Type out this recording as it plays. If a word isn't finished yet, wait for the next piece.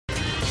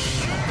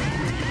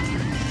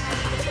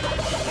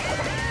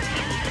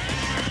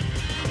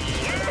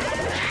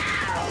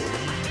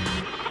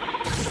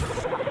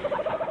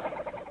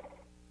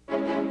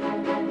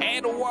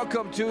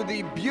welcome to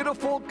the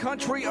beautiful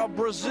country of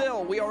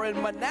Brazil. We are in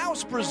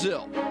Manaus,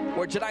 Brazil,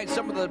 where tonight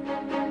some of the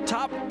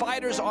top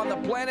fighters on the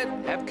planet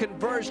have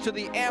converged to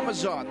the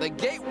Amazon, the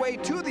gateway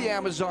to the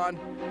Amazon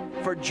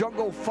for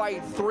Jungle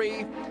Fight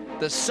 3.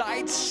 The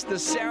sights, the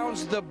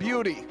sounds, the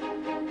beauty.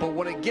 But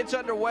when it gets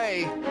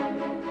underway,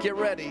 get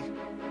ready.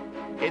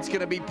 It's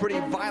going to be pretty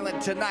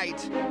violent tonight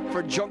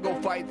for Jungle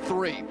Fight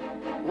 3.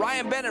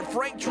 Ryan Bennett,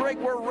 Frank Trigg,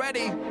 we're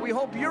ready. We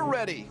hope you're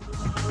ready.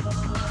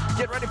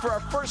 Get ready for our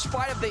first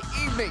fight of the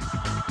evening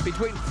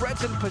between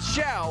Fredson and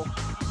Paixao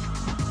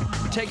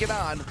taking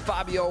on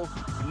Fabio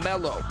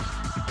Mello.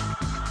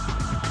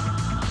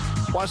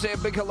 Want to say a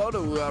big hello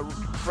to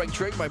Frank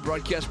Trigg, my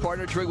broadcast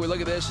partner. Trigg, we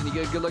look at this and you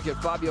get a good look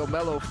at Fabio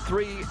Mello,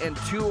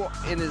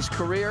 3-2 in his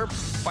career,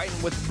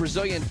 fighting with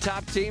Brazilian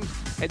top team.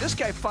 And this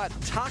guy fought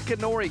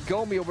Takanori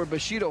Gomi over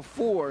Bushido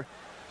 4,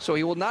 so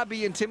he will not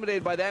be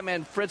intimidated by that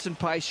man, Fredson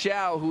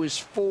Paixao, who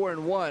is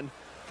 4-1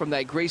 from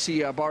that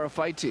Gracie Barra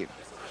fight team.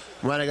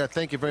 Ryan, I got to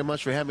thank you very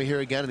much for having me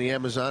here again in the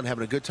Amazon,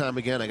 having a good time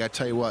again. I got to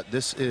tell you what,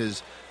 this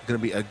is going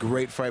to be a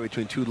great fight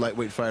between two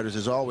lightweight fighters.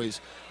 As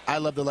always, I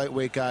love the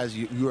lightweight guys.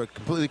 You are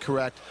completely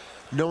correct.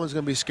 No one's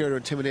going to be scared or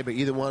intimidated by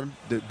either one.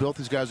 Both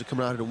these guys are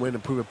coming out here to win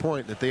and prove a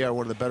point that they are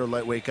one of the better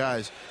lightweight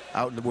guys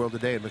out in the world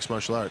today in mixed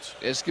martial arts.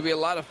 It's going to be a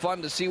lot of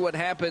fun to see what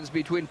happens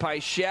between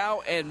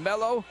Paixao and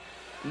Mello.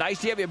 Nice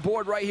to have you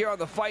aboard right here on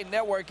the Fight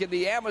Network in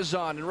the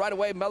Amazon. And right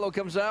away, Mello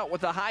comes out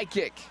with a high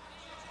kick.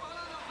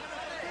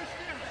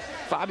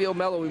 Fabio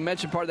Mello, we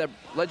mentioned, part of that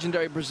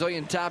legendary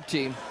Brazilian top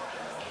team.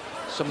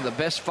 Some of the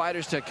best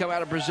fighters to come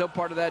out of Brazil,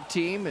 part of that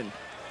team. And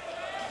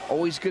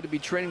always good to be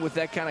training with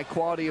that kind of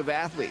quality of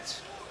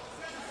athletes.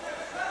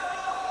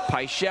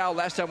 Paixao,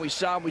 last time we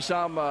saw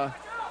him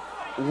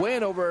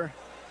win over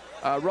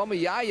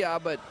Romero,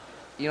 but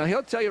you know,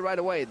 he'll tell you right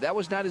away that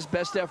was not his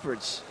best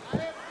efforts.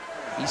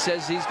 He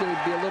says he's going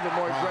to be a little bit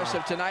more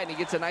aggressive tonight, and he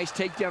gets a nice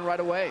takedown right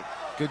away.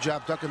 Good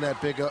job ducking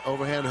that big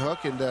overhand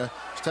hook and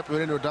stepped right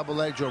into a double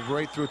leg, drove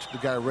right through to the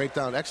guy right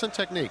down. Excellent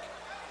technique.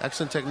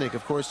 Excellent technique.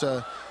 Of course,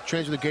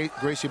 trains with the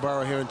Gracie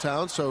Barra here in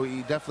town, so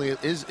he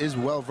definitely is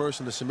well versed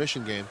in the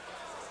submission game.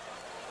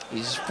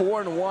 He's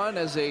 4-1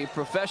 as a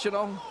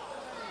professional.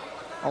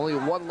 Only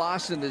one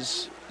loss in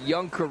his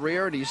young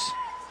career, and he's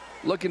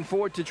looking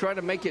forward to trying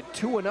to make it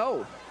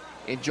 2-0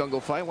 in Jungle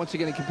Fight. Once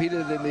again, he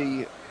competed in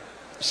the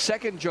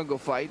second Jungle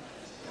Fight,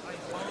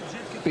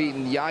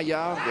 beating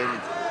Yaya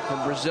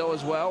from Brazil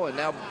as well, and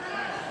now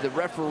the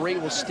referee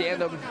will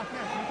stand him.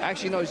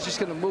 Actually, no, he's just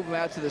going to move him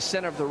out to the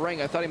center of the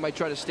ring. I thought he might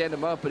try to stand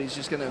him up, but he's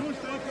just going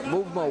to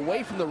move him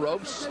away from the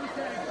ropes.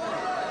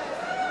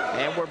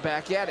 And we're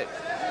back at it.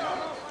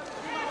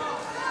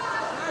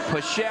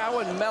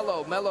 Paixao and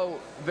Mello. Mello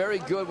very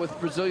good with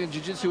Brazilian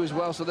Jiu-Jitsu as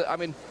well. So, I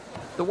mean,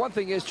 the one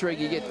thing is, Trigg,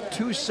 you get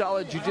two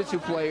solid Jiu-Jitsu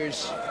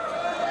players.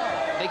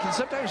 They can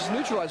sometimes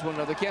neutralize one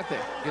another, can't they?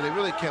 Yeah, they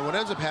really can. What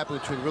ends up happening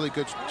between really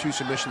good two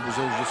submission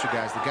Brazilian Jiu-Jitsu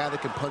guys, the guy that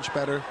can punch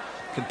better,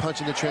 can punch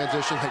in the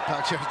transition like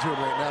Paixao's doing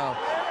right now,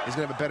 is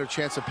going to have a better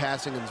chance of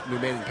passing and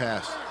remaining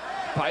pass.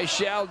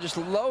 Paixao just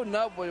loading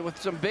up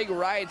with some big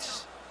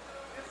rights.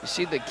 You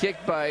see the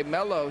kick by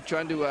Mello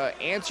trying to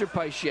answer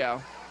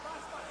Paixao.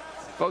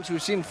 Folks,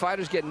 we've seen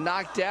fighters get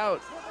knocked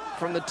out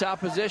from the top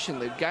position.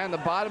 The guy on the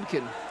bottom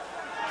can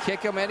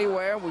kick him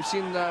anywhere. We've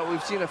seen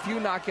a few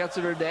knockouts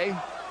in our day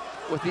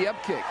with the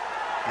up kick.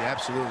 Yeah,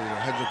 absolutely.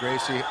 Hendrik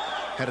Gracie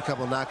had a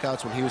couple of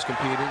knockouts when he was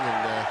competing,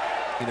 and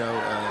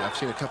I've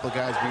seen a couple of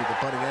guys be the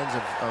butting ends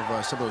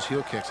of some of those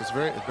heel kicks. It's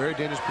a very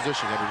dangerous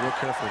position. You got to be real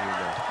careful when you're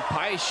there.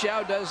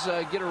 Paixao does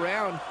get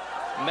around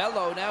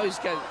Mello. Now he's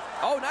got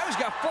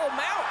full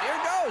mount. Here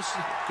it goes.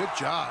 Good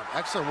job.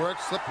 Excellent work.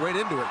 Slipped right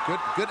into it.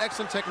 Good,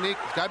 excellent technique.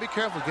 Got to be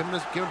careful. Giving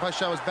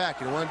Paixao his back.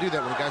 You don't want to do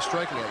that when a guy's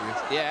striking at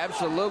you. Yeah,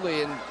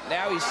 absolutely. And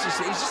now he's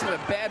just in a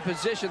bad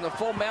position, the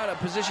full mount, a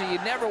position you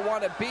never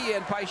want to be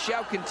in.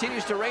 Paixao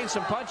continues to rain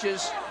some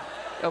punches.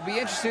 It'll be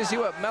interesting to see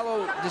what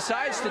Mello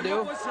decides to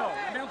do.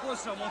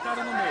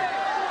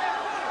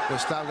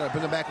 Stop. Got to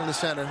bring him back in the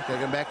center. Got to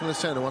get him back in the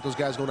center. I want those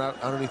guys going out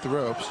underneath the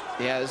ropes.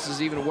 Yeah, this is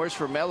even worse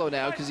for Mello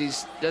now because he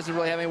doesn't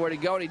really have anywhere to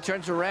go, and he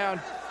turns around.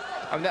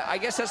 I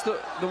guess that's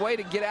the way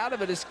to get out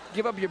of it is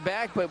give up your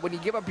back, but when you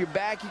give up your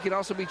back, you can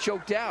also be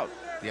choked out.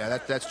 Yeah,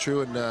 that's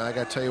true, and I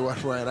got to tell you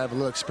what, Ryan, I have a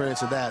little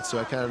experience of that, so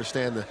I kind of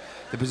understand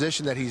the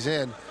position that he's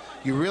in.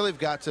 You really have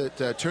got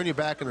to turn your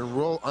back and then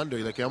roll under.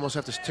 Like you almost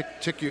have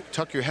to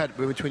tuck your head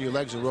between your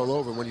legs and roll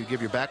over when you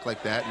give your back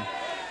like that.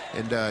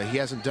 And he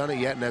hasn't done it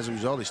yet, and as a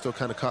result, he's still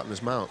kind of caught in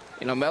his mount.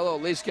 You know, Mello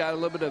at least got a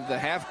little bit of the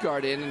half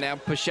guard in, and now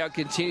Paixao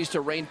continues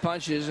to rain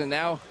punches, and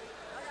now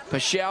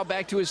Paixao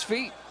back to his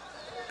feet.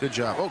 Good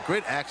job. Oh,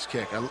 great axe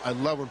kick. I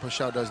love when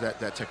Paixao does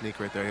that technique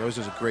right there. He always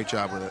does a great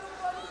job with it.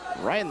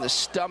 Right in the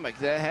stomach.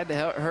 That had to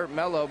hurt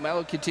Mello.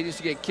 Mello continues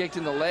to get kicked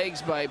in the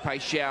legs by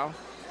Paixao.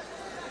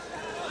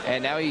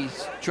 And now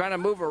he's trying to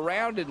move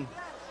around, and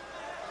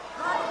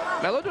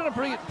Mello doing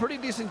a pretty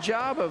decent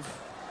job of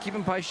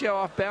keeping Paixao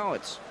off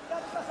balance.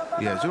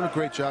 Yeah, he's doing a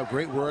great job.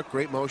 Great work,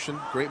 great motion,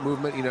 great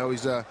movement. You know,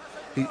 he's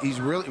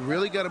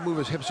really got to move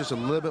his hips just a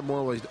little bit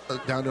more while he's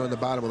down there on the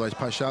bottom. Otherwise,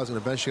 Paixao's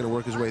going to eventually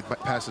work his way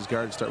past his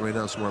guard and start raining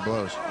down some more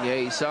blows. Yeah,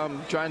 he saw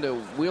him trying to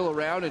wheel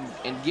around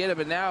and get him,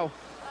 and now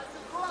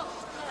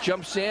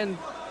jumps in.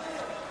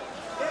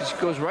 Just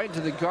goes right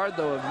into the guard,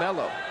 though, of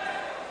Mello.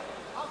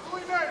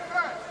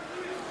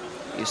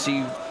 You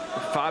see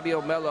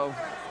Fabio Mello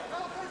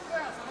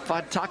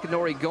fought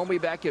Takanori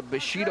Gomi back at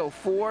Bushido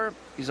 4.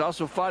 He's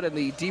also fought in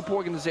the deep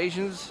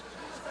organizations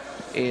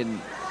in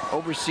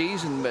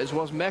overseas and as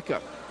well as Mecca.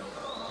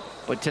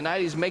 But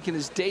tonight he's making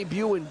his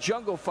debut in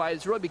Jungle Fight.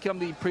 It's really become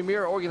the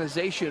premier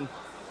organization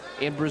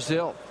in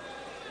Brazil.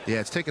 Yeah,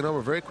 it's taken over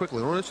very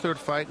quickly. Only its third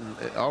fight, and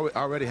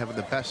already having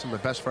the best and the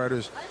best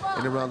fighters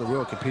in and around the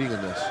world competing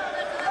in this.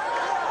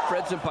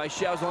 Fredson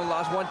Paixao's only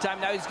lost one time.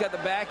 Now he's got the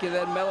back, and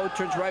then Mello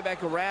turns right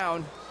back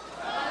around.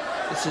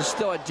 This is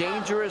still a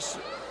dangerous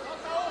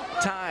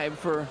time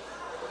for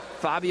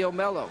Fabio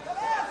Mello.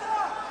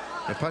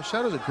 And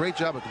Paixao does a great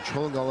job of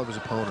controlling all of his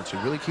opponents. He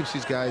really keeps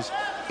these guys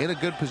in a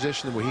good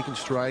position where he can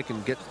strike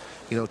and get,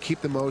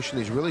 keep the motion.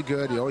 He's really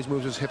good. He always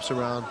moves his hips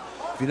around.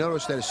 If you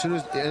notice that as soon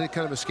as any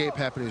kind of escape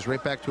happened, he's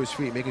right back to his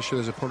feet, making sure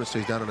his opponent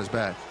stays down on his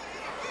back.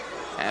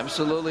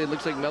 Absolutely. It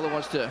looks like Mello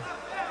wants to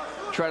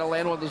try to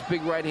land one of those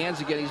big right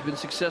hands again. He's been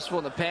successful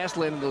in the past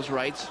landing those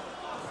rights.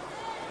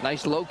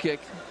 Nice low kick.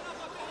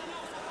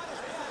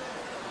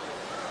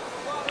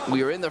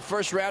 We are in the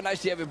first round.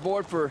 Nice to have it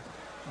board for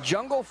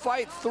Jungle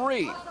Fight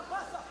 3.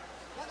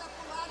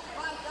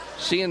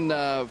 Seeing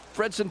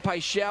Fredson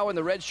Paixao in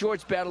the red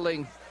shorts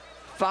battling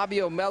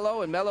Fabio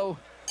Mello, and Mello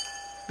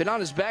been on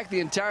his back the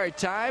entire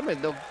time,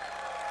 and they'll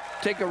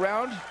take a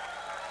round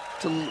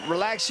to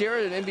relax here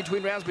and in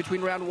between rounds,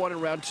 between round 1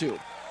 and round 2.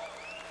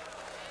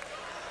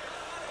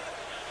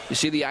 You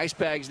see the ice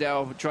bags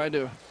now trying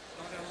to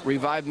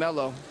revive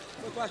Mello.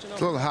 It's a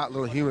little hot, a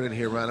little humid in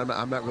here, Ron.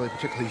 I'm not really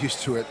particularly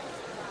used to it.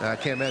 I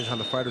can't imagine how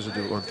the fighters are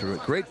going through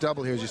it. Great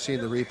double here, as you see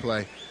in the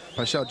replay.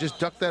 Paixao just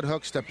ducked that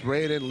hook, stepped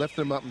right in,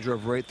 lifted him up, and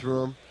drove right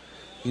through him.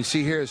 You can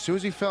see here, as soon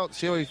as he felt,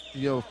 see how he,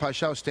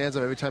 Paixao stands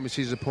up every time he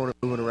sees his opponent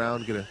moving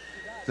around. Get a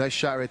nice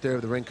shot right there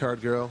of the ring card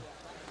girl.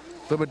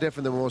 A little bit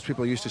different than what most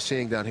people are used to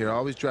seeing down here.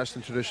 Always dressed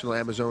in traditional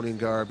Amazonian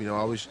garb.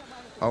 Always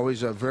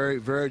very,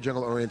 very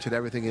jungle-oriented.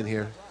 Everything in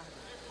here.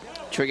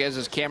 Trigger has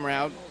his camera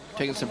out,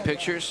 taking some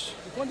pictures.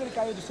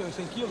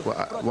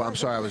 Well, I'm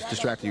sorry, I was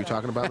distracted. You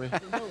talking about me?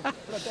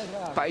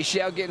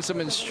 Paixao getting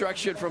some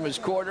instruction from his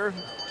corner.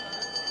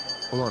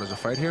 Hold on, there's a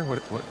fight here?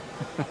 What? You're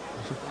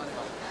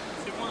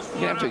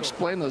going to have to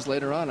explain those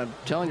later on. I'm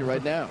telling you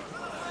right now.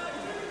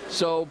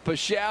 So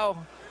Paixao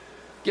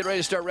getting ready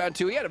to start round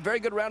 2. He had a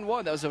very good round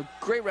 1. That was a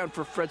great round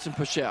for Fredson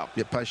Paixao.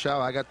 Yeah, Paixao,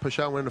 I got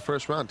Paixao winning the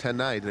first round,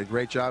 10-9. He did a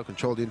great job,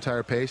 controlled the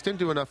entire pace. Didn't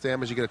do enough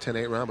damage to get a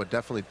 10-8 round, but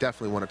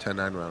definitely won a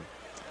 10-9 round.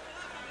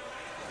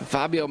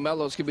 Fabio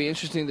Mello, it's going to be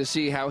interesting to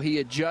see how he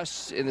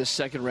adjusts in this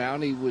second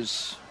round. He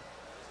was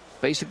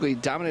basically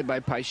dominated by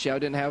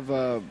Paixao. Didn't have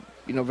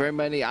very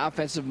many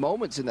offensive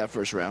moments in that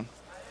first round.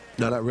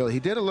 No, not really. He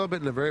did a little bit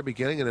in the very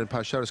beginning, and then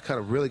Paixao just kind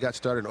of really got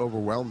started and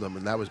overwhelmed him,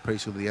 and that was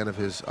basically the end of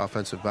his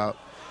offensive bout.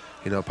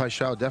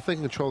 Paixao definitely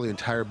can control the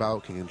entire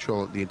bout, can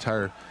control the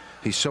entire.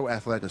 He's so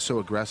athletic and so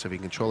aggressive, he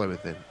can control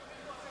everything.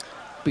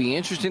 Be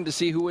interesting to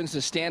see who wins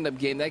the stand-up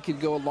game. That could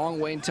go a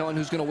long way in telling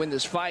who's going to win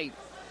this fight.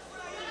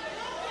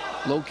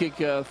 Low kick,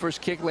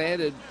 first kick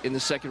landed in the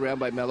second round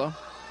by Mello.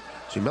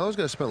 See, Mello's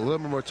going to spend a little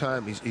bit more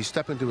time. He's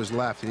stepping to his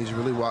left. He needs to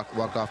really walk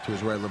off to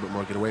his right a little bit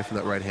more, get away from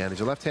that right hand.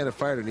 He's a left-handed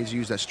fighter. He needs to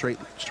use that straight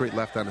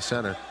left down the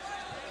center.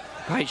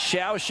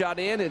 Paixao shot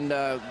in and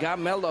got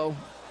Mello,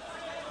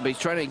 but he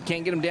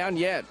can't get him down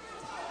yet.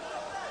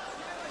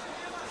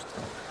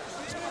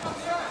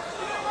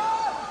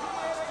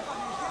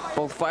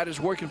 Both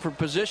fighters working for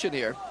position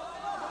here.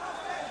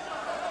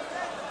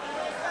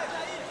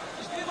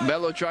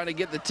 Mello trying to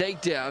get the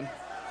takedown.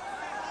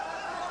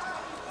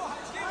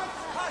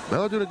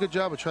 Mello doing a good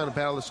job of trying to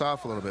battle this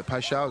off a little bit.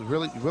 Paixao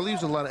is really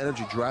using a lot of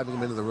energy driving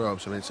him into the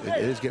ropes. I mean,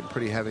 it is getting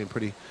pretty heavy and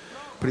pretty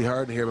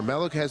hard in here. But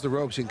Mello has the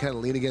ropes. He can kind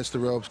of lean against the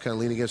ropes,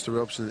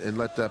 and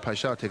let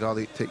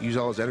Paixao use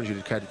all his energy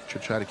to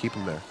try to keep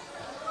him there.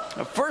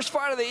 The first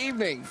fight of the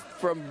evening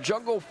from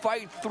Jungle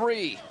Fight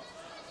 3.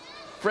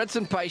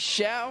 Fredson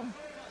Paixao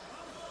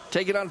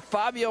taking on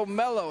Fabio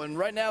Mello, and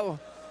right now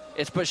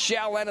it's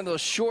Paixao landing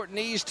those short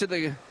knees to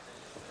the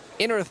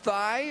inner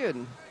thigh,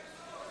 and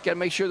got to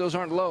make sure those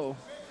aren't low.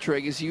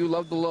 Triggers, you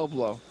love the low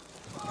blow.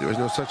 There is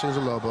no such thing as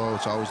a low blow.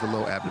 It's always the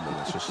low abdomen.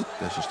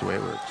 That's just the way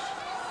it works.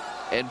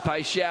 And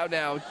Paixao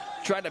now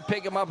trying to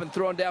pick him up and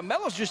throw him down.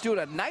 Mello's just doing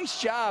a nice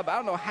job. I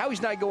don't know how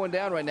he's not going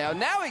down right now.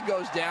 Now he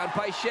goes down.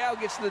 Paixao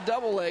gets the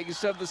double leg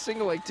instead of the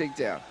single leg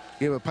takedown.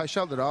 Yeah, but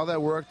Paixao did all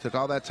that work, took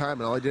all that time,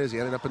 and all he did is he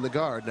ended up in the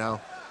guard.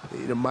 Now,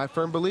 my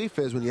firm belief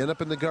is when you end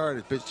up in the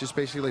guard, it's just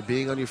basically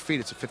being on your feet.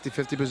 It's a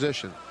 50-50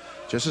 position.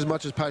 Just as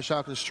much as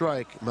Paixao can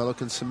strike, Mello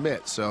can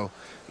submit. So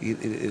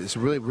it's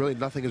really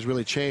nothing has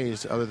really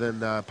changed other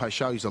than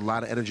Paixao used a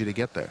lot of energy to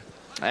get there.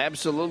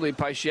 Absolutely,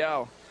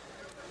 Paixao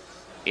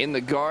in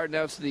the guard.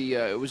 Now it's the,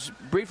 it was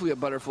briefly a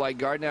butterfly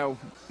guard. Now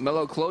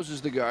Mello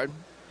closes the guard.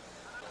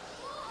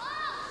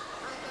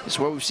 It's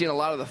where we've seen a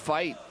lot of the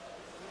fight.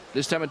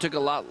 This time it took a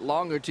lot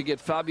longer to get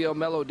Fabio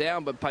Mello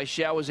down, but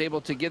Paixao was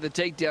able to get the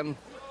takedown.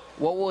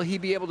 What will he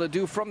be able to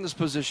do from this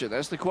position?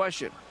 That's the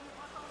question.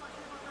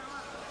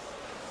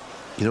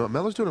 You know what,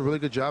 Mello's doing a really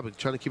good job of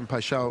trying to keep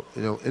Paixao,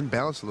 you know, in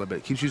balance a little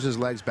bit. Keeps using his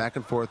legs back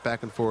and forth,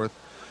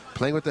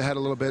 playing with the head a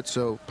little bit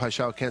so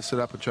Paixao can't sit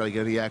up and try to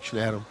get any action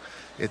at him.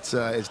 It's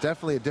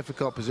definitely a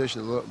difficult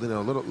position,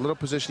 little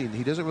position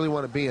he doesn't really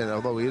want to be in,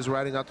 although he is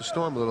riding out the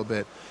storm a little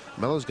bit.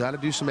 Mello's got to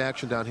do some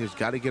action down here. He's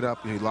got to get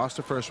up. He lost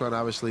the first round,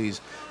 obviously. He's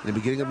in the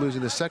beginning of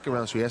losing the second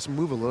round, so he has to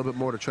move a little bit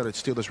more to try to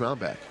steal this round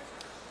back.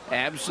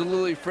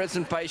 Absolutely.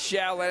 Fredson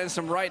Paixao landing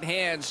some right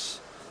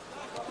hands,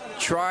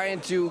 trying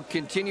to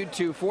continue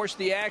to force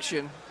the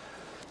action.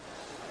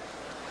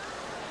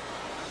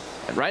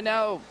 And right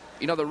now,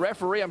 you know, the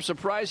referee, I'm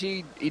surprised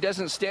he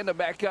doesn't stand up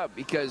back up,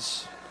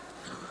 because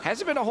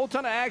hasn't been a whole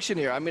ton of action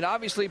here. I mean,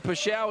 obviously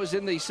Paixao is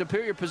in the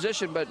superior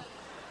position, but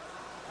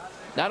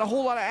not a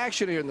whole lot of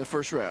action here in the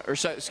first round, or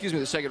excuse me,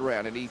 the second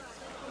round. And he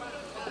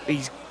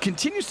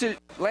continues to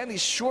land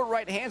these short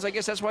right hands. I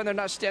guess that's why they're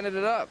not standing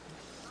it up.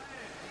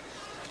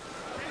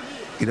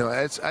 You know,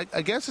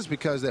 I guess it's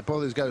because that both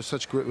of these guys are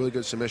such really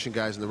good submission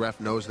guys, and the ref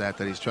knows that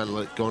he's trying to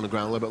let it go on the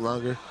ground a little bit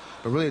longer.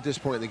 But really, at this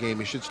point in the game,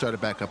 he should start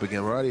it back up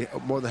again. We're already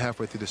more than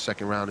halfway through the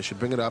second round. He should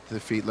bring it up to the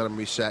feet, let him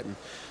reset, and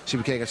see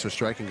if we can't get some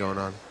striking going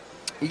on.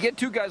 You get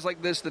two guys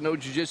like this that know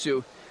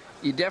jiu-jitsu,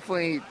 you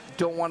definitely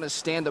don't want to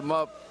stand them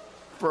up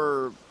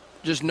for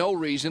just no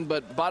reason.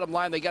 But bottom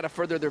line, they got to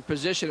further their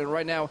position, and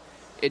right now,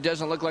 it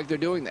doesn't look like they're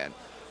doing that.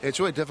 It's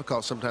really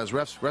difficult sometimes.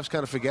 Refs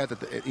kind of forget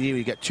that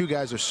you get two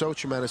guys that are so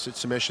tremendous at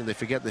submission. They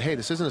forget that, hey,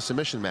 this isn't a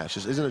submission match.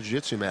 This isn't a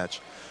jiu-jitsu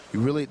match.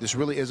 This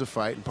really is a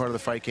fight, and part of the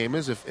fight game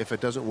is if it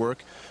doesn't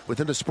work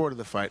within the sport of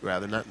the fight,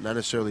 rather not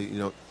necessarily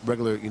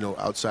regular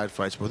outside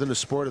fights, but within the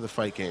sport of the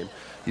fight game,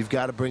 you've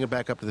got to bring it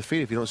back up to the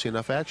feet if you don't see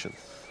enough action.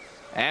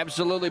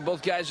 Absolutely,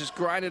 both guys just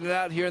grinding it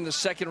out here in the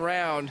second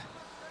round.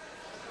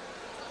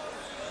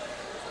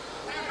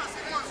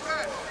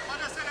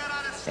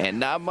 And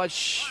not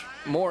much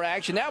more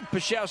action. Now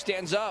Paixao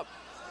stands up.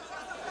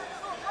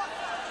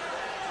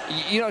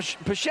 You know,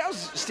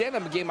 Paixao's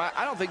stand-up game,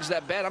 I don't think is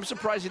that bad. I'm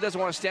surprised he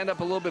doesn't want to stand up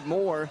a little bit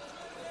more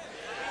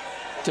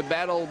to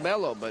battle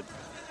Mello, but...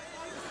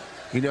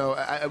 You know,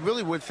 I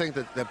really would think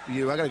that I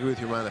got to agree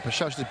with you, Ryan, that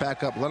Paixao should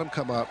back up, let him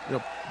come up,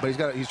 but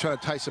he's trying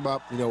to tice him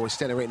up, we're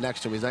standing right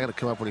next to him. He's not going to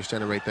come up when he's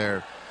standing right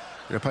there.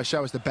 Paixao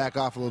has to back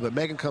off a little bit,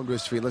 make him come to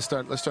his feet. Let's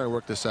start to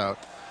work this out.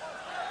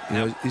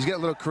 He's getting a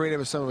little creative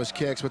with some of his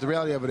kicks, but the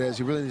reality of it is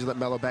he really needs to let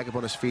Mello back up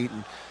on his feet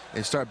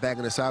and start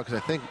backing this out,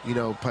 because I think,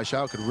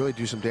 Paixao could really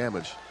do some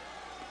damage.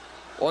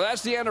 Well,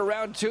 that's the end of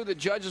round two. The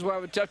judges will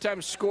have a tough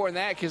time scoring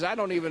that, because I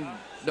don't even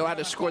know how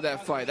to score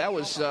that fight. That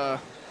was a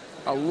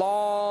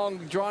long,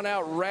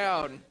 drawn-out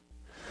round.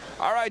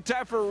 All right,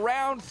 time for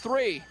round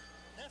three.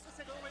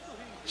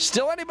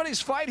 Still anybody's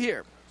fight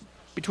here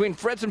between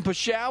Fredson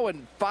Paixao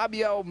and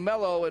Fabio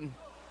Mello. And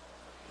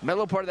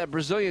Mello, part of that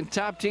Brazilian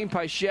top team.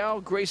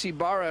 Paixao, Gracie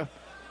Barra.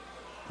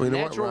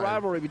 Natural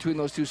rivalry between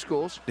those two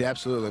schools. Yeah,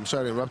 absolutely. I'm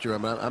sorry to interrupt you,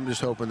 Ryan. I'm just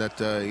hoping that,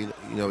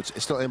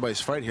 it's still anybody's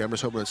fight here. I'm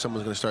just hoping that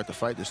someone's going to start the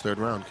fight this third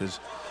round, because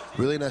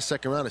really in that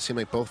second round, it seemed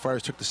like both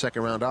fighters took the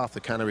second round off to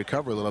kind of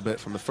recover a little bit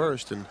from the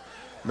first, and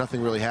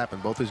nothing really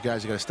happened. Both these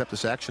guys are going to step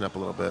this action up a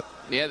little bit.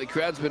 Yeah, the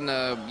crowd's been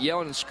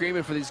yelling and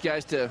screaming for these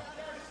guys to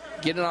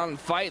get it on and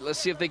fight. Let's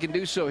see if they can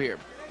do so here.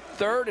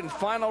 Third and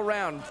final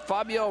round,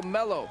 Fabio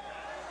Mello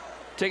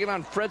taking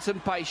on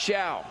Fredson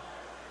Paixao.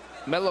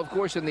 Mello, of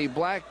course, in the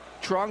black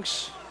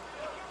trunks,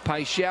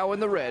 Paixao in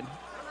the red.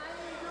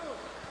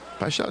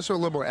 Paixao's showing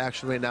a little more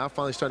action right now,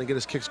 finally starting to get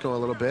his kicks going a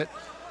little bit.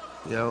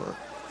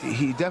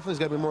 He definitely's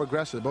got to be more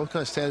aggressive. They're both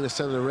kind of standing in the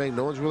center of the ring.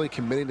 No one's really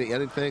committing to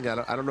anything.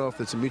 I don't know if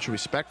it's a mutual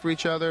respect for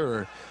each other,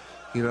 or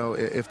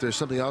if there's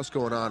something else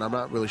going on. I'm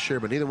not really sure,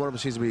 but neither one of them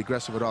seems to be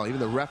aggressive at all. Even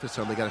the ref is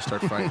telling them they got to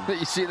start fighting.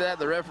 You see that?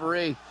 The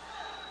referee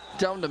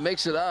telling them to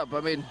mix it up.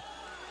 I mean,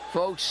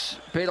 folks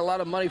paid a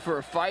lot of money for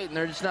a fight, and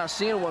they're just not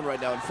seeing one right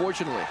now,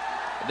 unfortunately.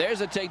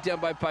 There's a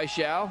takedown by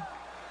Paixao.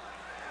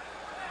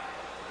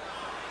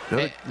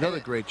 Another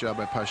great job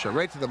by Paixao.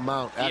 Right to the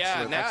mount.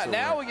 Excellent, yeah,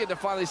 now we get to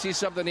finally see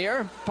something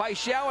here.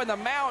 Paixao in the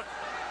mount.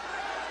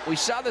 We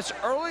saw this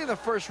early in the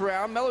first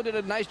round. Mello did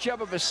a nice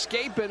job of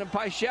escaping, and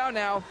Paixao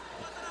now,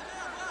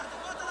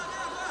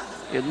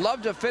 you'd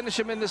love to finish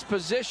him in this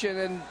position,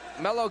 and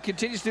Mello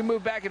continues to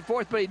move back and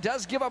forth, but he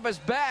does give up his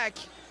back.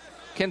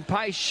 Can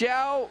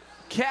Paixao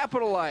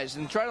capitalize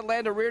and try to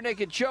land a rear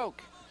naked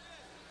choke?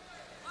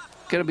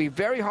 Going to be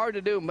very hard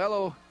to do.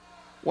 Mello,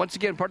 once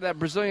again, part of that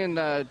Brazilian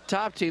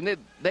top team.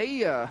 They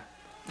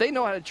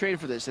know how to train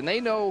for this, and they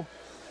know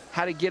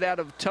how to get out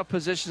of tough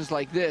positions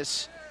like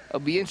this. It'll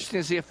be interesting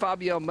to see if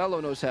Fabio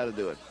Mello knows how to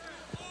do it.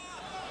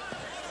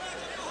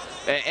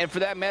 And for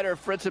that matter,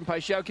 Fredson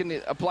Paixao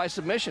can apply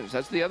submissions.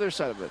 That's the other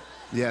side of it.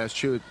 Yeah, that's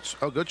true.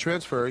 Good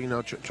transfer. You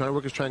know, trying to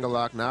work his triangle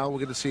lock. Now we're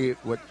going to see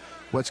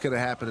what's going to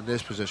happen in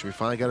this position. We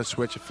finally got a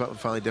switch. It felt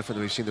finally different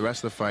than we've seen the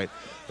rest of the fight.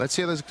 Let's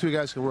see how those two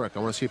guys can work. I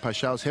want to see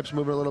Paixao's hips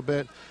moving a little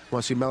bit. I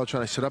want to see Mello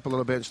trying to sit up a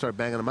little bit and start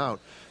banging them out.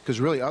 Because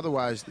really,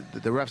 otherwise,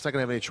 the ref's not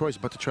going to have any choice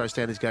but to try to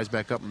stand these guys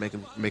back up and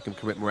make them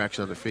commit more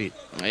action on their feet.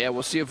 Yeah,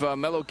 we'll see if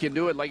Mello can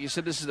do it. Like you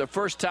said, this is the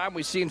first time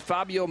we've seen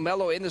Fabio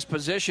Mello in this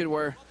position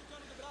where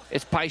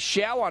it's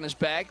Paixao on his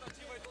back.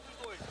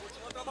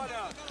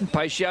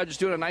 Paixao just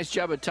doing a nice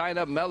job of tying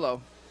up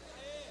Mello.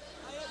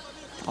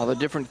 All the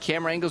different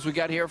camera angles we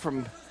got here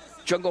from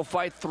Jungle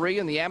Fight 3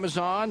 in the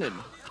Amazon and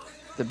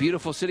the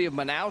beautiful city of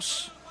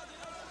Manaus.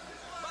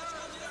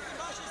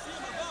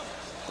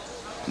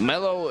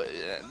 Mello,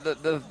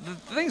 the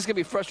thing's going to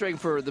be frustrating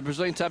for the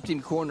Brazilian top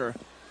team corner.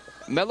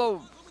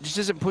 Mello just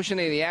isn't pushing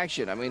any of the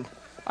action. I mean,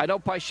 I know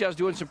Paixao's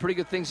doing some pretty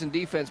good things in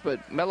defense,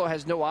 but Mello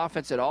has no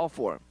offense at all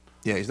for him.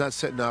 Yeah, he's not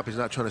setting up. He's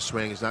not trying to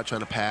swing. He's not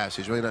trying to pass.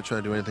 He's really not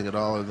trying to do anything at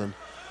all other than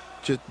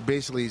just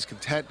basically he's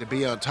content to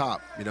be on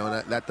top. You know,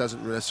 and that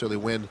doesn't necessarily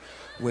win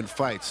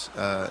fights.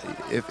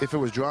 If it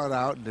was drawn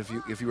out and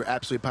if you were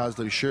absolutely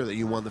positively sure that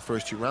you won the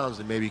first 2 rounds,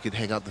 then maybe you could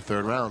hang out the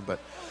 3rd round.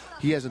 But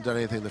he hasn't done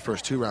anything in the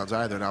first 2 rounds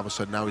either, and all of a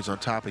sudden now he's on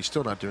top. He's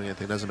still not doing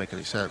anything. It doesn't make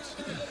any sense.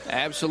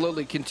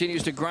 Absolutely.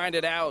 Continues to grind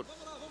it out.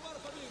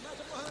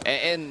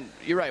 And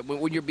you're right.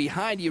 When you're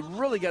behind, you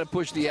really got to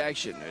push the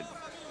action.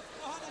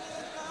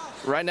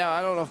 Right now,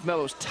 I don't know if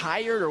Mello's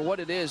tired or what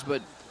it is,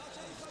 but,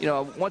 you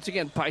know, once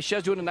again,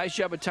 Paixao's doing a nice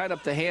job of tying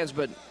up the hands,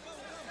 but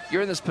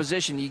you're in this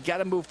position. You got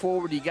to move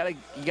forward. You got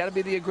to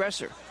be the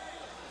aggressor.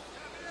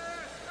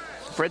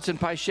 Fredson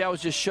Paixao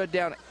has just shut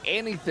down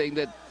anything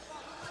that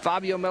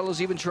Fabio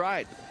Mello's even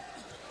tried.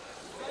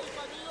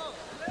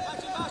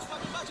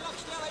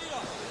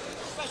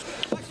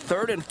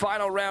 Third and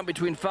final round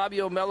between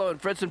Fabio Mello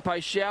and Fredson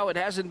Paixao. It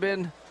hasn't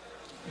been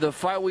the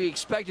fight we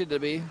expected to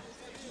be.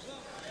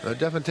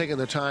 Definitely taking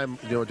their time,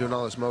 you know, doing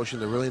all this motion.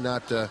 They're really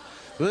not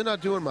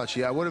doing much.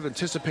 Yeah, I would have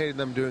anticipated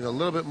them doing a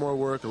little bit more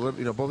work.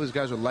 Both of these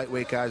guys are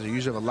lightweight guys. They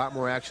usually have a lot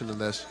more action than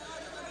this,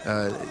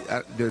 and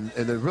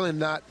they're really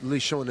not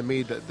showing to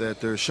me that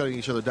they're shutting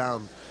each other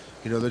down.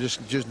 You know, they're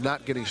just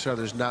not getting started.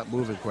 They're just not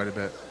moving quite a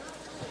bit.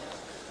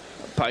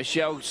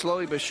 Paixao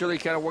slowly but surely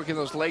kind of working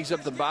those legs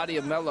up the body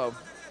of Mello.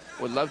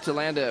 Would love to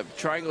land a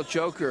triangle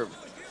choke or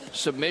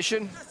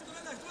submission.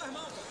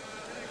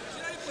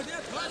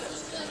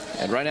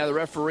 And right now the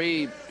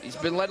referee, he's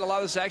been letting a lot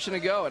of this action to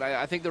go. And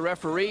I think the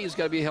referee is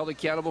going to be held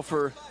accountable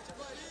for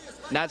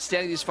not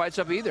standing these fights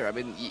up either. I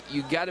mean,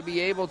 you got to be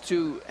able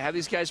to have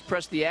these guys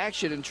press the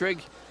action. And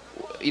Trig,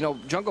 you know,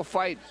 Jungle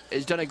Fight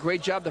has done a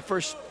great job the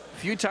first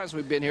few times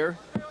we've been here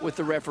with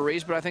the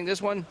referees. But I think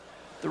this one,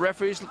 the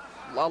referees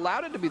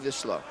allowed it to be this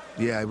slow.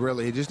 Yeah,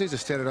 really. He just needs to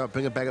stand it up,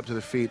 bring it back up to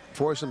the feet,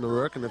 force him to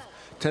work. And if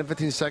 10,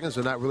 15 seconds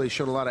they're not really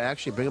showing a lot of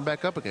action, bring him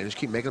back up again. Just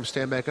keep making them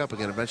stand back up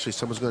again. Eventually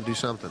someone's going to do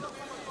something.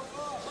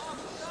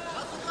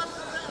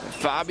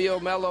 Fabio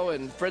Mello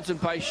and Fredson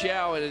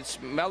Paixao, and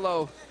it's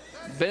Mello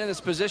been in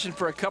this position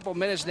for a couple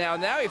minutes now.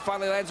 Now he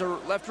finally lands a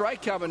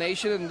left-right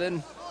combination, and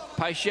then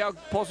Paixao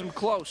pulls him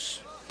close.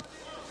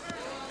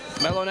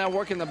 Mello now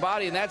working the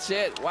body, and that's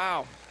it.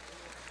 Wow.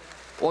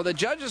 Well, the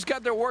judges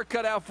got their work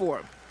cut out for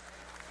him.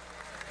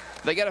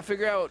 They got to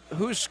figure out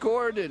who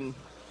scored and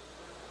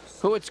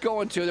who it's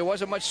going to. There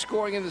wasn't much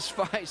scoring in this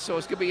fight, so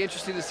it's going to be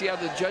interesting to see how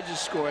the judges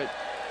score it.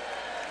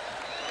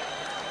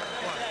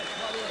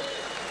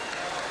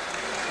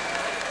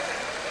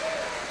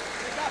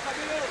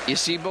 You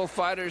see both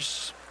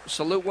fighters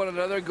salute one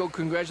another, go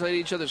congratulate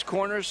each other's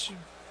corners.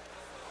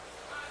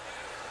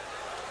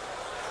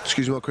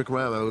 Excuse me, one quick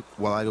round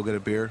while I go get a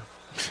beer.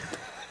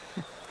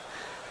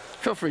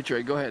 Feel free,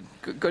 Trey. Go ahead.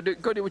 Go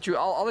do what you.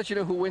 I'll let you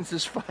know who wins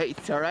this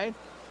fight. All right.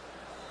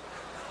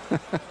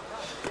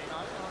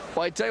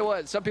 Well, I tell you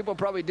what, some people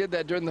probably did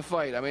that during the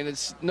fight. I mean,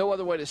 it's no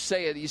other way to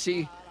say it. You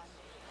see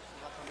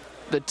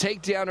the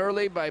takedown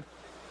early by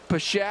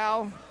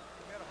Paixao.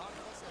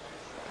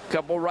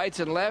 Couple rights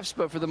and lefts,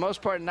 but for the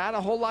most part, not a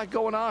whole lot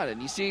going on.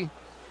 And you see,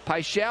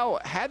 Paixao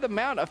had the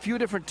mount a few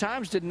different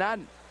times, did not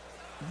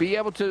be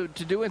able to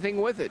do anything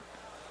with it.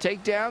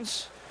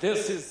 Takedowns.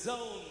 Decisão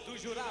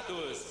dos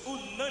jurados,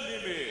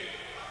 unânime.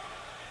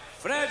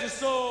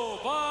 Fredson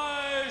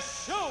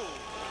Paixao.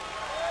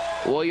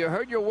 Well, you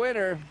heard your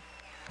winner,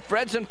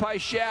 Fredson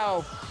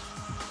Paixao.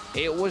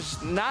 It was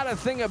not a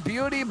thing of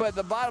beauty, but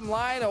the bottom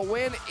line, a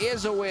win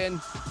is a win.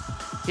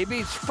 He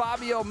beats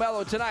Fabio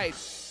Mello tonight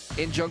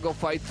in Jungle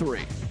Fight 3.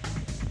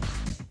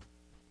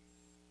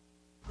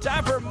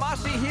 Time for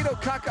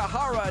Masahito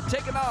Kakihara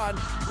taking on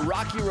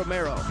Rocky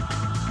Romero.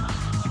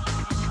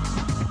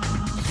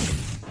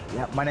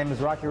 Yeah, my name is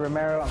Rocky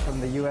Romero. I'm from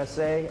the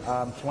USA.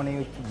 I'm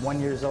 21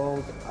 years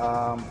old,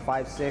 5'6",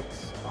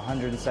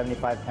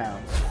 175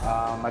 pounds.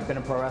 I've been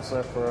a pro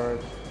wrestler for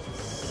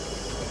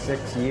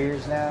 6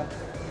 years now.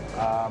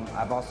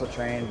 I've also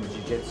trained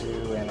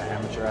jiu-jitsu and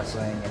amateur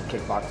wrestling and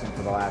kickboxing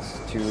for the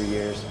last 2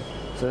 years.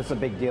 So this is a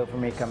big deal for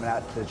me coming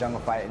out to the jungle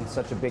fight in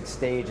such a big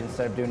stage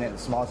instead of doing it in a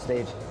small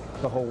stage.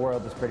 The whole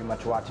world is pretty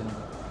much watching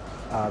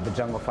the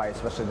jungle fight,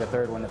 especially the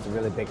third one. It's a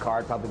really big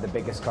card, probably the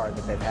biggest card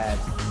that they've had.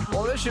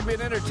 Well, this should be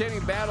an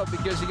entertaining battle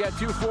because you got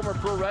two former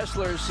pro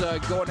wrestlers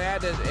going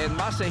at it, and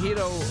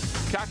Masahito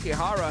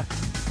Kakihara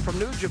from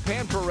New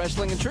Japan Pro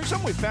Wrestling. And sure,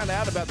 something we found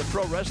out about the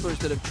pro wrestlers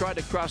that have tried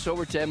to cross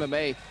over to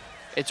MMA,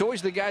 it's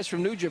always the guys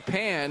from New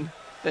Japan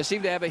that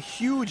seem to have a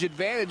huge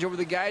advantage over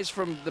the guys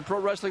from the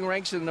pro wrestling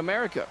ranks in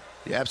America.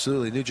 Yeah,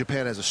 absolutely. New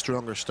Japan has a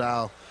stronger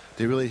style.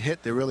 They really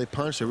hit, they really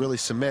punch, they really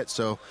submit,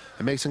 so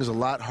it makes things a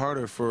lot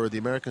harder for the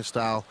American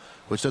style,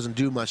 which doesn't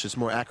do much. It's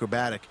more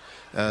acrobatic.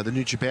 The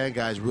New Japan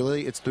guys,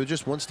 really, they're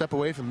just one step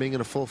away from being in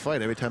a full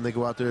fight every time they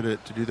go out there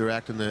to do their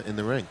act in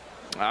the ring.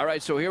 All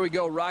right, so here we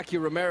go. Rocky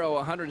Romero,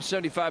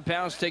 175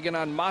 pounds, taking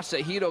on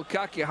Masahito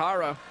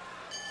Kakihara,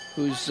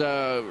 who's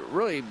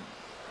really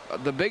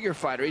the bigger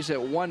fighter. He's at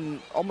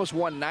almost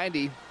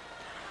 190.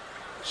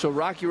 So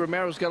Rocky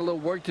Romero's got a little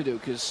work to do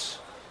because,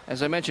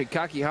 as I mentioned,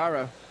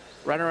 Kakihara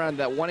right around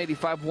that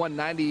 185,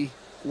 190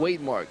 weight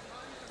mark.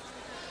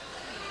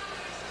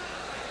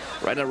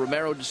 Right now,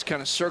 Romero just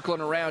kind of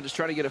circling around, just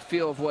trying to get a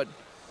feel of what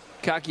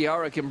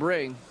Kakihara can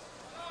bring.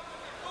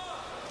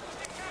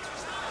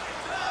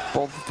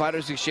 Both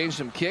fighters exchange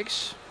some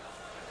kicks.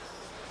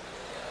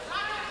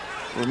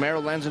 Romero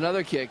lands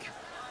another kick.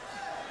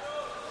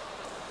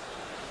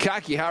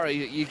 Kakihara,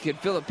 you can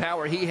feel the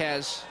power he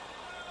has.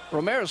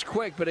 Romero's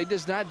quick, but he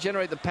does not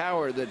generate the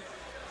power that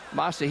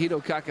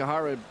Masahito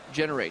Kakihara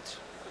generates.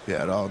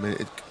 Yeah, at all. I mean,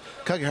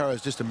 Kakihara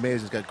is just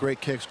amazing. He's got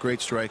great kicks,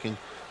 great striking.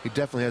 He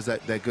definitely has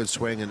that good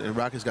swing, and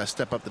Rocky's got to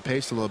step up the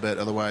pace a little bit.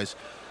 Otherwise,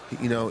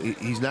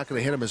 he's not going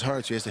to hit him as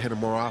hard, so he has to hit him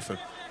more often.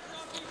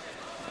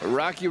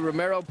 Rocky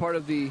Romero, part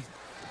of the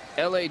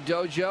LA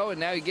dojo, and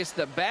now he gets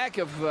the back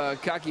of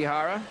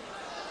Kakihara.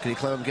 Can he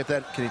climb and get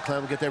that? Can he climb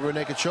and get that rear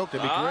naked choke?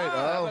 That'd be great.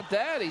 How about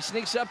that? He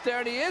sneaks up there,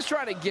 and he is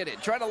trying to get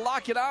it, trying to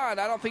lock it on.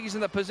 I don't think he's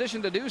in the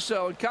position to do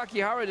so, and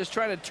Kakihara just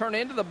trying to turn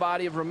into the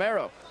body of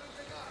Romero.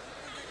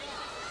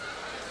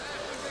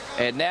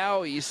 And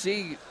now you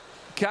see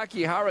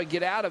Kakihara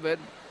get out of it.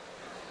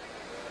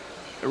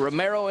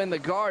 Romero in the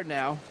guard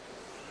now.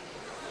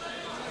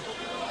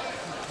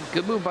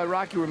 Good move by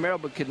Rocky Romero,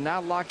 but could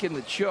not lock in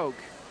the choke.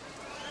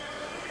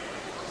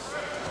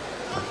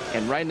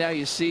 And right now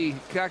you see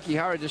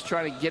Kakihara just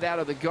trying to get out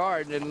of the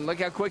guard, and look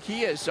how quick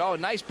he is. Oh,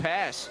 nice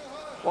pass.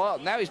 Well,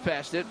 now he's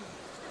past it.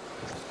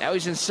 Now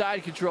he's in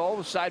side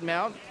control, side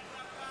mount.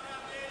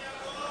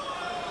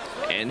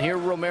 And here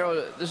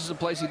Romero, this is a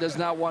place he does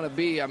not want to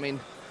be. I mean,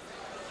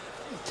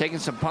 taking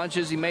some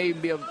punches. He may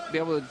be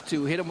able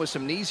to hit him with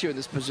some knees here in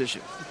this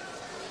position.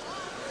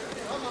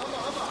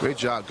 Great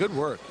job. Good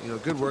work.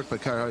 Good work by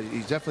Kakihara.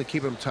 He's definitely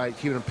keeping him tight,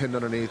 keeping him pinned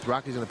underneath.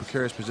 Rocky's in a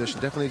precarious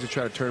position. Definitely needs to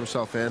try to turn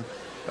himself in.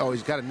 Oh,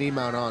 he's got a knee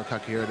mount on,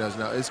 Kakihara does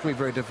now. It's going to be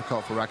very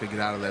difficult for Rocky to get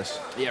out of this.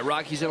 Yeah,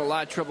 Rocky's in a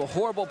lot of trouble.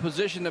 Horrible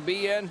position to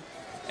be in.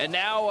 And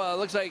now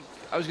looks like,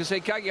 I was going to say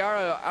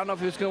Kakihara, I don't know if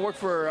he was going to work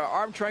for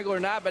arm triangle or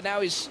not, but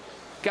now he's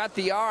got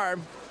the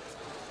arm.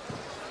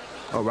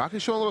 Oh,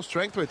 Rocky's showing a little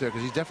strength right there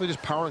because he's definitely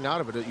just powering out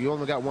of it. You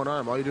only got one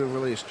arm. All you're doing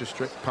really is just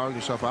powering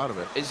yourself out of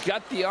it. He's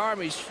got the arm.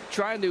 He's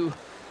trying to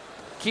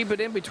keep it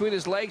in between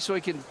his legs so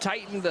he can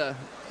tighten the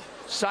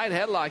side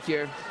headlock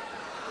here.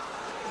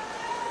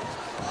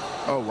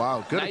 Oh,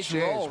 wow. Good nice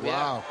exchange. Roll,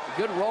 wow. Yeah.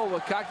 Good roll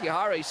with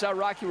Kakihara. He saw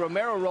Rocky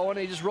Romero rolling, and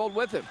he just rolled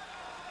with him.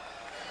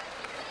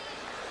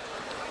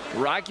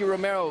 Rocky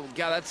Romero,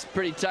 God, that's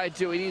pretty tight,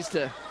 too. He needs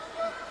to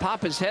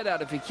pop his head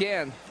out if he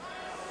can.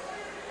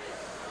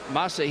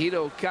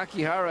 Masahito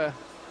Kakihara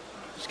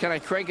just kind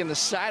of cranking the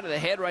side of the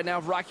head right now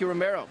of Rocky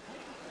Romero.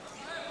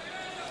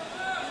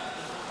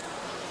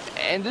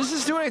 And does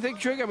this do anything,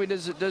 Trig? I mean,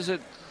 is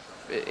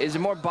it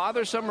more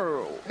bothersome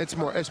or? It's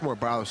more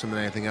bothersome than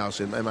anything else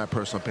in my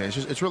personal opinion.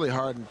 It's really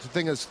hard. And the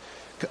thing is,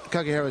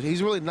 Kakihara,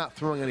 he's really not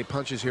throwing any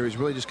punches here. He's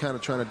really just kind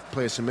of trying to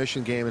play a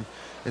submission game,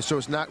 and so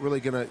it's not really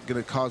gonna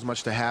cause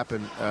much to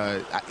happen.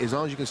 As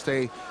long as you can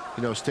stay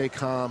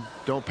calm,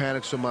 don't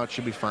panic so much,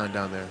 you'll be fine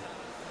down there.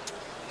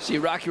 See,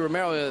 Rocky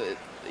Romero,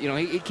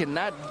 he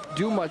cannot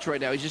do much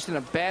right now. He's just in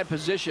a bad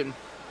position.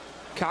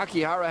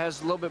 Kakihara has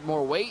a little bit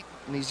more weight,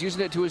 and he's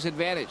using it to his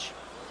advantage.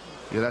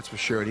 Yeah, that's for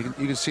sure. And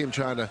you can see him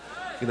trying to,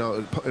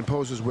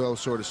 impose his will,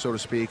 so to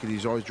speak, and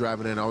he's always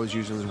driving in, always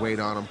using his weight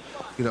on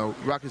him.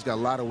 Rocky's got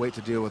a lot of weight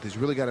to deal with. He's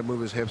really got to move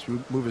his hips,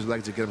 move his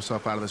legs to get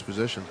himself out of this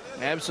position.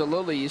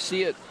 Absolutely. You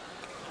see it.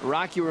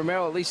 Rocky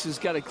Romero at least has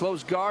got a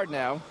close guard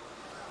now.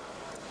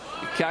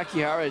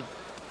 Kakihara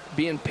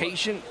being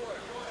patient,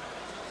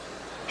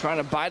 trying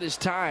to bide his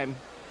time.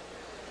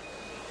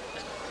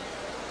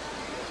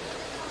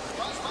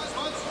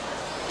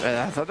 And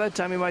I thought that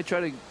time he might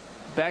try to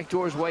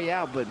backdoor his way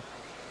out, but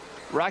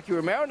Rocky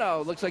Romero now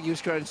looks like he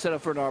was trying to set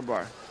up for an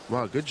armbar.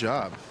 Wow, good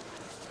job.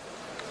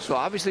 So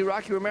obviously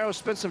Rocky Romero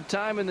spent some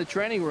time in the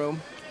training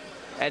room,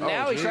 and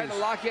now he's trying to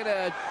lock in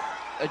a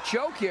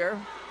choke here.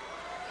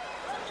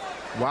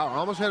 Wow,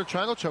 almost had a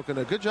triangle choke in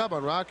there. Good job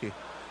on Rocky.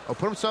 Oh,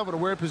 put himself in a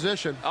weird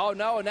position. Oh,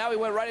 no, and now he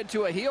went right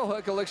into a heel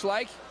hook, it looks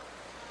like.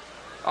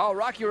 Oh,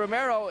 Rocky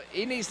Romero,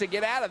 he needs to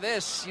get out of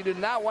this. You do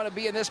not want to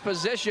be in this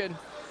position.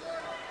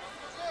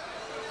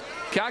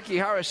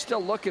 Kakihara is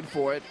still looking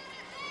for it.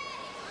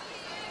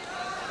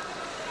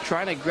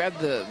 Trying to grab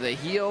the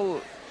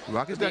heel,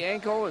 the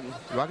ankle. And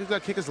Rocky's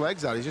got to kick his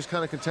legs out. He's just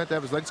kind of content to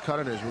have his legs cut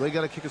in. He's really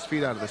got to kick his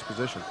feet out of this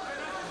position.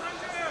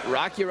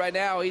 Rocky right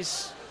now,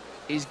 he's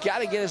got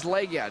to get his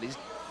leg out.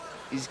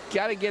 He's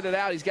got to get it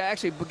out. He's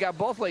actually got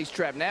both legs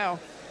trapped now.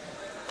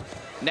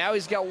 Now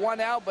he's got one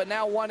out, but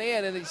now one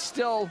in, and he's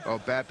still... Oh,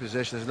 bad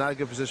position. It's not a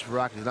good position for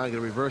Rocky. He's not going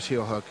to reverse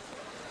heel hook,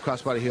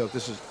 crossbody heel hook.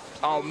 This is...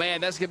 Oh,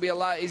 man, that's going to be a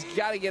lot. He's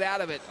got to get out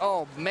of it.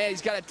 Oh, man,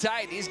 he's got it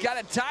tight. He's got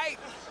it tight.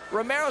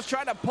 Romero's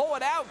trying to pull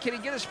it out. Can he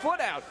get his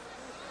foot out?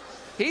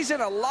 He's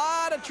in a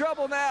lot of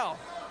trouble now.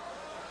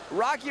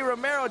 Rocky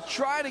Romero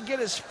trying to get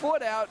his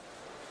foot out.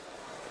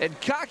 And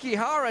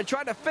Kakihara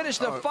tried to finish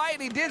the fight,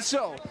 and he did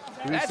so.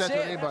 That's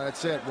it.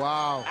 That's it.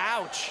 Wow.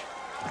 Ouch.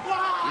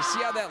 You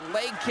see how that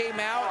leg came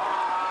out?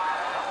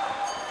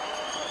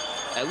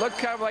 It looked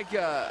kind of like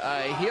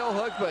a heel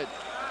hook, but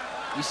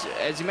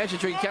as you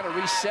mentioned, he kind of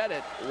reset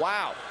it.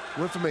 Wow.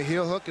 Went from a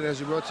heel hook, and as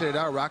he rotated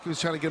out, Rocky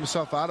was trying to get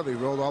himself out of it. He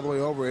rolled all the way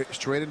over it,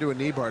 straight into a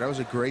knee bar. That was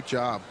a great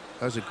job.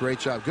 That was a great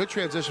job. Good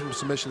transition from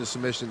submission to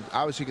submission.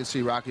 Obviously, you can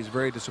see Rocky's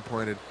very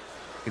disappointed.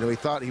 You know, he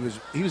thought he was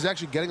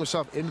actually getting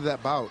himself into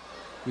that bout.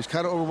 He was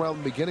kind of overwhelmed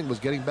in the beginning, was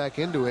getting back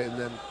into it, and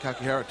then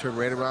Kakihara turned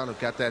right around and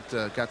got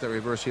that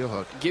reverse heel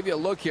hook. Give you a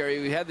look here.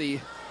 He had the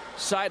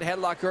side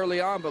headlock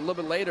early on, but a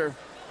little bit later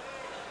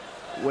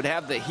would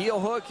have the heel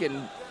hook,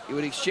 and he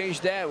would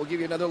exchange that. We'll give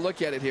you another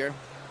look at it here.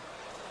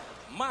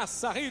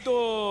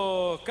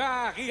 Masahito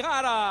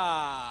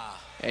Kakihara.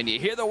 And you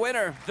hear the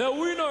winner. The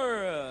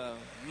winner,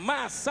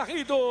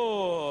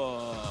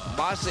 Masahito.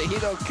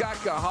 Masahito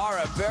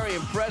Kakihara, very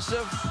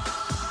impressive.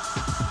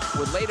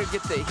 Would later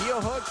get the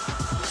heel hook.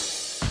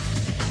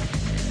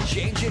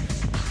 Change it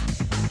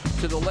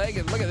to the leg,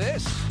 and look at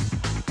this.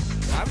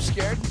 I'm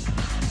scared.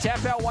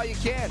 Tap out while you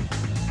can.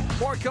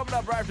 More coming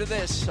up right after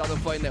this on the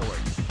Fight Network.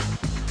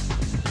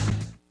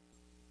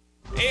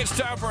 It's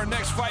time for our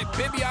next fight.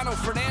 Bibiano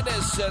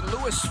Fernandes and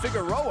Luis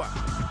Figueroa.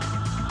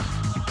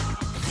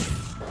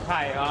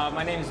 Hi,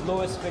 my name is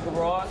Luis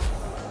Figueroa.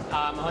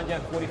 I'm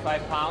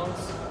 145 pounds,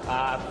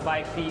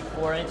 5 feet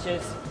 4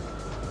 inches,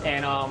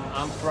 and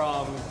I'm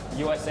from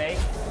USA.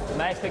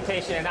 My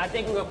expectation, and I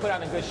think we're going to put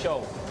on a good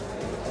show.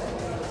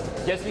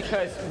 Just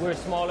because we're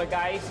smaller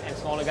guys, and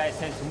smaller guys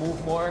tend to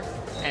move more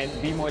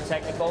and be more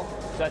technical.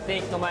 So I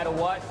think no matter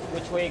what,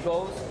 which way it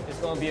goes, it's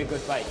going to be a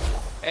good fight.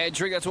 And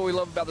Drake, that's what we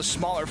love about the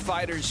smaller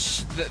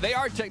fighters. They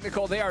are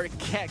technical. They are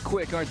cat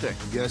quick, aren't they?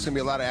 Yeah, there's going to be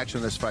a lot of action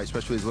in this fight,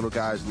 especially these little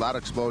guys. A lot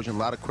of explosion, a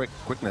lot of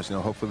quickness. You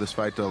know, hopefully this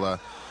fight will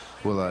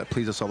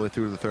please us all the way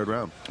through to the third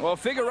round. Well,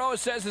 Figueroa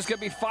says it's going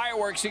to be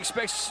fireworks. He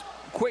expects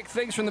quick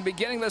things from the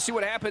beginning. Let's see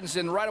what happens.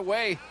 And right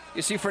away,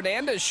 you see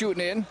Fernandes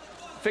shooting in.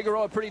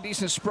 Figueroa, pretty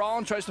decent sprawl,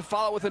 and tries to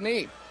follow with a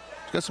knee.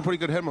 He's got some pretty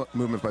good head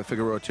movement by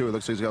Figueroa, too. It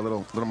looks like he's got a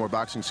little more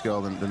boxing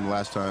skill than the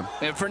last time.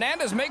 And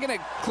Fernandes making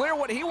it clear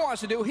what he wants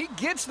to do. He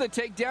gets the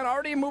takedown,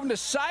 already moving to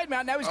side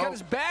mount. Now he's got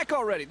his back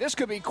already. This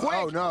could be quick.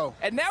 Oh, no.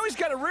 And now he's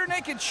got a rear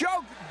naked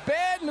choke.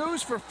 Bad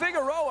news for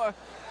Figueroa.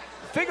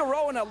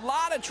 Figueroa in a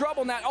lot of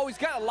trouble now. Oh, he's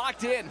got it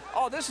locked in.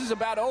 Oh, this is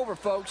about over,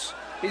 folks.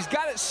 He's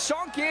got it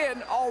sunk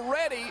in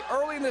already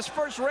early in this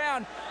first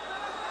round.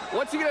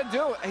 What's he going to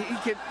do?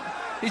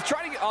 He's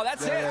trying to get, oh,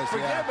 that's it.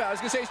 Forget about it. I was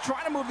going to say he's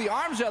trying to move the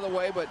arms out of the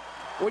way, but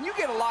when you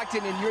get it locked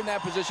in and you're in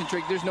that position,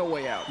 Trick, there's no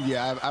way out.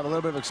 Yeah, I have a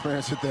little bit of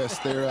experience with this.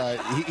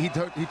 He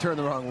turned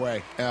the wrong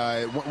way.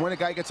 When a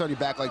guy gets on your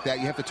back like that,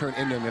 you have to turn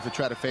into him. You have to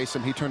try to face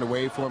him. He turned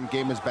away from him,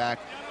 gave him his back.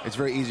 It's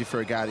very easy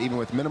for a guy, even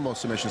with minimal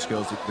submission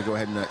skills, to go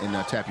ahead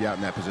and tap you out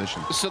in that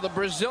position. So the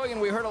Brazilian,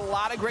 we heard a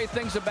lot of great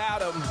things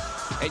about him,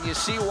 and you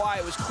see why.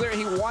 It was clear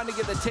he wanted to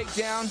get the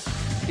takedown.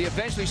 He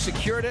eventually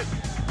secured it.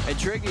 And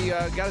Triggy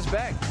got his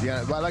back.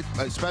 Yeah, what I like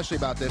especially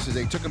about this is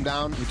they took him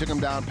down. He took him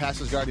down, passed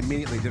his guard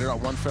immediately, did it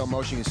on one fell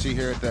motion. You can see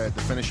here at the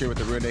finish here with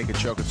the rear naked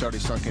choke. It's already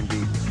sunk in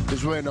deep.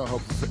 There's really no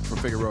hope for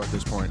Figueroa at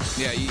this point.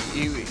 Yeah,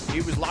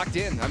 he was locked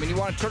in. I mean, he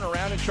wanted to turn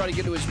around and try to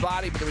get to his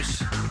body, but there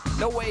was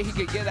no way he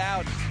could get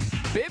out.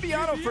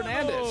 Bibiano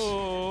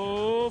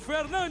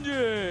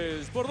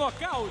Fernandes por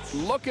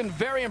nocaute. Looking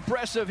very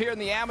impressive here in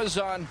the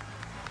Amazon.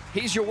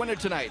 He's your winner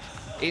tonight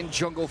in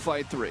Jungle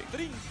Fight 3.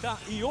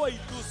 38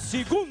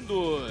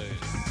 segundos.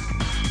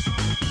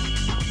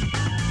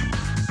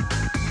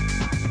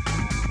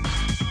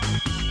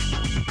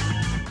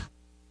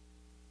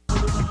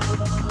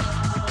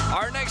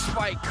 Our next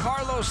fight,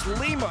 Carlos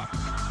Lima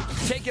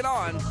taking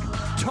on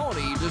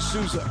Tony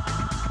DeSouza.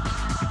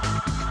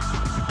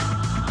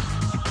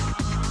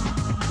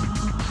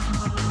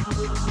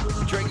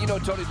 Drake, you know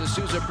Tony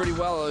DeSouza pretty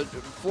well, a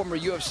former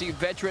UFC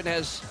veteran,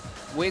 has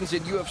wins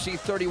in UFC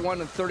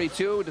 31 and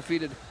 32,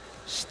 defeated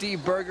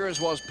Steve Berger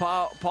as well as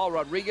Paul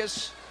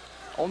Rodriguez.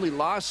 Only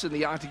loss in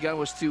the octagon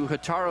was to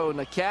Hitaro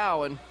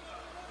Nakao, and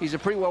he's a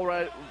pretty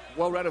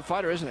well-rounded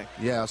fighter, isn't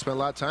he? Yeah, I spent a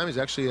lot of time. He's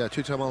actually a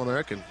two-time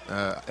All-American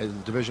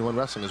in Division I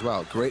wrestling as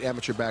well. Great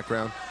amateur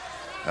background.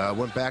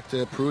 Went back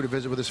to Peru to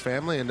visit with his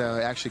family, and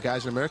actually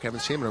guys in America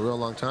haven't seen him in a real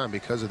long time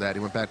because of that. He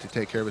went back to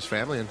take care of his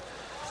family, and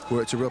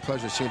it's a real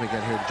pleasure to see him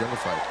again here at the Jungle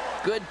Fight.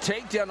 Good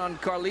takedown on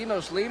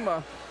Carlinos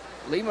Lima.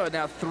 Lima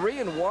now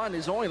 3-1.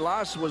 His only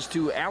loss was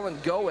to Alan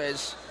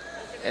Goes,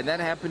 and that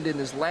happened in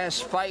his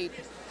last fight.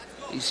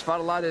 He's fought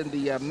a lot in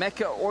the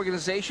Mecca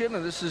organization,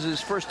 and this is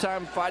his first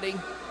time fighting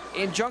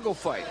in Jungle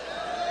Fight.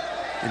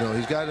 You know,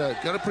 he's got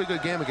a pretty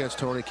good game against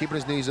Tony, keeping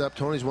his knees up.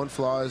 Tony's one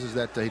flaw is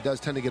that he does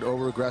tend to get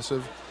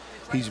over-aggressive.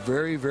 He's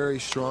very, very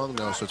strong,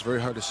 though, so it's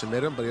very hard to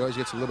submit him, but he always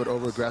gets a little bit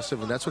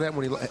over-aggressive, and that's what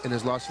happened when in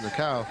his loss to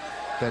Nakao,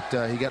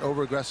 that he got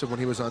over-aggressive when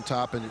he was on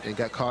top and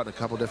got caught in a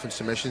couple different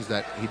submissions.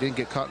 That he didn't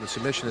get caught in the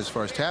submission as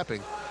far as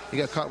tapping. He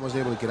got caught and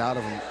wasn't able to get out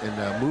of him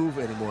and move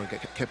anymore,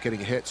 and kept getting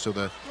hit, so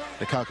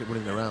Nakao kept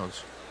winning the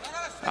rounds.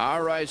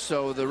 All right,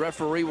 so the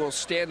referee will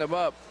stand him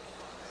up.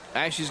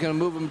 Actually, he's going to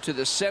move him to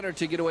the center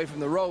to get away from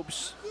the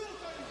ropes.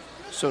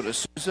 So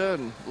DeSouza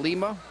and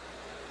Lima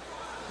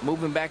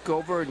moving back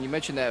over, and you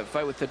mentioned that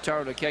fight with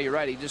Tataru Nakao. You're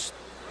right.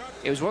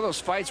 It was one of those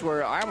fights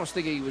where I almost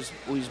think he was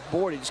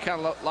bored. He just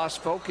kind of lost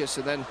focus,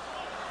 and then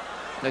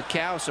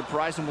Nakao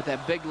surprised him with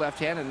that big left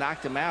hand and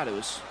knocked him out. It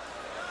was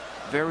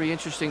very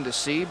interesting to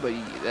see, but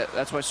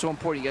that's why it's so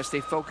important. You got to stay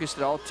focused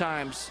at all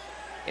times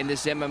in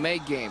this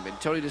MMA game. And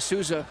Tony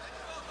DeSouza,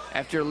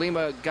 after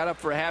Lima got up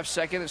for a half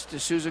second, it's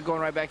DeSouza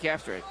going right back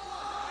after it.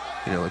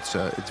 You know,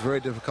 it's very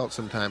difficult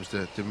sometimes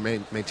to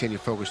maintain your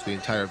focus the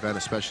entire event,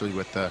 especially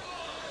with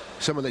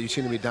someone that you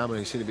seem to be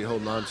dominating, seem to be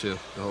holding on to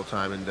the whole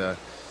time. And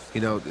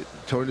you know,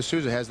 Tony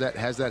DeSouza has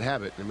that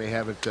habit. And may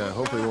have it.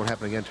 Hopefully, it won't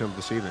happen again to him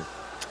this evening.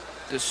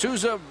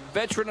 DeSouza,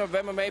 veteran of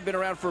MMA, been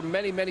around for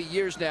many, many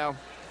years now,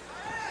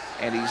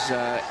 and he's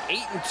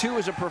 8-2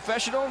 as a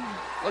professional,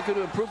 looking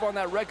to improve on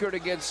that record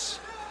against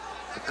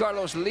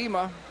Carlos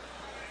Lima.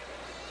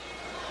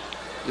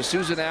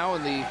 DeSouza now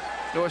in the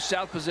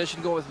north-south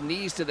position, going with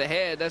knees to the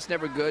head. That's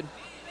never good.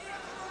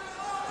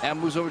 Now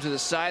moves over to the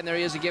side, and there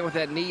he is again with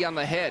that knee on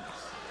the head.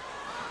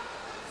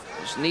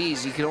 Those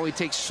knees, you can only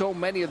take so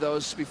many of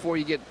those before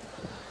you get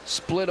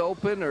split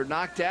open or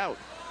knocked out.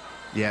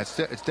 Yeah,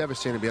 it's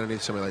devastating to be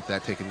underneath somebody like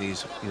that, taking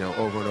knees, you know,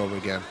 over and over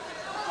again.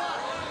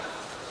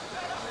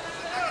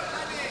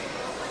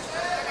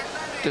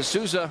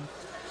 DeSouza,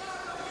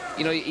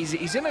 you know,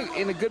 he's in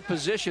a good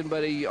position,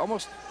 but he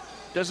almost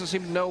doesn't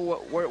seem to know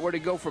where to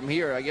go from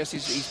here. I guess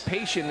he's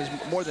patient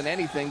more than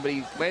anything, but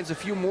he lands a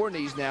few more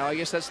knees now. I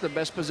guess that's the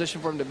best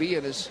position for him to be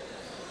in, is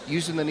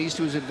using the knees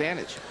to his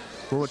advantage.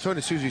 Well, when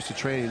Tony DeSouza used to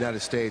train in the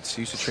United States,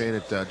 he used to train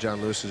at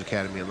John Lewis's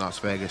Academy in Las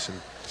Vegas, and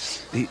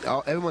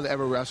everyone that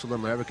ever wrestled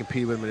him or ever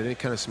competed with him in any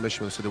kind of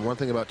submission with him, so the one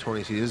thing about Tony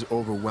is he is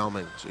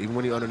overwhelming. So even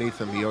when you're underneath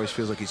him, he always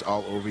feels like he's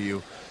all over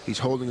you. He's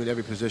holding you in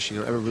every position.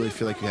 You don't ever really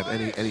feel like you have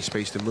any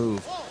space to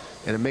move.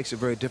 And it makes it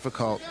very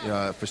difficult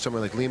for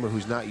someone like Lima,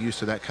 who's not used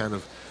to that kind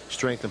of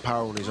strength and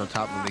power when he's on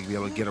top of him, to be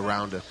able to get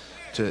around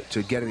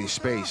to get any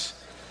space.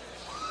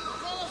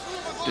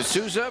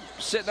 DeSouza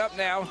sitting up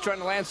now, trying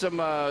to land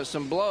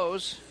some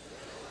blows,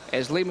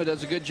 as Lima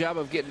does a good job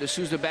of getting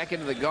DeSouza back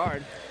into the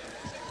guard.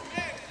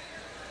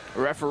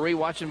 The referee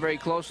watching very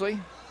closely,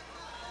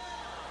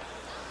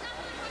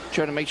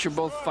 trying to make sure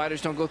both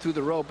fighters don't go through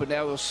the rope, but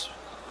now we'll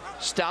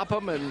stop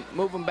them and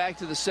move them back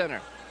to the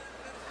center.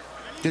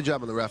 Good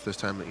job on the ref this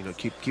time. You know,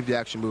 keep the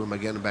action moving by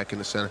getting him back in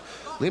the center.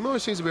 Lima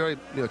always seems to be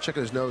already, you know,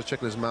 checking his nose,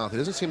 checking his mouth. It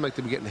doesn't seem like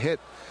to be getting hit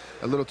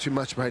a little too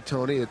much by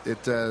Tony.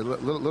 It's a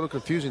little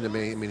confusing to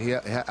me. I mean, he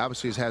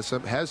obviously has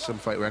some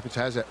fight records,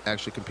 has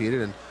actually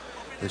competed, and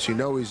so you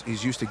know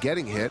he's used to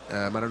getting hit.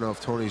 I don't know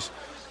if Tony's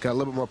got a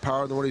little bit more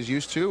power than what he's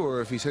used to, or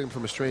if he's hitting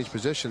from a strange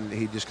position,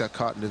 he just got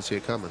caught and didn't see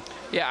it coming.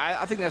 Yeah,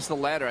 I think that's the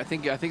latter. I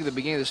think at the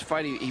beginning of this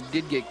fight he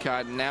did get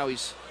caught, and now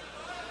he's,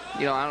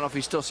 you know, I don't know if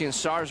he's still seeing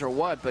SARS or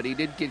what, but he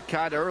did get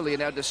caught early.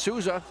 And now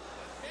DeSouza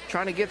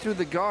trying to get through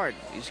the guard.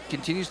 He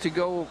continues to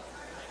go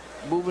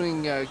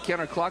moving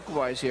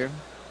counterclockwise here.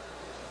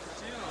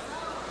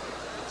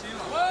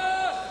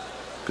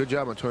 Good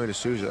job on Tony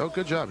DeSouza. Oh,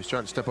 good job. He's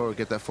trying to step over,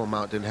 get that full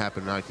mount. Didn't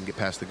happen. Now he can get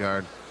past the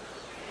guard.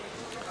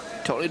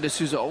 Tony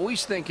DeSouza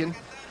always thinking,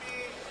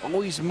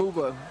 always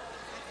moving.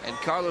 And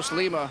Carlos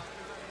Lima,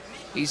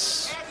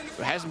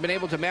 hasn't been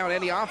able to mount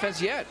any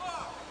offense yet.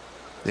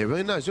 Yeah,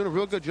 really nice. Doing a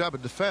real good job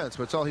of defense,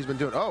 but it's all he's been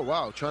doing. Oh,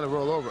 wow, trying to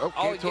roll over. Okay,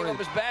 oh, he gave up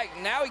his back.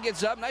 Now he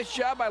gets up. Nice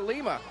job by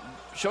Lima.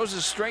 Shows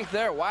his strength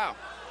there. Wow.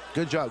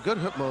 Good job. Good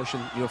hook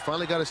motion. You know,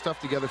 finally got his stuff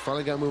together,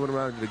 finally got moving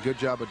around, did a good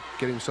job of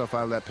getting himself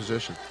out of that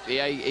position.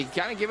 Yeah, he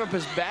kind of gave up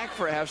his back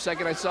for a half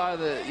second. I saw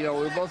that, you know,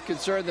 we were both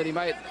concerned that he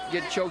might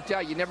get choked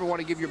out. You never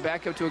want to give your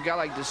back up to a guy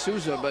like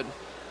DeSouza, but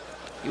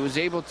he was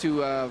able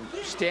to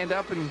stand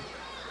up and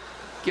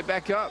get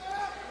back up.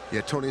 Yeah,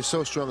 Tony is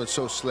so strong and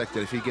so slick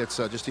that if he gets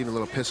just even a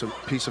little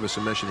piece of a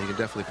submission, he can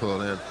definitely pull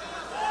it in.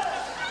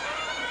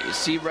 You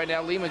see right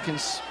now Lima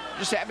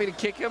just happy to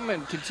kick him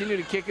and continue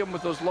to kick him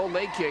with those low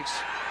leg kicks,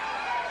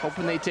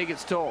 hoping they take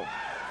its toll.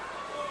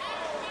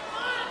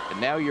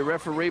 And now your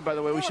referee, by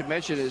the way, we should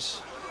mention,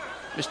 is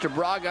Mr.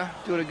 Braga,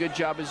 doing a good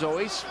job as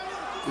always.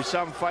 We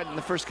saw him fight in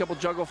the first couple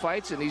jungle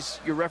fights, and he's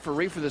your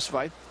referee for this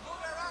fight.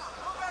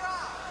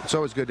 It's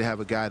always good to have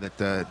a guy that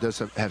does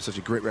have such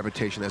a great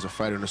reputation as a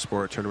fighter in the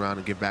sport, turn around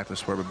and give back to the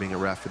sport by being a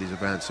ref for these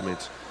events. I mean,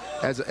 it's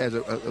as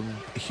a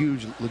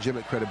huge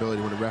legitimate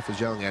credibility when a ref is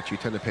yelling at you.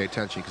 You tend to pay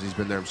attention because he's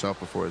been there himself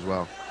before as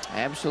well.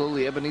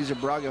 Absolutely. Ebenezer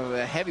Braga,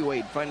 a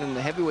heavyweight, fighting in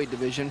the heavyweight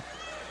division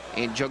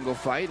in Jungle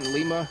Fight. And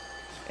Lima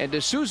and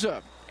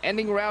DeSouza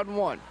ending round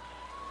 1.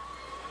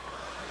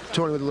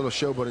 Tony with a little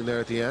showboating there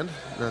at the end.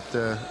 Not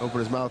open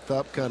his mouth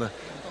up, kind of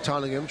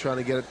taunting him, trying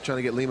to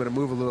get Lima to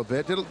move a little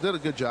bit. Did a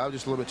good job,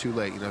 just a little bit too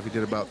late. You know, if he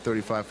did about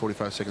 35,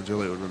 45 seconds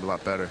earlier, it would have been a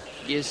lot better.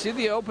 You see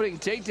the opening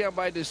takedown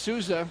by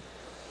DeSouza.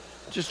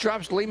 Just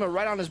drops Lima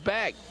right on his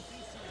back.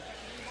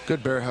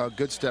 Good bear hug,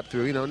 good step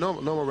through. You know,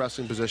 normal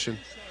wrestling position.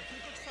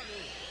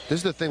 This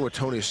is the thing where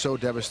Tony is so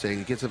devastating.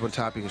 He gets up on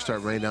top, he can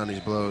start raining down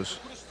these blows.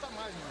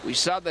 We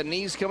saw the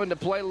knees come into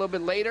play a little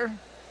bit later.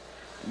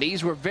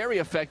 Knees were very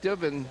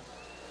effective, and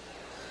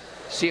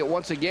see it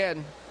once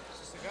again.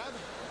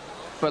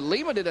 But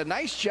Lima did a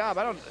nice job.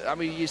 I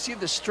mean, you see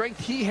the strength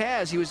he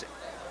has. He was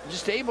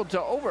just able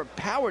to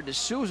overpower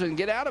DeSouza and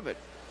get out of it.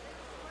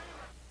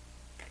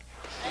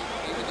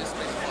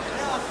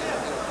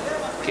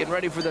 Getting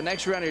ready for the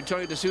next round here.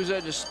 Tony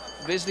DeSouza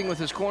just visiting with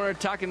his corner,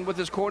 talking with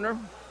his corner.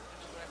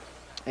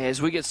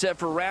 As we get set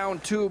for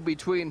round 2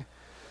 between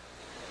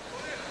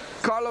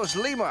Carlos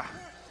Lima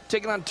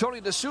taking on Tony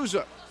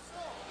DeSouza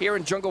here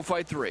in Jungle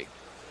Fight 3.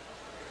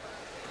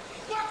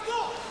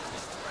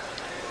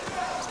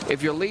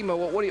 If you're Lima,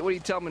 what do you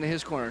tell him in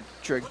his corner,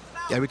 Trig?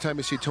 Every time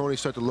you see Tony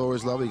start to lower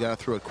his level, you got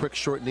to throw a quick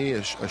short knee,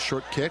 a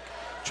short kick.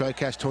 Try to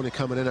catch Tony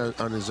coming in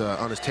on his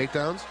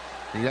takedowns.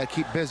 And you got to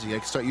keep busy. You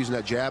got to start using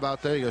that jab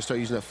out there. You got to start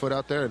using that foot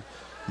out there, and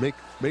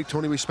make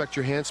Tony respect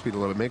your hand speed a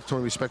little bit. Make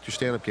Tony respect your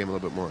stand-up game a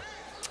little bit more.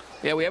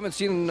 Yeah, we haven't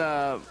seen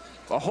a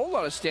whole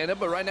lot of stand-up,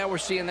 but right now we're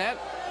seeing that.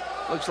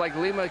 Looks like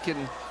Lima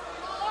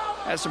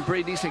has some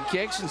pretty decent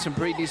kicks and some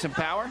pretty decent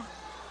power.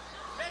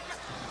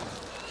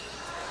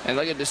 And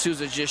look at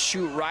DeSouza just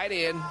shoot right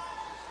in,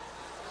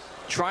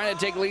 trying to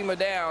take Lima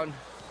down.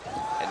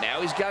 And now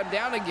he's got him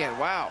down again.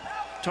 Wow.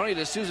 Tony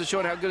DeSouza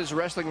showing how good his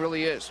wrestling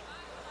really is.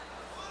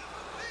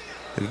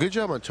 A good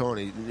job on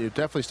Tony. He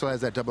definitely still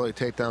has that double-leg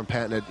takedown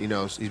patented. You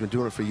know, he's been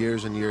doing it for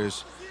years and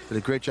years. Did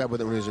a great job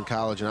with it when he was in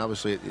college, and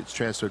obviously it's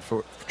transferred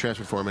for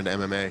him into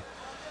MMA.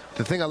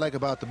 The thing I like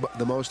about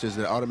the most is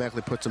that it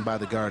automatically puts him by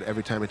the guard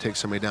every time he takes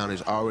somebody down.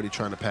 He's already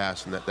trying to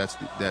pass, and that's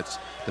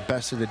the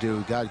best thing to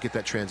do. Got to get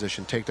that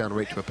transition, take down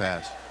right to a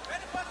pass.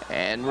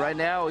 And right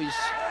now he's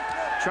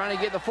trying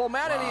to get the full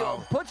mount, and he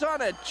puts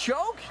on a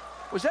choke.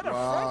 Was that a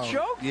front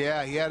choke?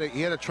 Yeah, he had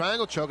a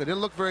triangle choke. It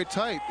didn't look very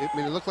tight. I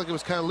mean, it looked like it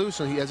was kind of loose,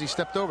 and as he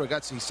stepped over,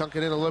 he sunk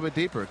it in a little bit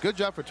deeper. Good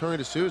job for Tony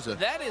DeSouza.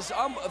 That is,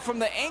 from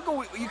the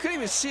angle, you couldn't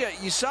even see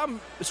it. You saw him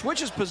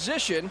switch his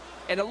position,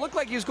 and it looked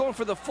like he was going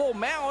for the full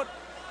mount.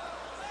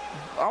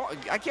 Oh,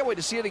 I can't wait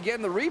to see it again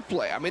in the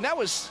replay. I mean, that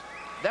was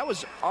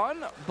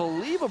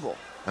unbelievable.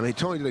 I mean,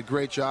 Tony did a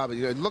great job.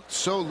 It looked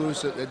so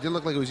loose. It didn't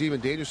look like it was even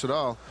dangerous at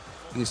all.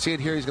 You can see it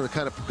here. He's going to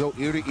kind of go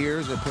ear to ear.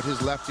 He's going to put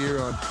his left ear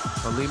on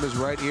Lima's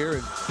right ear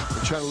and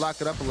try to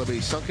lock it up a little bit.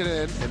 He sunk it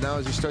in, and now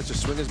as he starts to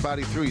swing his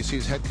body through, you see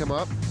his head come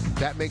up.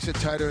 That makes it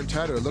tighter and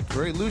tighter. It looked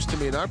very loose to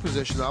me in our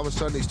position. All of a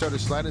sudden, he started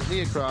sliding his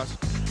knee across,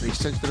 and he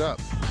cinched it up.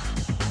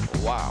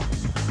 Wow.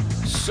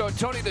 So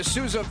Tony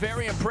DeSouza,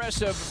 very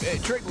impressive.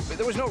 Trick,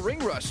 there was no ring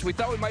rust. We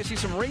thought we might see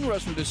some ring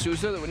rust from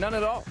DeSouza. There was none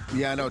at all.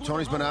 Yeah, I know.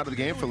 Tony's been out of the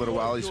game for a little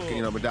while. He's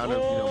been down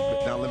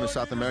living in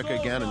South America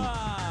again, and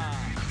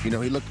he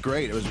looked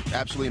great. It was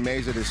absolutely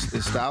amazed at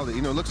his style.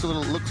 Looks a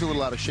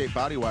little out of shape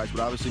body-wise,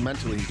 but obviously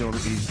mentally he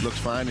looks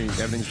fine, and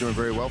everything's doing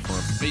very well for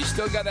him. But you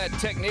still got that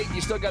technique.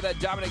 You still got that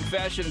dominating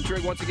fashion, and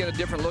Trig, once again, a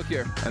different look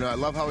here. I know. I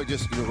love how he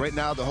just, right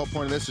now, the whole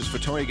point of this is for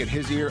Tony to get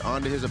his ear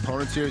onto his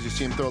opponent's ears. You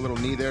see him throw a little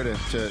knee there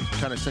to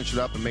kind of cinch it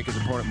up and make his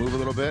opponent move a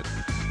little bit.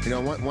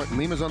 When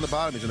Lima's on the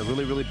bottom, he's in a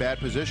really, really bad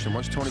position.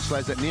 Once Tony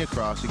slides that knee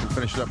across, he can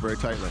finish it up very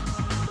tightly.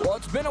 Well,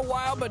 it's been a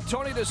while, but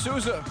Tony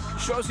DeSouza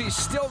shows he's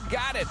still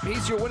got it.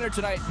 He's your winner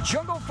tonight.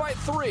 Jungle Fight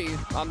 3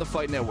 on the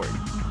Fight Network.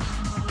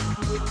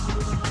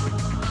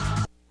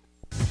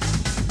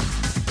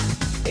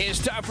 It's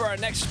time for our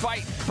next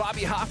fight.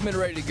 Bobby Hoffman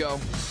ready to go.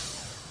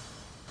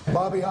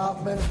 Bobby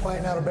Hoffman,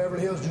 fighting out of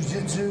Beverly Hills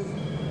Jiu-Jitsu.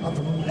 I'm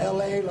from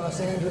LA, Los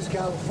Angeles,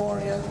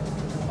 California.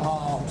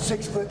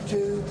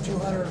 6'2",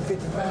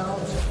 250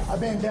 pounds. I've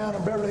been down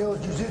in Beverly Hills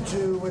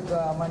Jiu-Jitsu with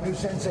my new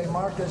sensei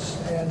Marcus,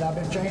 and I've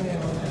been training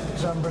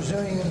some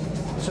Brazilian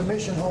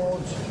submission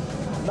holds.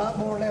 Not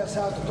more or less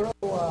how to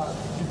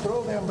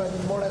throw them, but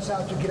more or less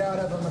how to get out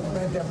of them and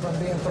prevent them from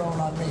being thrown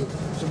on me.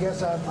 So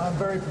yes, I'm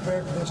very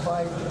prepared for this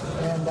fight,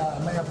 and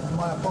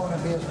my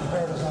opponent be as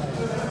prepared as I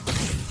am.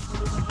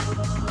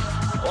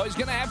 Well, he's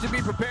going to have to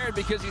be prepared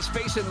because he's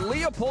facing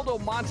Leopoldo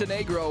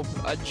Montenegro,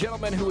 a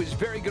gentleman who is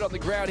very good on the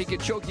ground. He can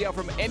choke you out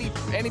from any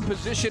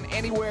position,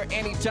 anywhere,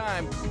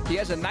 anytime. He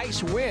has a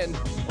nice win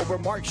over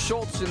Mark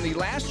Schultz in the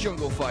last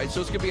Jungle Fight,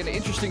 so it's going to be an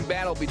interesting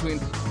battle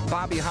between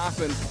Bobby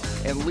Hoffman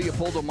and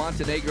Leopoldo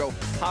Montenegro.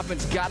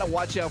 Hoffman's got to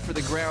watch out for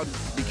the ground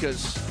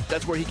because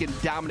that's where he can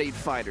dominate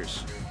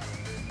fighters.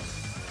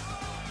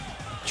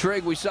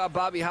 Trig, we saw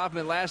Bobby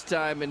Hoffman last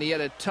time, and he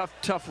had a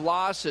tough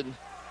loss, and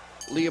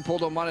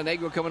Leopoldo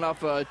Montenegro coming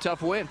off a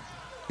tough win.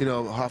 You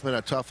know, Hoffman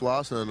had a tough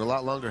loss and a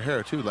lot longer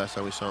hair, too, last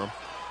time we saw him.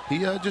 He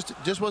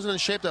just wasn't in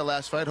shape that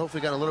last fight.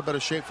 Hopefully got in a little better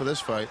shape for this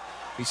fight.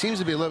 He seems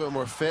to be a little bit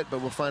more fit, but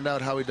we'll find out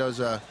how he does,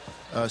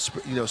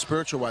 you know,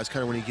 spiritual-wise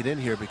kind of when you get in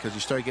here, because you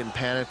start getting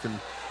panicked and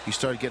you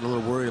start getting a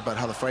little worried about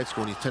how the fight's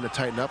going. You tend to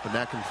tighten up, and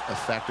that can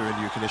factor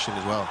into your conditioning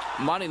as well.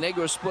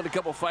 Montenegro split a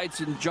couple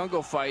fights in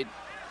Jungle Fight.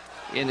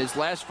 In his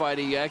last fight,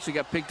 he actually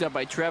got picked up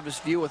by Travis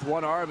View with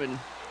one arm and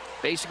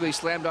basically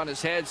slammed on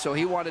his head, so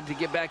he wanted to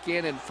get back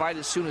in and fight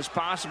as soon as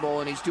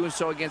possible, and he's doing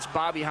so against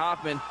Bobby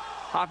Hoffman.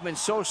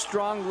 Hoffman's so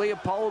strong.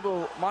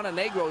 Leopoldo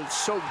Montenegro is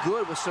so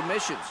good with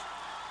submissions.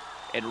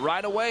 And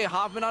right away,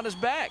 Hoffman on his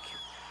back.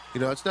 You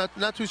know, it's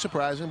not too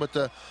surprising, but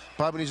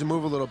Bobby needs to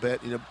move a little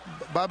bit. You know,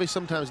 Bobby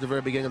sometimes at the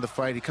very beginning of the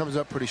fight, he comes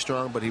up pretty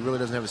strong, but he really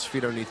doesn't have his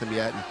feet underneath him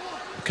yet. And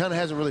he kind of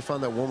hasn't really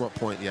found that warm-up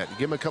point yet. You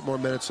give him a couple more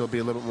minutes, he'll be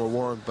a little bit more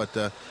warm,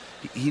 but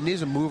he needs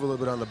to move a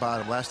little bit on the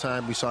bottom. Last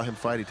time we saw him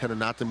fight, he tended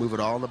not to move at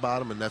all on the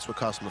bottom, and that's what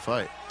cost him the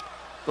fight.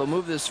 They'll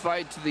move this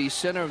fight to the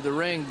center of the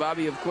ring.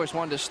 Bobby, of course,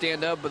 wanted to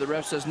stand up, but the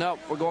ref says, no,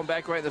 we're going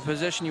back right in the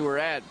position you were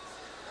at.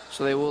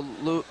 So they will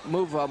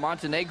move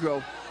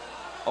Montenegro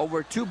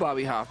over to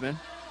Bobby Hoffman.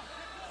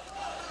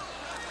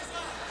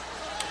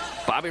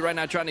 Bobby right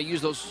now trying to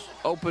use those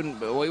open,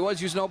 well, he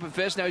was using open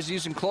fists, now he's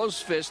using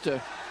closed fists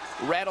to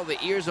rattle the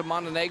ears of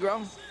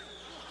Montenegro.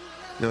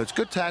 You know, it's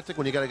good tactic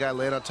when you got a guy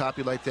laying on top of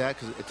you like that,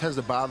 because it tends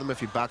to bother them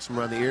if you box him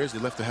around the ears. They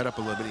lift the head up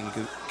a little bit, and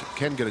you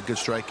can get a good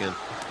strike in.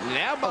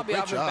 Now Bobby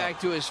Hoffman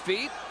back to his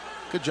feet.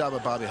 Good job by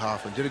Bobby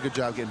Hoffman. Did a good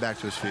job getting back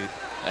to his feet.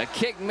 A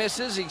kick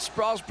misses. He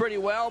sprawls pretty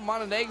well.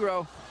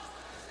 Montenegro.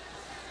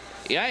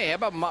 Yeah,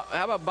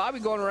 how about Bobby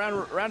going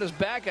around his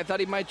back? I thought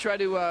he might try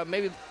to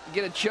maybe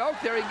get a choke.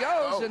 There he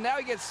goes, and now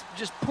he gets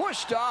just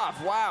pushed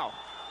off. Wow.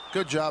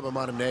 Good job of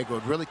Montenegro.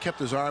 It really kept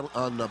his arm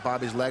on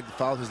Bobby's leg,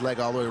 followed his leg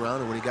all the way around,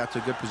 and when he got to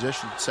a good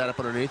position, sat up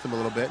underneath him a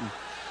little bit, and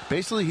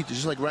basically, he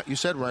just like you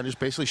said, Ryan, just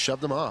basically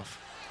shoved him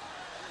off.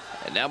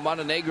 And now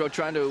Montenegro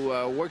trying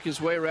to work his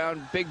way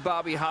around Big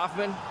Bobby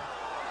Hoffman.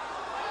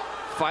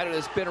 Fighter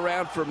that's been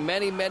around for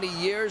many, many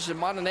years, and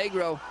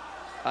Montenegro,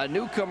 a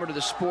newcomer to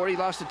the sport. He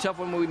lost a tough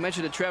one when we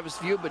mentioned to Travis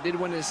View, but did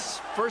win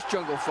his first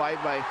Jungle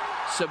Fight by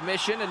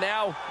submission, and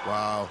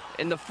now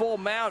in the full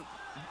mount,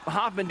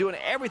 Hoffman doing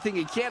everything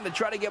he can to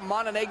try to get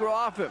Montenegro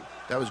off him.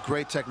 That was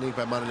great technique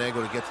by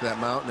Montenegro to get to that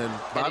mount, and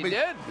Bobby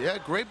did. Yeah,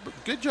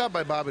 good job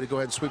by Bobby to go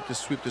ahead and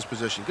sweep this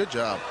position. Good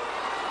job.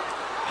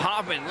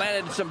 Hoffman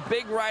landed some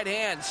big right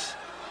hands.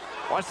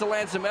 Wants to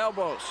land some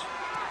elbows.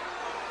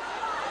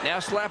 Now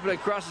slapping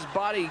across his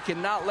body. He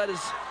cannot let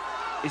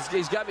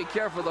he's got to be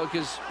careful though,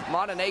 because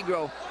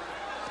Montenegro,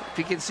 if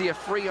he can see a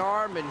free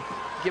arm and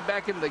get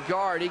back into the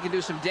guard, he can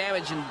do some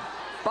damage. And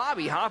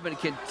Bobby Hoffman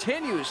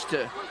continues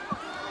to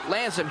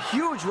land some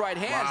huge right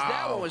hands. Wow.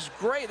 That one was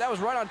great. That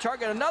was right on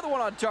target. Another one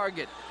on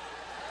target.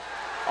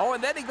 Oh,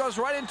 and then he goes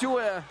right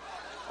into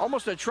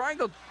almost a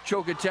triangle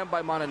choke attempt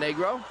by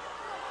Montenegro.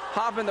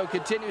 Hoffman, though,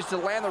 continues to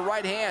land the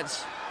right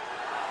hands.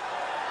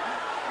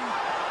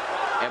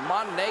 And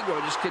Montenegro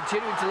just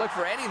continuing to look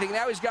for anything.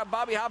 Now he's got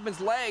Bobby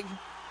Hoffman's leg.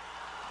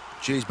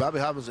 Jeez, Bobby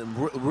Hoffman's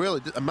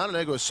really,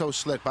 Montenegro is so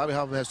slick. Bobby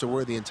Hoffman has to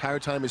worry the entire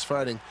time he's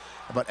fighting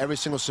about every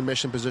single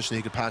submission position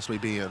he could possibly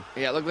be in.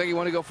 Yeah, it looked like he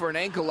wanted to go for an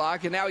ankle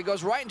lock, and now he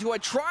goes right into a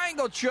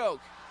triangle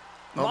choke.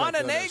 Oh,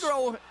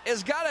 Montenegro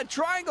has got a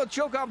triangle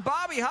choke on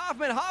Bobby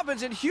Hoffman.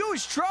 Hoffman's in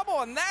huge trouble,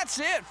 and that's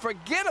it.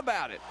 Forget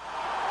about it.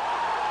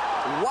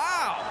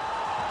 Wow.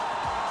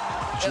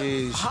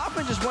 Jeez.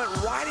 Hoffman just went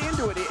right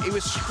into it. He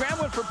was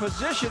scrambling for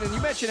position, and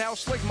you mentioned how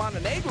slick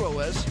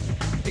Montenegro is.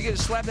 He could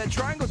slap that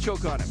triangle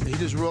choke on him. He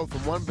just rolled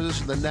from one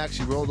position to the next.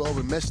 He rolled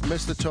over, missed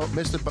the toe,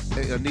 missed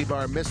the knee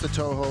bar, missed the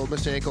toe hold,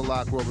 missed the ankle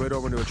lock, rolled right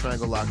over into a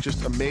triangle lock.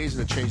 Just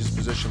amazing to change his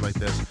position like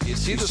this. You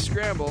see the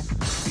scramble.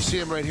 You see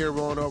him right here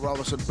rolling over. All of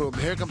a sudden, boom!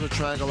 Here comes a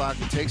triangle lock.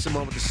 He takes a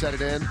moment to set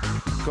it in,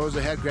 goes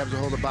ahead, grabs a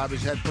hold of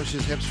Bobby's head, pushes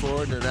his hips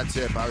forward, and that's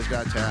it. Bobby's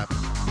got a tap.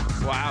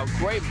 Wow,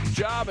 great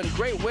job and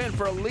great win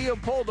for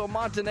Leopoldo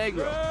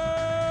Montenegro.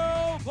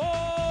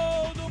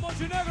 Leopoldo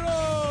Montenegro!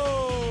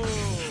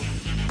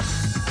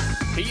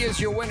 He is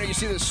your winner. You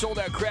see the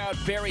sold-out crowd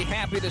very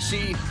happy to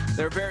see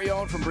their very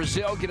own from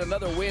Brazil get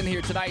another win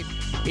here tonight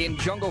in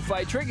Jungle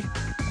Fight. Trig,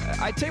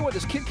 I tell you what,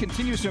 this kid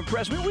continues to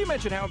impress. We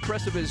mentioned how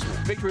impressive his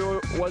victory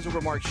was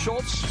over Mark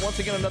Schultz. Once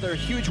again, another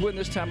huge win,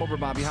 this time over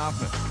Bobby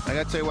Hoffman. I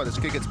got to tell you what, this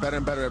kid gets better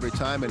and better every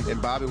time.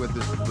 And Bobby, with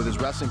his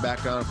wrestling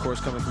background, of course,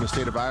 coming from the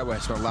state of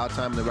Iowa, spent a lot of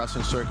time in the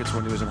wrestling circuits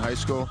when he was in high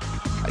school.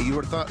 You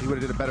would have thought he would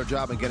have did a better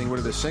job in getting rid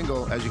of the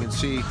single. As you can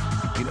see,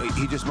 you know,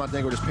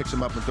 Montenegro just picks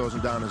him up and throws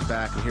him down on his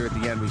back. And here at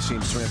the end, we see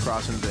him swing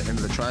across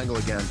into the triangle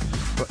again.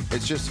 But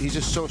he's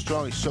just so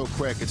strong. He's so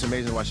quick. It's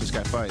amazing to watch this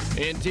guy fight.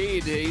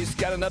 Indeed, he's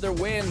got another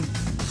win.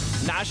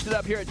 Notched it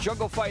up here at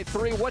Jungle Fight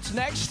 3. What's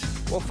next?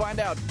 We'll find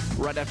out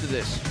right after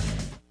this.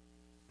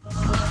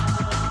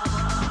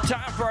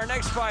 Time for our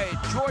next fight.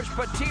 Jorge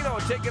Patino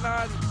taking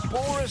on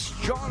Boris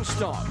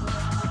Jonstomp.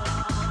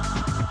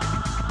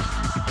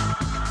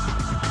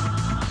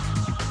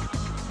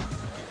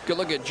 Good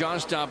look at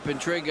Jonstomp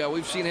Intriga.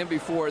 We've seen him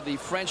before. The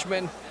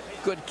Frenchman,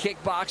 good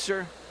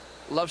kickboxer,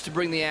 loves to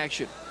bring the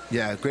action.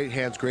 Yeah, great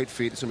hands, great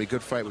feet. It's going to be a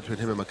good fight between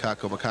him and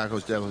Makako.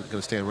 Makako's definitely going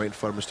to stand right in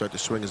front of him and start to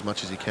swing as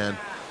much as he can.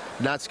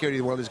 Not scared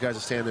either one of these guys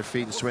to stand on their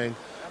feet and swing.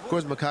 Of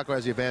course, Makako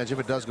has the advantage if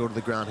it does go to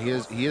the ground.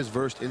 He is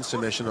versed in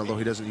submission, although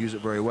he doesn't use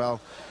it very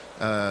well.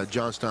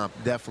 Jonstomp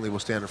definitely will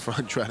stand in front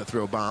and try to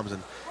throw bombs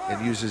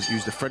and use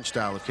the French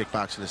style of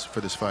kickboxing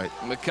for this fight.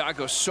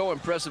 Makako so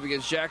impressive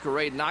against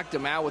Jacare, knocked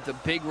him out with a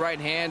big right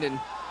hand, and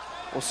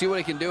we'll see what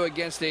he can do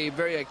against a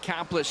very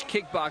accomplished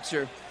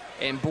kickboxer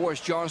and Boris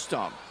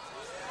Jonstomp.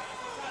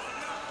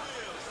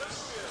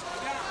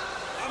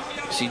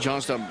 See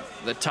Jonstomp,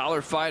 the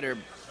taller fighter,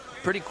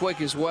 pretty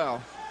quick as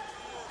well.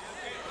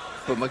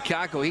 But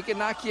Makako, he can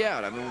knock you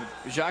out. I mean,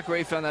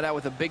 Jacare found that out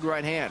with a big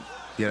right hand.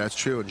 Yeah, that's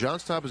true. And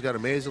Jonstomp has got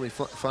amazingly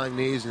flying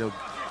knees. You know,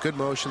 good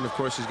motion. Of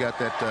course, he's got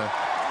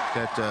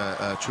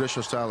that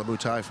traditional style of Muay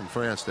Thai from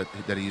France that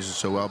he uses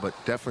so well. But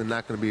definitely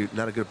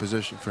not a good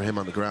position for him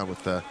on the ground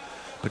with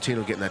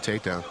Patino getting that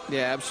takedown.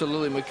 Yeah,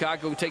 absolutely.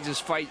 Makako takes his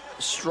fight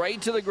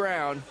straight to the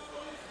ground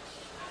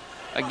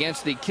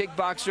against the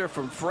kickboxer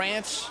from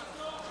France.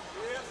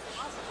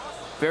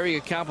 Very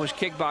accomplished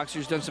kickboxer.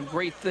 He's done some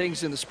great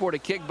things in the sport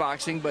of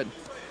kickboxing, but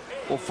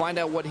we'll find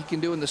out what he can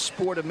do in the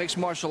sport of mixed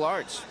martial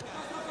arts.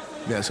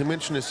 Yeah, it's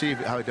interesting to see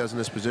how he does in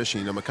this position.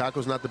 You know,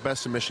 Makako's not the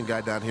best submission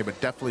guy down here, but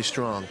definitely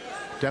strong.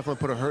 Definitely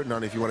put a hurting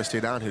on if you want to stay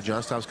down here.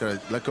 Jonstomp's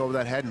got to let go of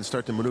that head and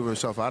start to maneuver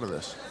himself out of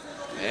this.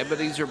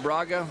 Ebenezer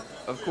Braga,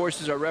 of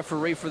course, is our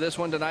referee for this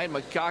one tonight.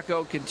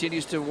 Makako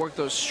continues to work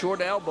those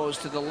short elbows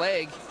to the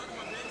leg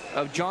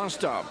of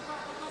Jonstomp.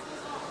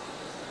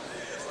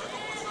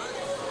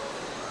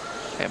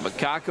 And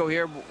Makako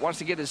here wants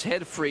to get his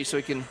head free so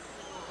he can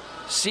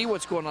see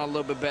what's going on a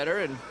little bit better.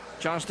 And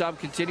Jonstomp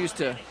continues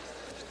to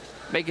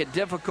make it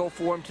difficult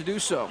for him to do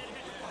so.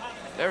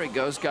 There he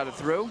goes, got it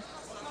through.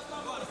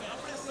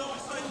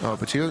 Oh,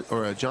 Patino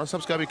or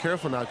Jonstomp's got to be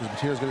careful now because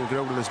Patino's going to get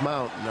over to this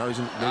mount. Now he's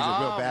in a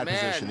real bad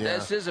position. Yeah.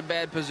 This is a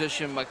bad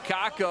position.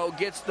 Makako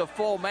gets the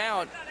full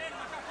mount.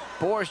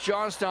 Boris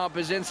Jonstomp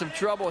is in some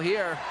trouble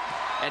here.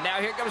 And now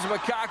here comes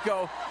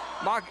Makako.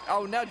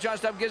 Oh, now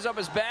Jonstomp gives up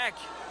his back.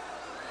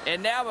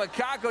 And now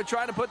Makako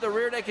trying to put the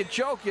rear naked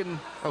choke in.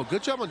 Oh,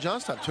 good job on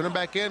Jonstomp. Turn him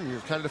back in. You're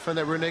trying to defend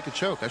that rear naked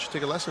choke. I should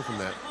take a lesson from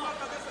that.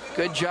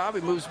 Good job.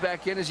 He moves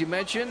back in, as you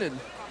mentioned. And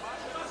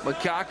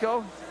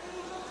Makako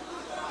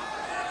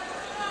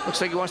looks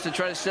like he wants to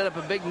try to set up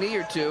a big knee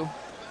or two.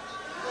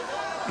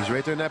 He's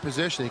right there in that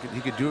position.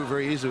 He could do it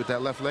very easily with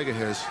that left leg of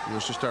his. He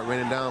wants to start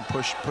raining down,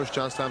 push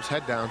Jonstomp's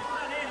head down.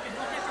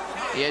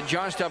 Yeah,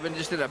 Jonstomp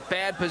just in a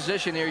bad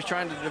position here. He's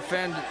trying to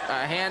defend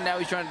a hand. Now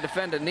he's trying to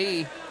defend a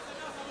knee.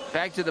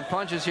 Back to the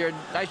punches here.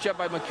 Nice job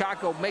by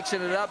Makako,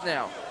 mixing it up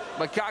now.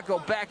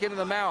 Makako back into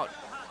the mount.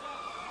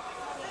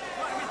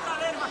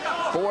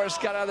 Boris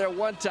got out of there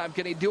one time.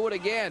 Can he do it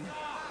again?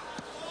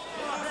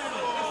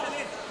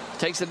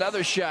 Takes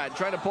another shot,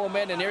 trying to pull him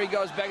in, and here he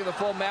goes back to the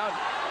full mount.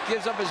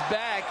 Gives up his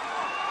back.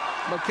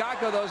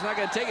 Makako, though, is not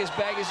going to take his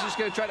back. He's just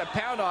going to try to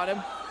pound on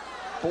him.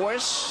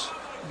 Boris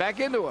back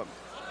into him.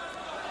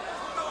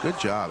 Good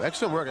job.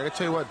 Excellent work. I got to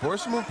tell you what,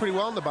 Boris moved pretty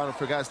well on the bottom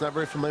for guys not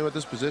very familiar with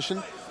this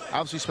position.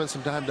 Obviously spent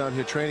some time down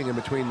here training in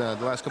between the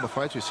last couple of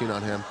fights we've seen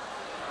on him.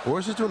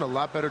 Boris is doing a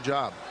lot better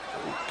job.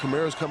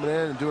 Camaro's coming in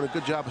and doing a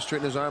good job of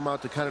straightening his arm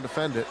out to kind of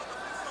defend it.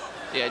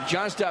 Yeah,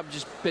 Jonstomp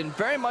just been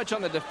very much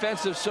on the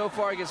defensive so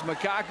far against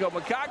Makako.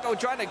 Makako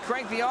trying to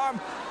crank the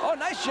arm. Oh,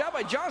 nice job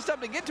by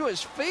Jonstomp to get to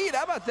his feet.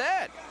 How about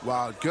that?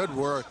 Wow, good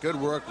work, good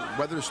work.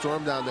 Weather the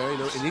storm down there, you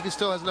know, and he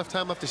still has enough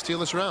time left to steal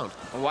this round.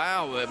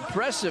 Wow,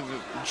 impressive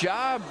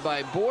job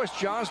by Boris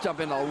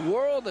Jonstomp in a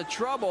world of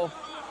trouble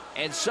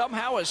and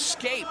somehow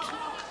escaped.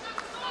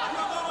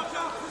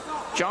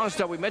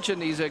 Jonstomp, we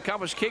mentioned he's an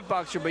accomplished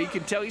kickboxer, but you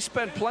can tell he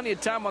spent plenty of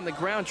time on the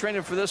ground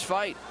training for this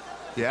fight.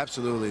 Yeah,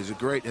 absolutely. Has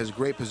a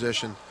great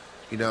position.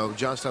 You know,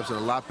 Jonstomp's done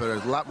a lot better,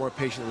 a lot more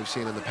patient than we've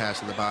seen in the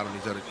past in the bottom. He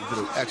did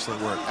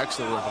excellent work in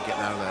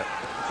getting out of that.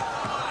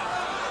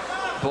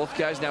 Both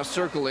guys now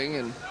circling,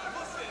 and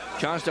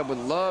Jonstomp would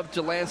love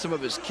to land some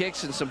of his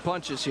kicks and some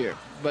punches here.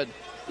 But,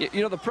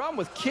 you know, the problem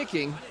with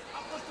kicking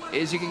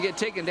is you can get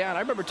taken down. I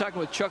remember talking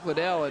with Chuck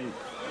Liddell, and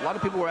a lot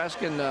of people were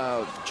asking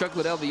Chuck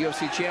Liddell, the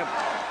UFC champ,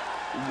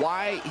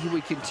 why he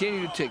would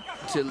continue to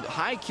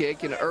high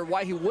kick, or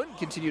why he wouldn't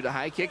continue to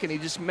high kick, and he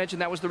just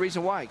mentioned that was the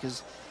reason why,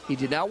 because he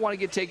did not want to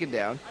get taken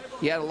down.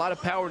 He had a lot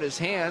of power in his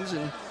hands,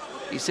 and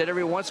he said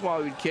every once in a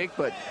while he would kick,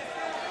 but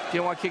he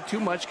didn't want to kick too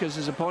much because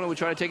his opponent would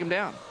try to take him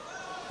down.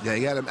 Yeah, I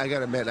got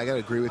to admit, I got to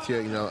agree with you.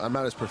 You know, I'm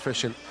not as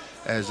proficient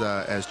as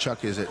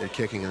Chuck is at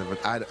kicking,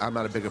 but I'm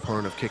not a big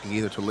opponent of kicking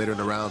either till later in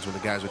the rounds when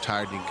the guys are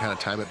tired and you can kind of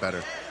time it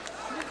better.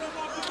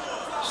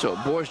 So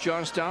Boris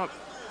Jonstomp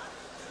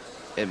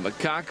and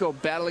Makako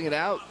battling it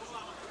out.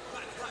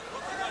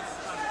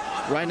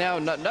 Right now,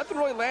 nothing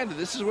really landed.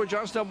 This is where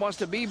Jonstomp wants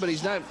to be, but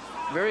he's not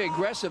very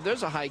aggressive.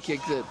 There's a high kick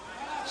that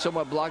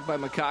somewhat blocked by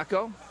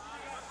Makako.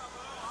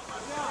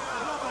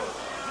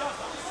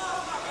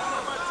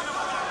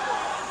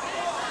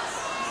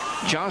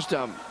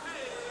 Jonstomp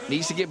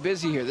Needs to get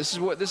busy here. This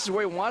is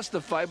where he wants to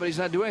fight, but he's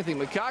not doing anything.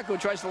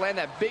 Makako tries to land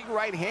that big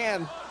right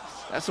hand.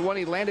 That's the one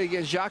he landed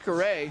against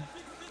Jacare.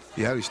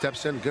 Yeah, he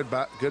steps in, good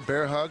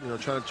bear hug, you know,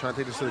 trying to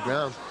take this to the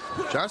ground.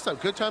 Jonstomp,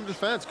 good time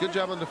defense. Good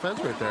job on defense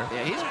right there.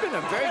 Yeah, he's been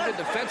a very good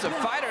defensive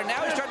fighter.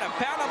 Now he's starting to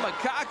pound on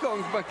Makako,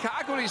 and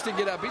Makako needs to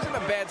get up. He's in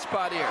a bad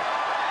spot here.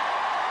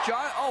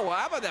 Oh,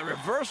 how about that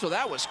reversal?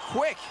 That was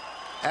quick.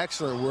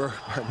 Excellent work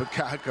by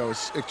Makako.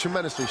 It's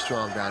tremendously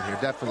strong down here,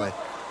 definitely.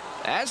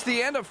 That's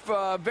the end of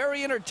a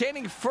very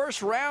entertaining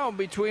first round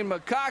between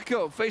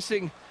Makako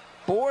facing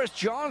Boris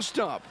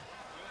Jonstomp.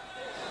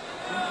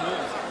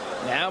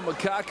 Now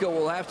Makako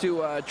will have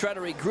to try to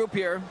regroup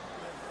here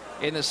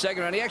in the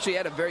second round. He actually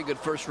had a very good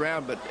first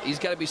round, but he's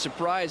got to be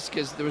surprised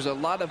because there was a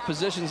lot of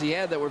positions he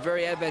had that were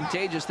very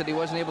advantageous that he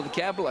wasn't able to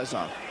capitalize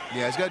on.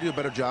 Yeah, he's got to do a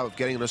better job of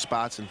getting in those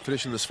spots and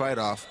finishing this fight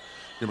off.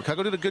 You know,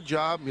 Makako did a good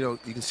job. You know,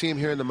 you can see him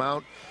here in the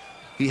mount.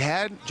 He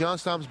had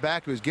Jonstomp's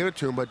back. He was giving it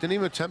to him, but didn't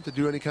even attempt to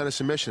do any kind of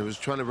submission. He was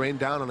trying to rain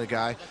down on a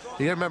guy. You got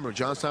to remember,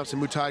 Jonstomp's a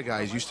Muay Thai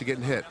guy. He's used to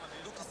getting hit.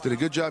 Did a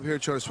good job here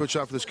trying to switch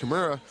off this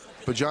Kimura,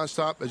 but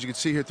Jonstomp, as you can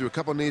see here, threw a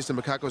couple knees to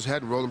Makako's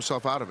head and rolled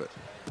himself out of it.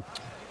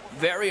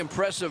 Very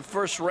impressive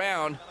first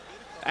round,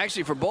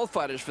 actually for both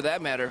fighters for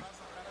that matter.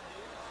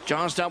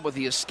 Jonstomp with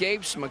the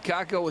escapes,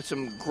 Makako with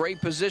some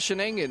great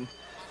positioning, and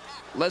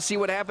let's see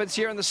what happens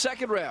here in the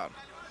second round.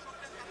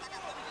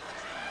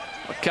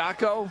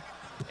 Makako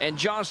and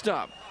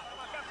Jonstomp.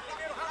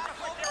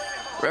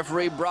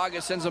 Referee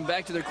Braga sends them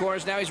back to their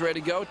corners. Now he's ready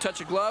to go. Touch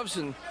of gloves,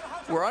 and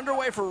we're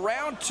underway for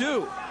round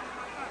two.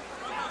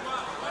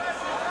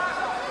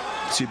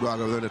 See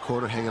Braga over there in the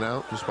corner hanging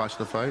out, just watching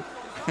the fight.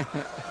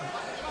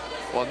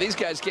 Well, these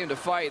guys came to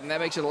fight, and that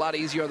makes it a lot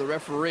easier on the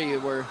referee,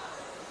 where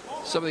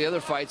some of the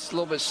other fights a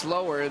little bit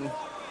slower and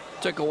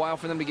took a while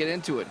for them to get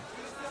into it.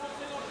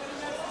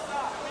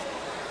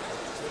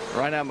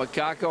 Right now,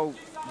 Makako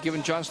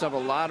giving Jonstomp a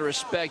lot of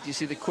respect. You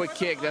see the quick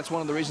kick. That's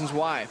one of the reasons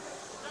why.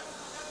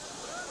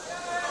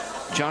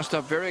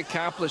 Jonstomp very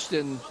accomplished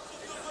in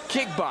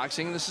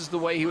kickboxing. This is the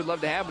way he would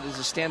love to have it, is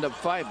a stand-up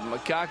fight.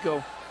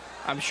 Makako,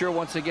 I'm sure,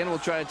 once again, will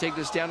try to take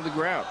this down to the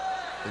ground.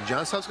 And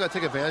Jonstomp's got to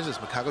take advantage of this.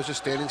 Makako's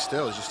just standing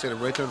still. He's just standing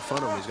right there in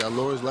front of him. He's got to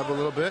lower his level a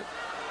little bit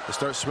and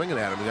start swinging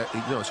at him.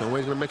 You know, so the way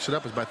he's going to mix it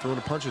up is by throwing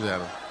the punches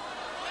at him.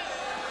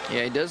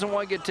 Yeah, he doesn't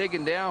want to get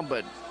taken down,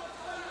 but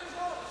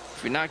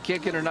if you're not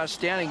kicking or not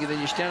standing, then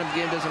your stand-up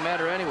game doesn't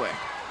matter anyway.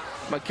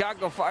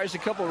 Makako fires a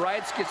couple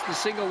rights, gets the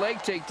single leg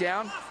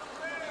takedown,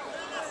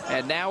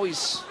 and now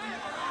he's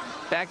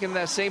back in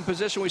that same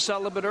position we saw a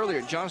little bit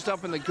earlier.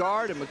 Jonstomp in the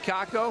guard and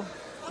Makako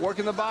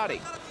working the body.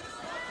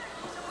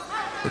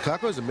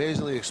 Makako is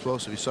amazingly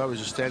explosive. You saw he was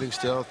just standing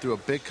still, threw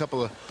a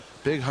couple of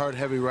big, hard,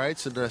 heavy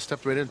rights, and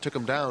stepped right in and took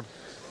him down,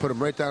 put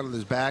him right down on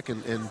his back,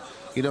 and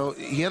you know,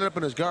 he ended up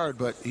in his guard,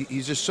 but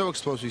he's just so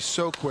explosive. He's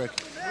so quick.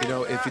 You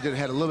know, if he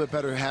had a little bit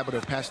better habit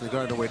of passing the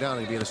guard on the way down,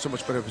 he'd be in a so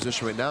much better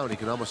position right now, and he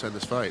can almost end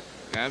this fight.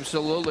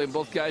 Absolutely.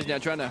 Both guys now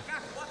trying to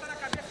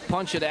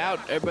punch it out.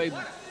 Everybody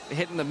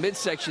hitting the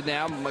midsection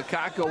now.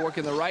 Makako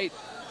working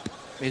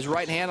his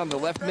right hand on the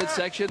left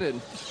midsection,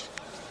 and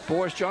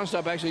Boris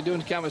Jonstomp actually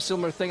doing kind of a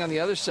similar thing on the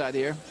other side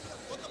here.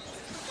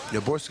 Yeah,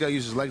 Boris has got to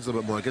use his legs a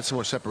little bit more, get some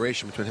more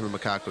separation between him and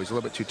Makako. He's a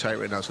little bit too tight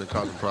right now, so it's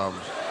going to cause him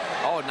problems.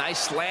 Oh, nice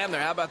slam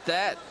there. How about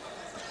that?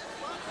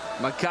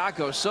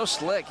 Makako, so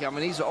slick. I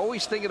mean, he's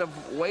always thinking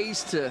of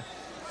ways to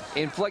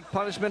inflict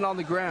punishment on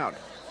the ground.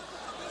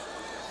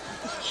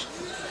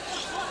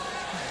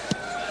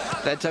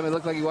 That time it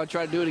looked like he wanted to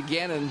try to do it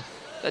again, and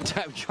that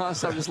time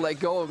Jonstomp just let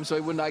go of him so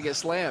he would not get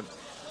slammed.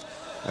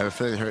 I have a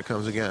feeling here it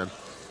comes again.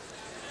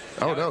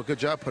 Oh, no, good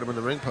job. Put him in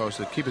the ring post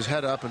to keep his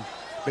head up, and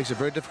makes it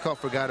very difficult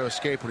for a guy to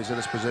escape when he's in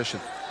this position.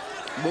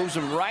 Moves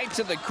him right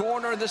to the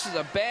corner. This is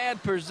a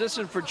bad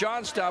position for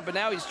Jonstomp, but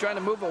now he's trying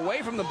to move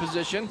away from the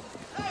position.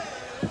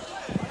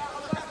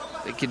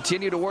 They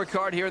continue to work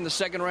hard here in the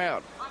second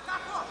round.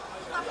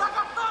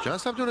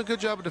 Jonstomp doing a good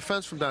job of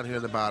defense from down here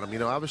in the bottom. You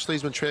know, obviously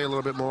he's been training a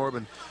little bit more,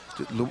 been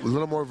a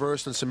little more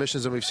versed in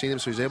submissions than we've seen him,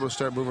 so he's able to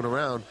start moving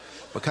around.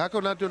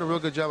 Makako not doing a real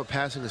good job of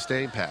passing and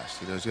staying past.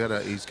 You know,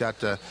 he's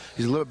a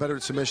little bit better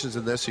at submissions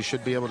than this. He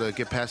should be able to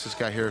get past this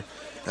guy here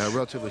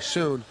relatively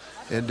soon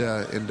and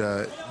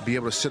be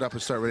able to sit up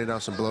and start raining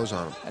down some blows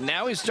on him. And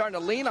now he's starting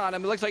to lean on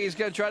him. It looks like he's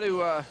going to try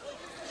to, I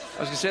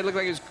was going to say, it looked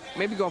like he's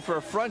maybe going for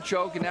a front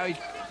choke, and now he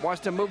wants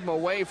to move him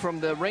away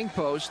from the ring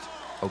post.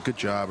 Oh, good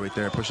job right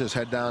there. Pushing his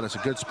head down. It's a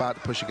good spot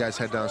to push a guy's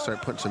head down and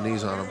start putting some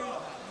knees on him.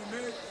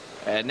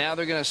 And now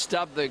they're going to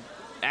stop the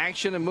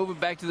action and move it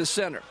back to the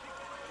center.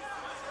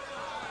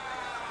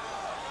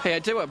 Hey, I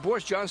tell you what,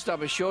 Boris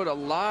Jonstomp has showed a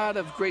lot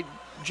of great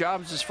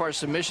jobs as far as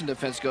submission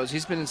defense goes.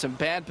 He's been in some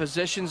bad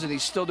positions, and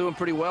he's still doing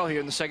pretty well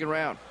here in the second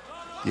round.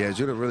 Yeah, he's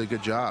doing a really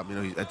good job. You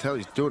know, I tell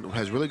you,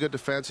 has really good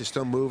defense. He's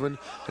still moving.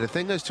 And the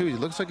thing is, too, he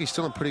looks like he's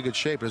still in pretty good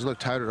shape. He doesn't look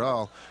tired at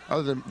all,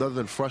 other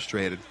than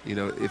frustrated. You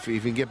know, if he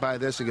can get by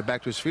this and get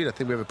back to his feet, I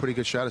think we have a pretty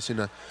good shot of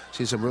seeing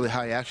some really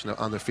high action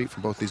on their feet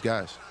from both these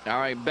guys. All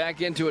right, back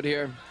into it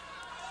here.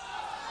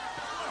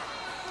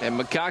 And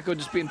Makako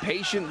just being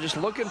patient, just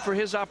looking for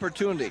his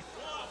opportunity.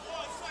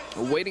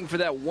 Waiting for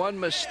that one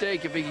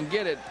mistake if he can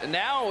get it. And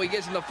now he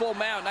gets in the full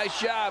mount. Nice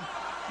job.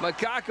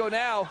 Makako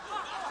now.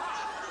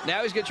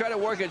 Now he's going to try to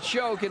work a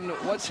choke. And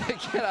once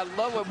again, I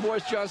love what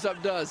Boris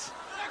Jonstomp does.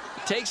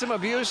 Takes some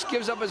abuse,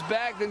 gives up his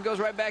back, then goes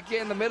right back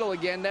in the middle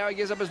again. Now he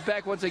gives up his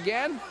back once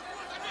again.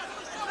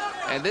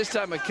 And this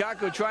time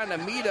Makako trying to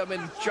meet him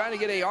and trying to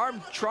get a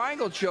arm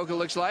triangle choke, it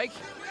looks like.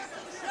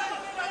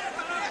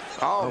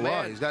 Oh, man.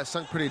 Wow, he's got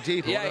sunk pretty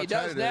deep. Yeah, he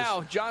does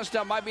now.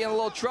 Jonstomp might be in a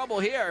little trouble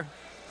here.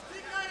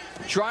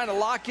 Trying to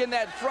lock in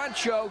that front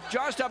choke.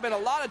 Jonstomp in a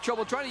lot of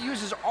trouble, trying to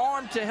use his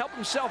arm to help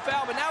himself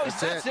out, but now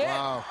that's it.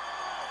 Wow.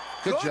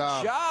 Good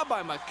job. Good job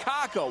by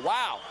Makako.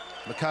 Wow.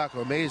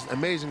 Makako,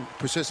 amazing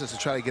persistence to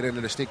try to get in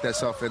there, to sneak that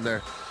self in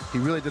there. He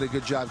really did a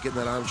good job getting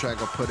that arm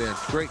triangle put in.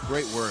 Great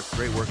work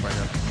by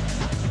him.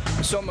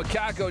 So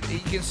Makako, you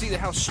can see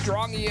how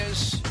strong he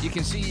is. You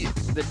can see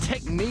the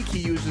technique he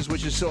uses,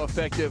 which is so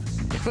effective.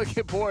 Look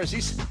at Boris.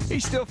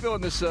 He's still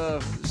feeling this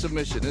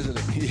submission, isn't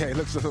he? Yeah, he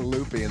looks a little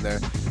loopy in there.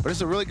 But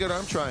it's a really good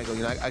arm triangle.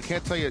 You know, I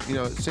can't tell you,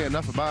 say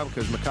enough about him,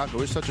 because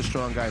Makako is such a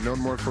strong guy, known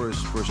more for his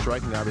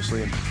striking,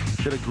 obviously, and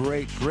did a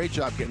great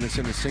job getting this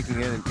in and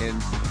sinking in.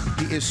 And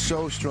he is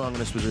so strong in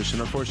this position.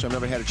 Unfortunately,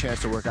 I've never had a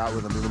chance to work out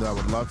with him, even though I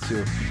would love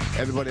to.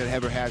 Everybody that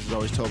ever has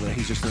always told me that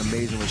he's just an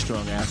amazingly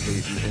strong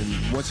athlete.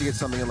 And once you get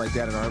something in like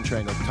that, an arm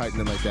triangle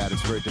tightened in like that,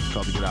 it's very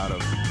difficult to get out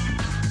of.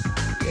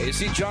 Yeah, you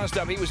see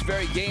Jonstomp, he was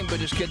very game, but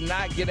just could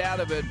not get out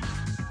of it.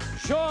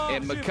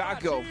 And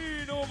Makako,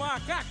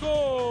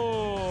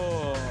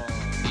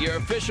 your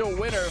official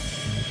winner.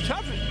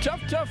 Tough,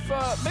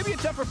 maybe a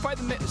tougher fight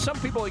than some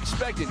people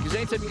expected, because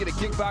anytime you get a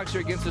kickboxer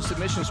against a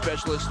submission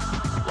specialist,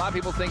 a lot of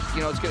people think,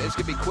 it's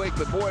gonna be quick,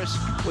 but Boris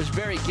was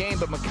very game.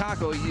 But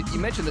Makako, you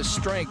mentioned the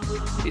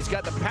strength. He's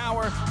got the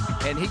power,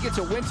 and he gets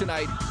a win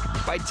tonight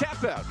by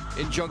tap out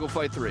in Jungle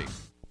Fight 3.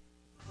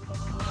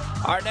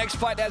 Our next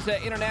fight has an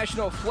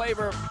international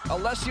flavor.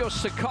 Alessio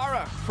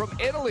Sakara from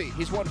Italy.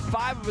 He's won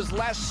 5 of his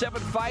last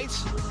 7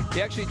 fights.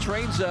 He actually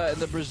trains in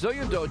the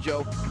Brazilian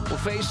dojo. Will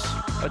face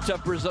a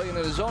tough Brazilian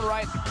in his own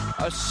right,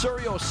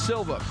 Assuerio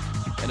Silva.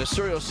 And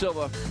Assuerio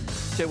Silva,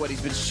 tell you what,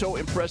 he's been so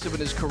impressive in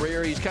his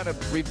career. He's kind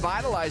of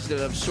revitalized it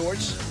of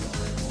sorts.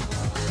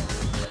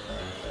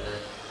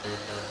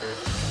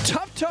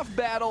 Tough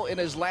battle in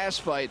his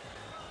last fight.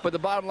 But the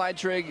bottom line,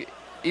 Trig,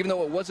 even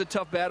though it was a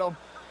tough battle,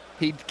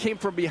 he came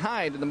from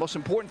behind, and the most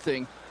important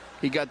thing,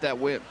 he got that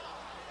win.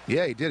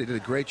 Yeah, he did. He did a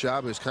great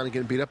job. He was kind of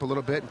getting beat up a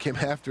little bit and came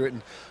after it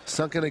and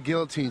sunk in a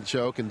guillotine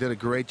choke and did a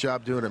great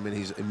job doing it. I mean,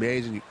 he's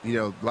amazing.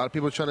 A lot of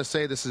people are trying to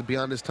say this is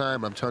beyond his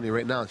time. I'm telling you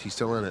right now, he's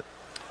still in it.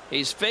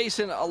 He's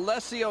facing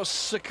Alessio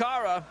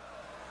Sakara.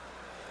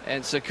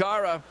 And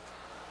Sakara,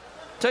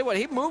 tell you what,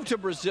 he moved to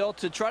Brazil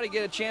to try to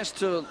get a chance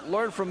to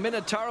learn from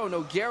Minotauro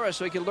Nogueira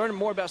so he can learn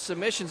more about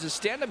submissions. His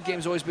stand-up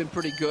game's always been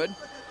pretty good.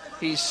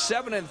 He's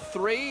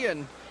 7-3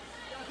 and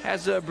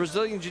has a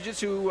Brazilian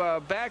Jiu-Jitsu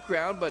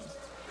background, but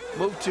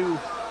moved to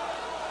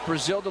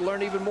Brazil to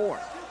learn even more.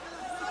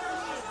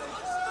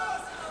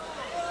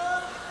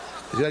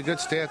 He's got a good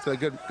stance, a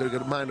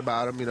good mind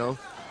about him,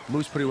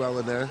 Moves pretty well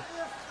in there.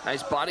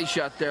 Nice body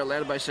shot there,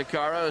 landed by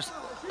Sakara.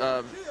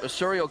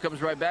 Assuerio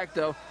comes right back,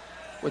 though,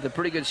 with a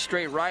pretty good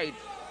straight right.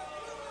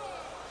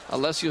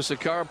 Alessio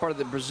Sakara, part of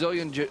the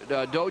Brazilian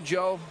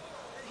dojo.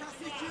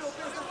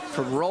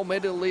 From Rome,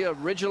 Italy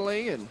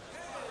originally, and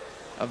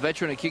a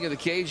veteran of King of the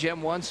Cage,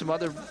 M1, some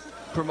other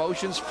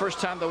promotions. First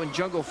time, though, in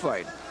Jungle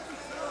Fight.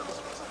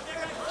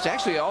 He's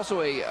actually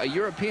also a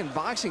European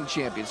boxing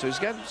champion, so he's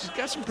got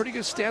some pretty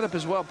good stand-up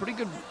as well. Pretty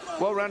good,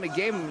 well-rounded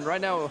game. And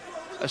right now,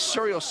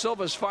 Assuerio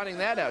Silva is finding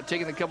that out,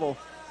 taking a couple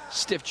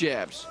stiff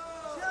jabs.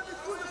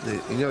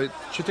 It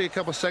should take a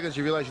couple seconds.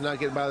 You realize you're not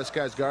getting by this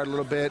guy's guard a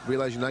little bit.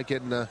 Realize you're not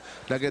getting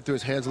through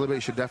his hands a little bit.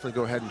 You should definitely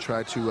go ahead and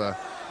try to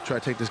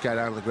take this guy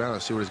down on the ground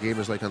and see what his game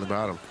is like on the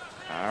bottom.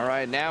 All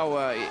right,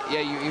 now,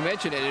 you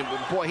mentioned it.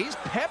 Boy, he's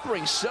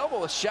peppering Silva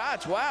with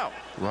shots. Wow.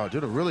 Wow,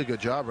 doing a really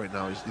good job right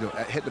now. He's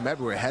hitting him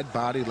everywhere, head,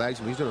 body, legs.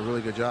 He's doing a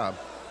really good job.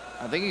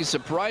 I think he's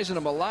surprising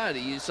him a lot.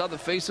 You saw the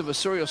face of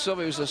Assuerio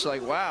Silva. He was just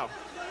like, wow,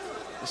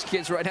 this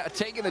kid's right now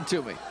taking it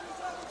to me.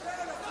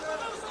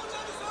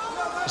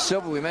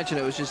 Silva, we mentioned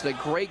it was just a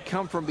great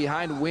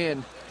come-from-behind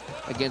win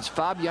against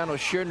Fabiano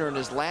Schirner in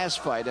his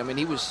last fight. I mean,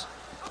 he was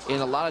in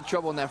a lot of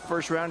trouble in that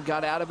first round,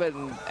 got out of it,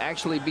 and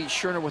actually beat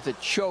Schirner with a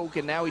choke,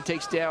 and now he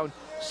takes down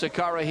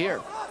Sakara here.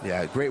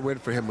 Yeah, great win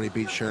for him when he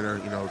beat Schirner,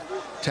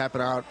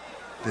 tapping out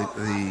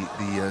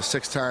the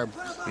six-time,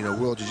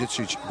 World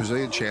Jiu-Jitsu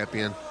Brazilian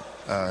champion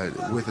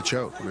with a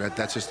choke. I mean,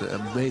 that's just an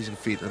amazing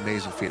feat,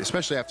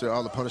 especially after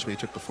all the punishment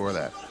he took before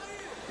that.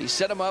 He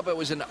set him up. It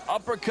was an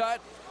uppercut,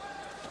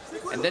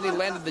 and then he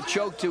landed the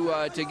choke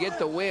to get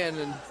the win,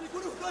 and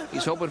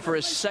he's hoping for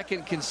his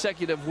second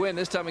consecutive win,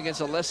 this time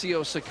against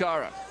Alessio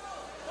Sakara.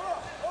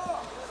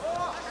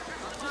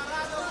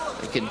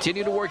 They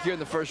continue to work here in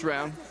the first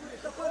round.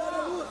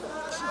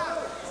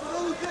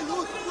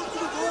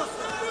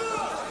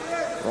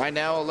 Right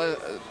now,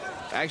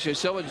 actually,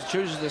 Silva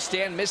chooses to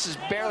stand, misses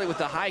barely with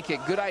the high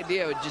kick. Good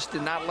idea, it just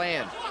did not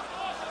land.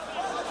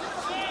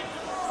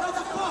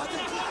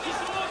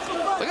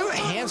 Look at the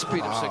hand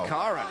speed of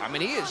Sakara. I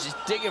mean, he is just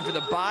digging for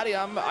the body.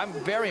 I'm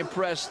very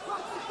impressed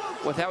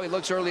with how he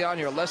looks early on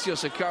here. Alessio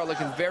Sakara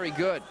looking very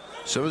good.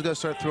 So he's going to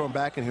start throwing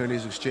back in here in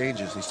these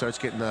exchanges. He starts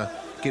getting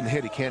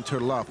hit. He can't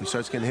turtle off. He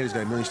starts getting hit. He's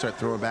going to immediately start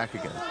throwing back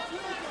again.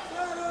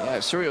 Yeah,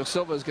 Assuerio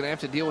Silva is going to have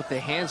to deal with the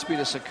hand speed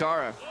of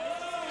Sakara.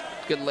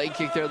 Good leg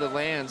kick there that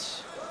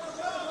lands.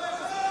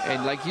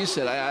 And like you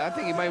said, I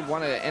think he might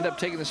want to end up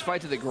taking this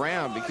fight to the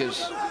ground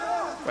because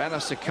right now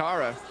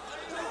Sakara,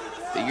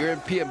 the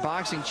European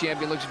boxing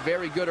champion, looks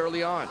very good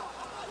early on.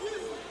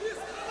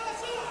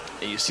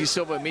 And you see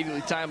Silva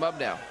immediately tie him up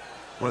now.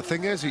 Well, the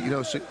thing is,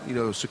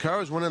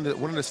 Sakara's winning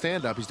the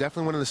stand-up. He's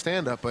definitely winning the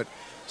stand-up, but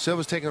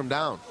Silva's taking him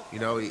down. He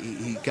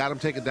got him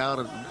taken down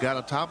and got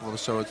on top of him,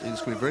 so it's going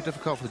to be very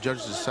difficult for the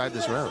judges to decide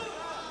this round.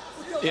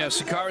 Yeah,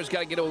 Sakara's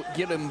got to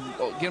get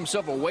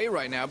himself away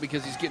right now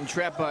because he's getting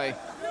trapped by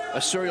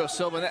Assuerio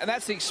Silva, and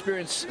that's the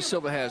experience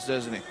Silva has,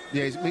 doesn't he?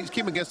 Yeah, he's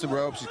keeping against the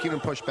ropes. He's keeping him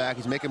pushed back.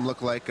 He's making him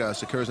look like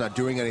Sakara's not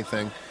doing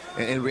anything.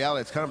 And in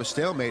reality, it's kind of a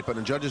stalemate, but in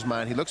the judge's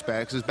mind, he looks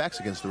bad because his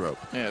back's against the rope.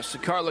 Yeah,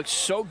 Sakara looks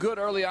so good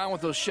early on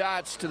with those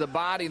shots to the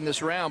body in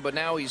this round, but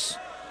now he's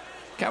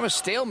kind of a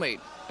stalemate.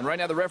 And right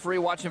now the referee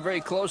watching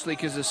very closely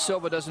because if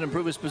Silva doesn't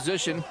improve his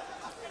position,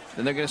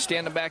 then they're going to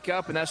stand him back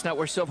up, and that's not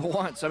where Silva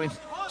wants. I mean,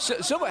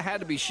 Silva had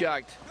to be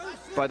shocked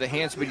by the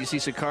hand speed. You see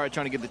Sakara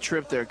trying to get the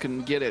trip there,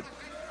 couldn't get it.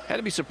 Had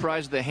to be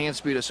surprised at the hand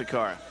speed of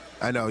Sakara.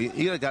 I know.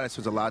 He's a guy that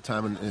spends a lot of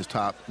time in his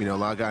top, a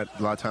lot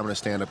of time in his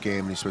stand-up game,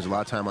 and he spends a lot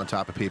of time on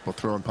top of people,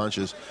 throwing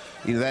punches.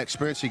 That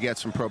experience he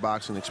gets from pro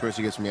boxing, the experience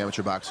he gets from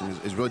amateur boxing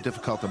is really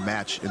difficult to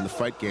match in the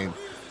fight game.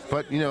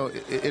 But,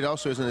 it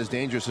also isn't as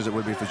dangerous as it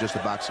would be if it's just a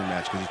boxing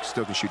match because he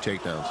still can shoot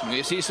takedowns.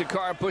 You see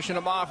Sakara pushing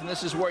him off, and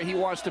this is where he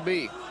wants to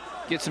be.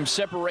 Get some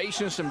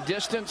separation, some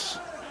distance.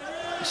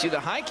 You see the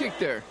high kick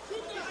there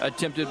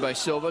attempted by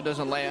Silva,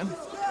 doesn't land.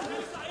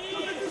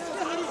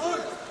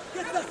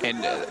 And,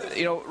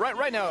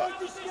 right now,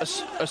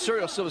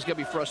 Assuerio Silva's got to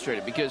be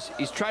frustrated because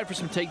he's tried for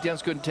some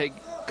takedowns, couldn't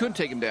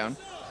take him down.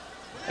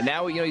 And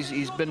now,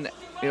 he's been,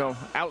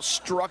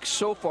 outstruck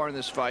so far in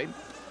this fight.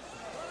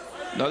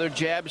 Another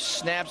jab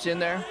snaps in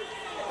there.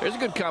 There's a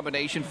good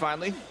combination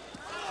finally.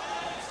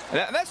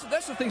 And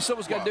that's the thing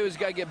Silva's got to do is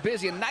got to get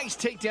busy. A nice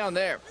takedown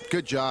there.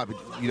 Good job.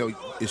 You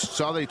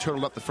saw that he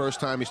turtled up the first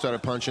time he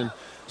started punching.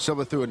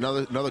 Silva threw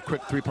another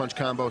quick three-punch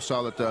combo.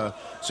 Saw that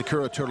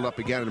Sakara turtled up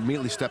again and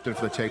immediately stepped in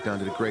for the takedown.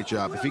 Did a great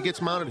job. If he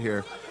gets mounted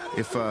here,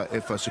 if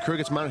Sakara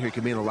gets mounted here, he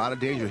could be in a lot of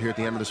danger here at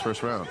the end of this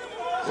first round.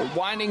 We're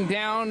winding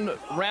down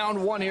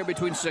round one here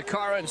between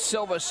Sakara and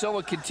Silva.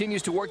 Silva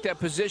continues to work that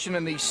position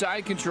in the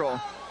side control.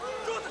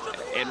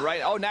 And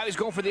now he's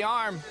going for the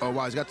arm. Oh,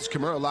 wow, he's got this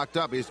Kimura locked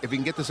up. If he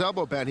can get this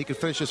elbow bend, he can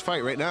finish this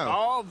fight right now.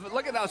 Oh,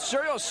 look at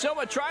Assuerio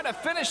Silva trying to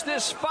finish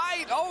this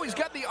fight. Oh, he's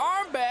got the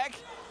arm back.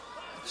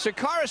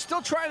 Sakara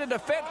still trying to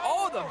defend.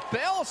 Oh, the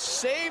bell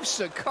saves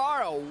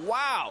Sakara.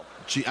 Wow.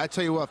 Gee, I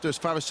tell you what, if there's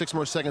 5 or 6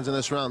 more seconds in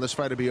this round, this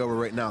fight would be over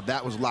right now.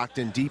 That was locked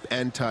in deep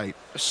and tight.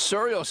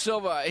 Assuerio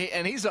Silva,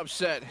 and he's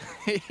upset.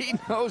 He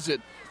knows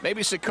it.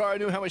 Maybe Sakara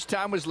knew how much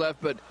time was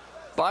left, but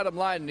bottom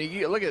line,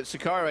 look at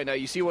Sakara right now.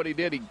 You see what he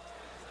did? He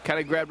kind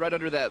of grabbed right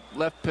under that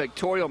left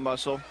pectoral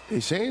muscle.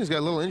 He's saying he's got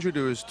a little injury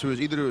to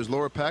his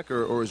lower pec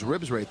or his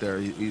ribs right there.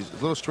 He's a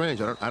little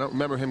strange. I don't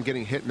remember him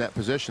getting hit in that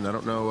position. I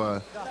don't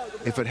know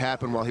if it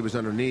happened while he was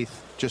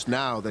underneath just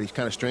now that he's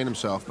kind of strained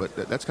himself, but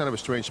that's kind of a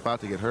strange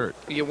spot to get hurt.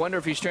 You wonder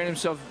if he strained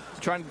himself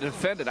trying to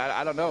defend it.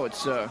 I don't know.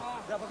 It's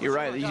you're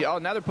right.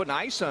 Now they're putting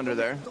ice under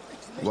there.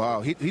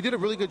 Wow, he did a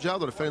really good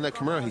job of defending that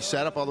Kimura. He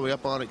sat up all the way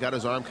up on it, got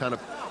his arm kind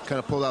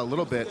of pulled out a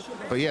little bit.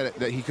 But yeah,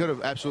 that he could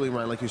have absolutely,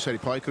 Ryan, like you said, he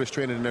probably could have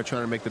strained it in there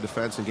trying to make the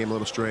defense and gave him a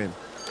little strain.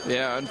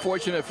 Yeah,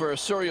 unfortunate for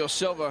Assuerio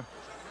Silva.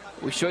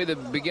 We show you the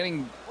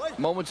beginning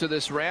moments of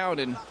this round,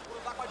 and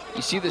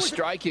you see the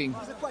striking.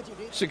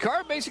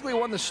 Sakara basically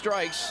won the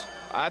strikes.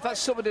 I thought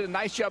Silva did a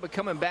nice job of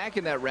coming back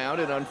in that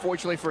round, and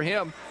unfortunately for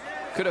him,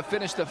 could have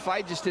finished the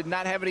fight, just didn't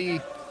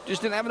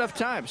have enough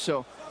time.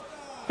 So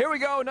here we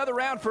go, another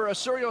round for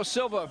Assuerio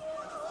Silva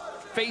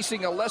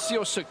facing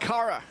Alessio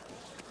Sakara.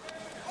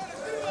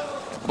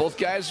 Both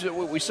guys,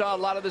 we saw a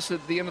lot of this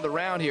at the end of the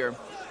round here.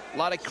 A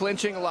lot of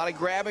clinching, a lot of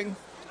grabbing.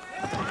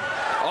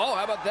 Oh,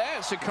 how about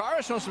that?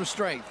 Sakara showing some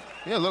strength.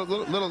 Yeah, a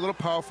little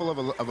powerful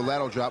of a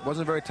lateral drop.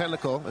 Wasn't very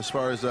technical as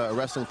far as a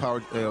wrestling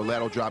power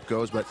lateral drop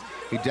goes, but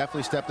he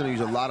definitely stepped in and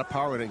used a lot of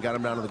power in it and got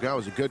him down to the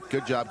ground. It was a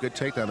good job, good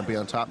takedown to be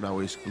on top now.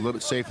 He's a little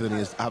bit safer than he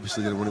is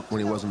obviously when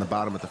he was in the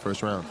bottom at the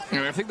first round.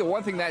 And I think the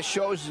one thing that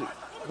shows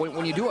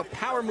when you do a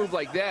power move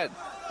like that,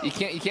 you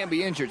can't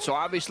be injured. So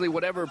obviously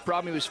whatever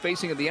problem he was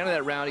facing at the end of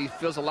that round, he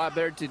feels a lot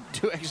better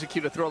to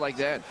execute a throw like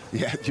that.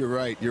 Yeah, you're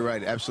right.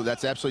 Absolutely,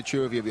 that's absolutely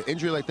true. If you have an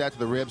injury like that to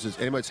the ribs, as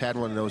anybody's had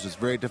one of those, it's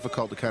very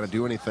difficult to kind of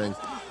do anything.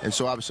 And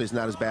so obviously it's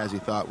not as bad as he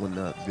thought when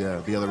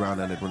the other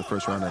round ended, when the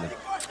first round ended.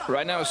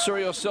 Right now,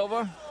 Assuerio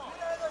Silva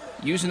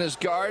using his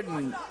guard,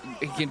 and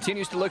he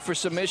continues to look for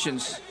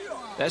submissions.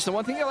 That's the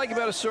one thing I like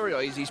about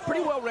Assuerio. He's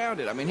pretty well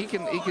rounded. I mean, he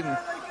can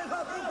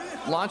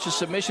launch a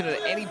submission at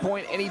any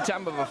point, any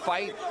time of a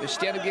fight. His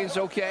stand-up game is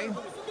okay.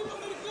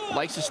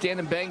 Likes to stand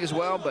and bang as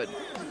well, but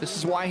This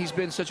is why he's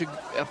been such an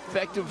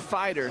effective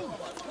fighter.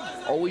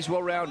 Always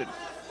well-rounded,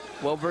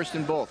 well-versed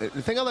in both. The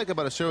thing I like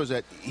about Assuerio is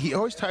that he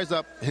always ties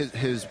up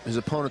his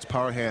opponent's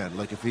power hand.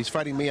 Like if he's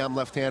fighting me, I'm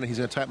left-handed. He's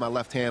going to tie up my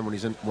left hand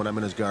when I'm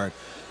in his guard.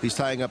 He's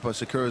tying up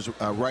Sakura's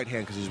right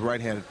hand because he's a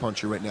right-handed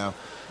puncher right now,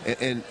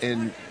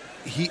 and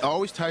he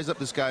always ties up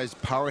this guy's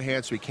power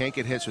hand so he can't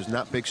get hit, so there's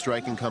not big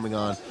striking coming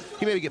on.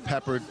 He maybe get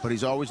peppered, but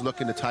he's always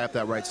looking to tie up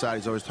that right side.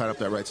 He's always tying up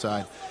that right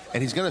side.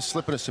 And he's going to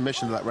slip in a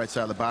submission to that right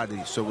side of the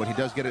body. So when he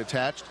does get it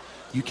attached,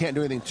 you can't do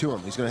anything to him.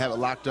 He's going to have it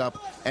locked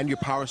up, and your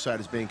power side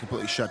is being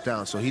completely shut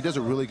down. So he does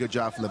a really good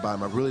job from the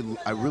bottom.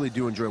 I really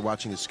do enjoy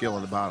watching his skill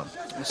on the bottom.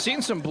 I've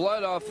seen some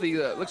blood off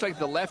the, looks like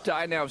the left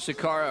eye now of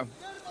Sakara.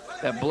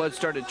 That blood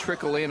started to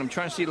trickle in. I'm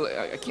trying to see,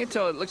 I can't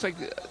tell, it looks like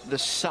the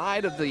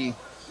side of the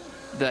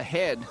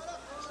head.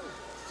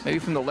 Maybe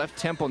from the left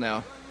temple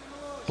now.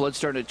 Blood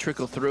starting to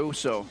trickle through,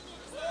 so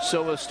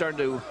Silva's starting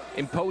to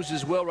impose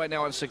his will right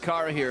now on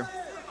Sakara here.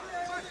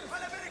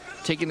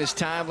 Taking his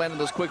time, landing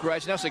those quick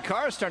rights. Now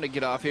Sakara's starting to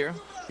get off here.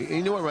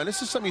 You know what, Ryan?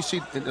 This is something you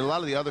see in a lot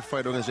of the other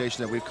fight organizations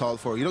that we've called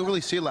for. You don't really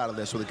see a lot of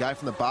this, where the guy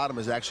from the bottom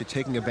is actually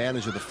taking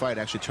advantage of the fight,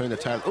 actually turning the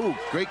tide. Ooh,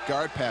 great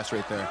guard pass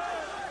right there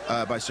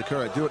by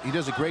Sakara. He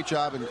does a great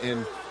job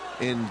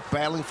in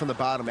battling from the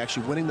bottom,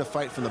 actually winning the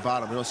fight from the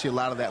bottom. We don't see a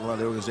lot of that in a lot of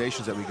the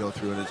organizations that we go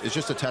through, and it's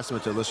just a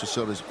testament to Alessio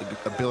Silva's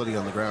ability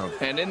on the ground.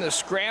 And in the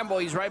scramble,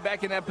 he's right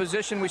back in that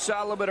position we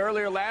saw a little bit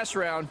earlier last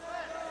round,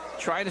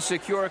 trying to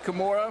secure a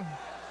Kimura.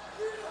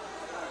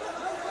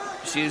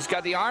 She's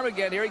got the arm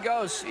again. Here he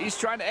goes. He's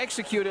trying to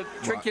execute it.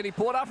 Trick, can he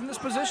pull it off from this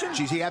position?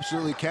 Geez, he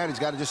absolutely can. He's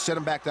got to just set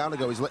him back down to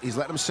go. He's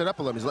letting him sit up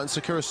a little. He's letting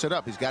Sakura sit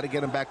up. He's got to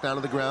get him back down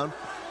to the ground.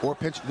 Or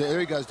pinch. There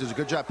he goes. Does a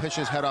good job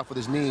pinching his head off with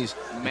his knees.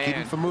 Man. Keep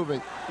him from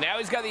moving. Now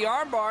he's got the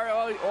arm bar.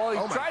 He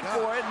tried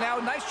for it. Now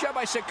nice job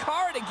by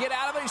Sakara to get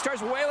out of it. He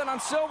starts wailing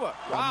on Silva.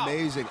 Wow.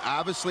 Amazing.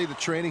 Obviously, the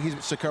training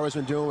Sakara's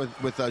been doing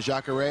with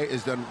Jacare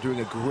is doing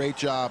a great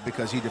job,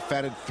 because he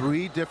defended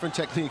 3 different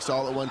techniques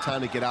all at one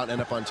time to get out and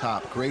end up on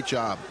top. Great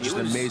job. Just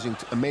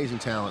amazing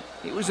talent.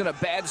 He was in a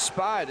bad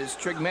spot, as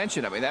Trig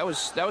mentioned. I mean, that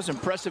was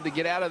impressive to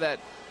get out of that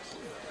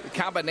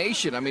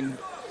combination. I mean,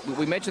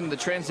 we mentioned the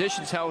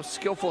transitions, how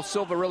skillful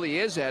Silva really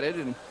is at it,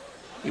 and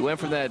he went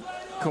from that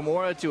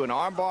Kimura to an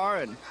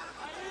armbar, and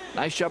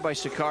nice job by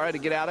Sakara to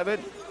get out of it.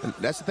 And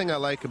that's the thing I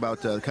like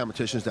about the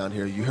competitions down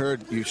here.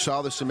 You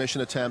saw the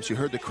submission attempts. You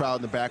heard the crowd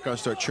in the background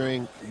start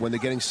cheering when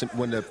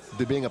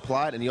they're being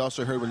applied, and you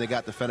also heard when they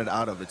got defended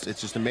out of.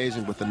 It's just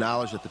amazing with the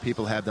knowledge that the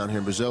people have down here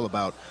in Brazil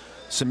about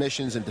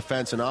submissions and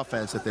defense and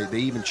offense, that they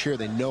even cheer.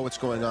 They know what's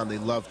going on. They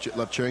love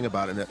cheering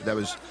about it.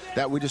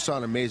 And we just saw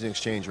an amazing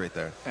exchange right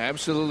there.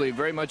 Absolutely.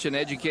 Very much an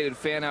educated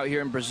fan out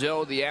here in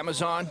Brazil, the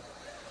Amazon.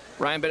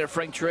 Ryan Bennett,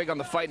 Frank Trigg on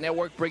the Fight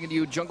Network, bringing to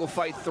you Jungle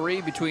Fight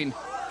 3 between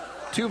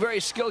 2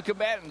 very skilled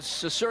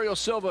combatants, Assuerio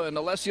Silva and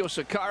Alessio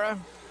Sakara.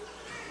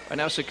 Right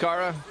now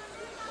Sakara,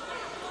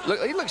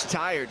 look, he looks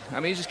tired. I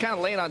mean, he's just kind of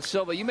laying on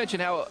Silva. You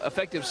mentioned how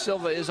effective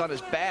Silva is on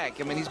his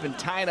back. I mean, he's been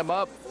tying him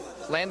up,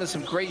 landing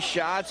some great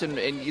shots, and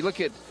you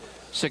look at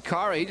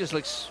Sakara, he just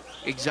looks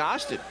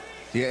exhausted.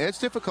 Yeah, it's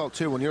difficult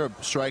too when you're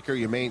a striker.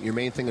 Your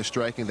main thing is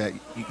striking. That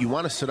you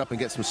want to sit up and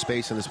get some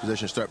space in this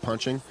position, start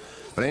punching.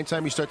 But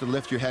anytime you start to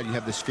lift your head, you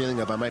have this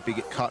feeling of I might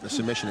get caught in a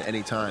submission at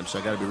any time. So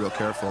I got to be real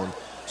careful. And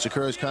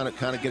Sakura's kind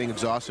of getting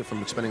exhausted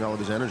from expending all of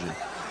his energy.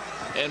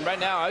 And right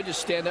now, I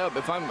just stand up.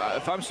 If I'm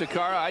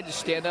Sakara, I just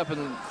stand up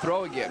and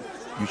throw again.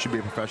 You should be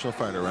a professional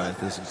fighter, Ryan.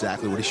 That's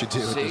exactly what he should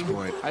do at this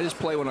point. I just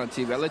play one on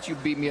TV. I let you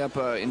beat me up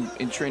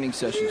in training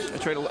sessions.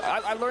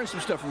 I learned some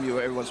stuff from you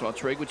every once in a while,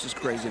 Trig, which is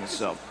crazy in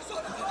itself.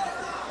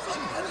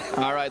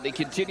 All right, they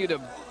continue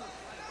to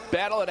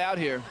battle it out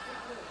here.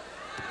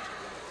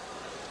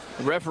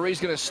 The referee's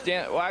going to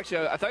stand. Well,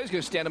 actually, I thought he was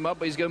going to stand him up,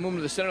 but he's going to move him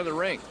to the center of the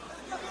ring.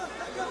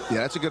 Yeah,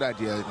 that's a good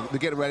idea. They're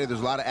getting ready. There's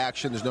a lot of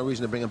action. There's no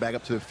reason to bring him back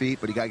up to their feet,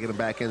 but you got to get him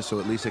back in so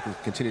at least they can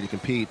continue to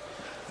compete.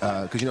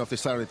 Because if they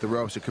slide underneath the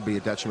ropes, it could be a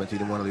detriment to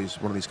either one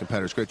of these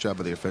competitors. Great job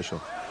by the official.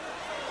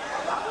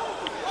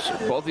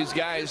 So both these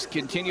guys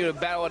continue to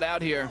battle it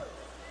out here.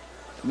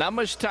 Not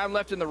much time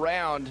left in the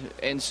round,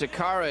 and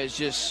Sakara is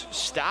just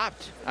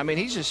stopped. I mean,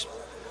 he's just,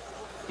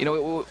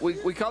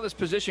 we call this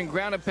position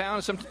ground and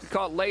pound. Some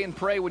call it lay and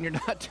pray when you're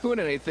not doing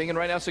anything, and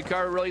right now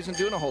Sakara really isn't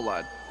doing a whole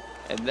lot.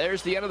 And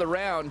there's the end of the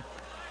round.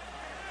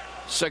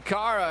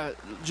 Sakara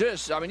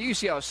you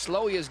see how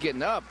slow he is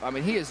getting up. I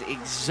mean, he is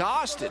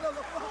exhausted.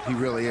 He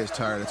really is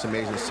tired. It's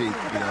amazing to see,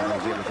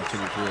 that he's able to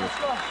continue through.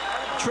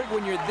 Trig,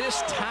 when you're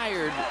this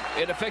tired,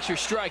 it affects your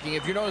striking.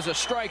 If you're known as a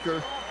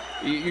striker,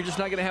 you're just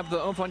not going to have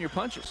the oomph on your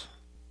punches.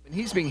 And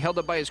he's being held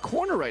up by his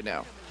corner right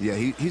now. Yeah,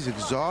 he's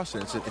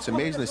exhausted. It's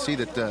amazing to see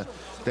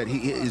that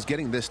he is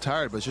getting this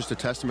tired, but it's just a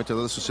testament to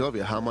Alessio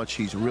Silva how much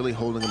he's really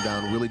holding him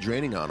down, really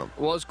draining on him.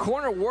 Well, his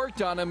corner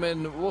worked on him,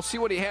 and we'll see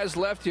what he has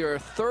left here.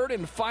 Third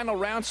and final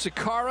round,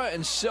 Sakara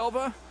and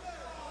Silva.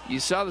 You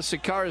saw the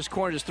Sakara's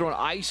corner just throwing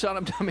ice on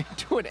him,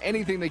 doing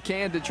anything they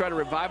can to try to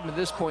revive him at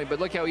this point, but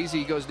look how easy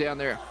he goes down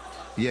there.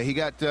 Yeah, he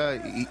got.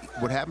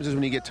 What happens is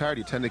when you get tired,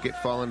 you tend to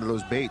fall into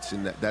those baits,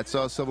 and that's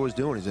all Silva was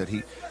doing. Is that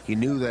he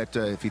knew that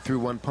if he threw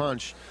one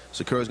punch,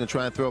 Sakara was going to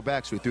try and throw it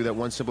back. So he threw that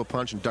one simple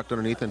punch and ducked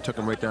underneath and took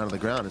him right down to the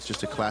ground. It's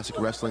just a classic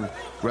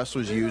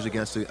wrestlers use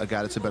against a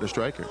guy that's a better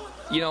striker.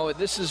 You know,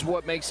 this is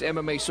what makes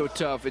MMA so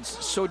tough.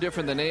 It's so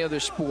different than any other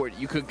sport.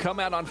 You can come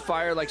out on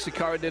fire like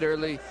Sakara did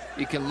early.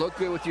 You can look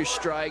good with your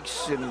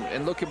strikes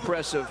and look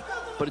impressive,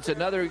 but it's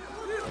another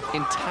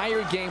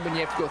entire game when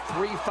you have to go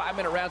 3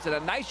 5-minute rounds. And a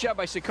nice job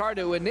by Sakara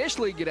to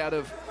initially get out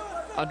of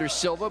under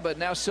Silva, but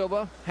now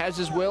Silva has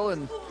his will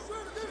and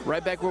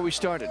right back where we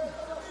started.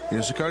 You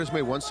know, Sakara just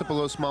made one simple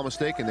little small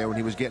mistake in there when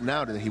he was getting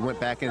out, and he went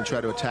back in and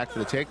tried to attack for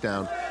the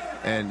takedown.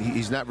 And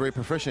he's not very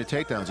proficient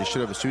at takedowns. He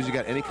should have, as soon as he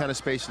got any kind of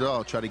space at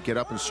all, try to get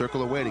up and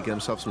circle away to get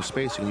himself some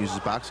space and use his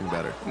boxing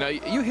better. Now,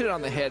 you hit it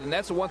on the head, and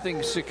that's the one thing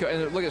Sakara,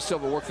 and look at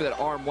Silva work for that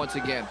arm once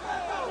again.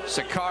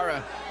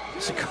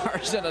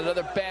 Sakara's in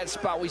another bad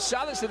spot. We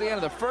saw this at the end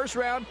of the first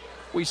round.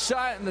 We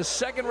saw it in the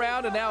second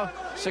round, and now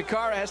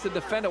Sakara has to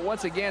defend it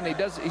once again.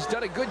 He's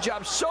done a good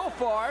job so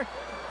far.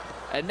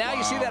 And now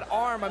you see that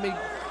arm. I mean,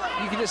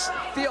 you can just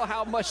feel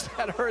how much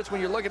that hurts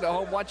when you're looking at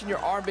home, watching your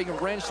arm being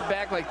wrenched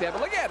back like that.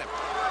 But look at him.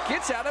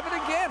 Gets out of it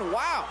again.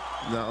 Wow.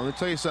 Now, let me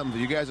tell you something. For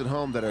you guys at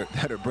home that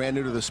are brand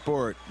new to the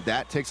sport,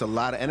 that takes a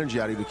lot of energy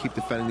out of you to keep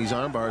defending these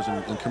arm bars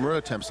and Kimura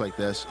attempts like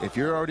this. If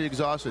you're already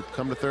exhausted,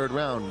 come to third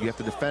round, you have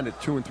to defend it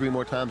 2 and 3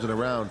 more times in a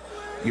round.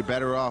 You're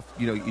better off,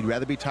 you know, you'd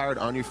rather be tired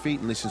on your feet,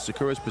 at least in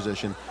Sakura's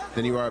position,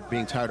 than you are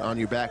being tired on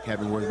your back,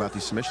 having to worry about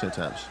these submission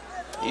attempts.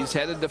 He's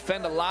had to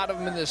defend a lot of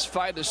them in this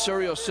fight.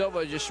 Assuerio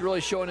Silva just really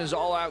showing his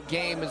all-out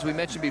game, as we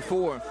mentioned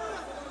before.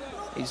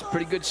 He's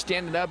pretty good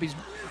standing up.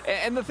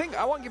 And the thing,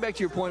 I want to get back to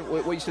your point,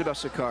 what you said about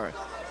Sakara.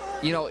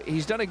 You know,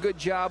 he's done a good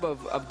job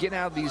of getting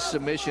out of these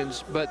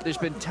submissions, but there's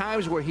been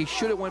times where he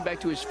should have went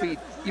back to his feet.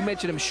 You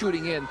mentioned him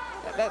shooting in.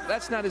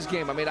 That's not his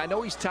game. I mean, I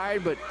know he's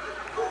tired, but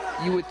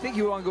you would think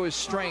you would want to go his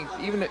strength.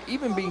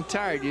 Even being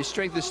tired, your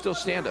strength is still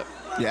stand-up.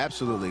 Yeah,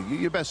 absolutely.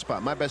 Your best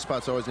spot. My best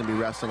spot's always going to be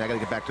wrestling. I got to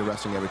get back to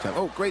wrestling every time.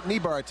 Oh, great knee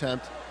bar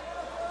attempt.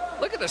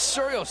 Look at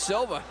Assuerio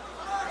Silva.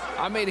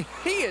 I mean,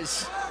 he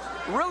is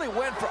really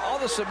went for all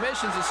the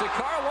submissions, and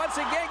Sakara once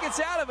again gets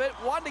out of it.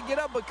 Wanted to get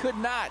up, but could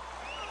not.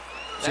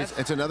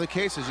 It's another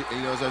case, as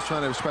I was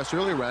trying to express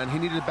earlier, Ryan, he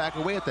needed to back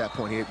away at that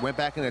point. He went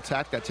back and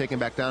attacked, got taken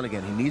back down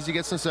again. He needs to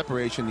get some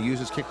separation to use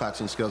his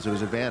kickboxing skills to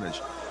his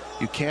advantage.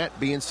 You can't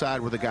be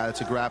inside with a guy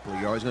that's a grappler.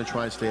 You're always going to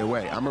try and stay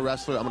away. I'm a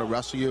wrestler. I'm going to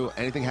wrestle you.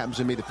 Anything happens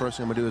to me, the first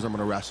thing I'm going to do is I'm going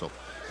to wrestle.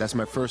 That's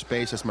my first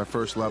base. That's my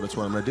first love. That's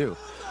what I'm going to do.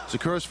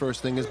 Sakura's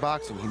first thing is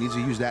boxing. He needs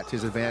to use that to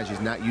his advantage. He's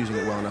not using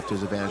it well enough to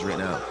his advantage right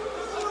now.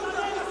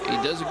 He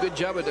does a good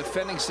job of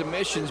defending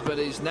submissions, but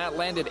he's not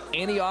landed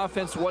any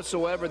offense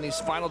whatsoever in these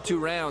final 2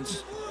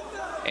 rounds.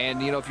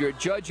 And, you know, if you're a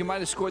judge, you might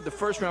have scored the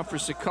first round for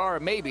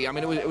Sakara, maybe. I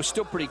mean, it was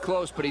still pretty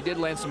close, but he did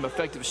land some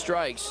effective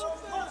strikes.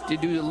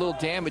 Did do a little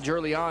damage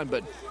early on,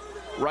 but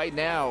right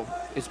now,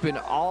 it's been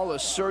all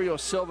Assuerio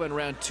Silva in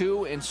round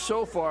 2 and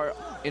so far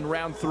in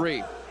round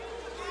 3.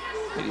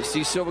 And you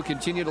see Silva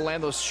continue to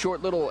land those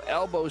short little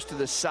elbows to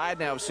the side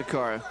now of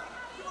Sakara.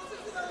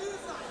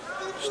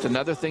 Just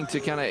another thing to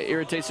kind of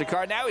irritate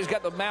Sakara. Now he's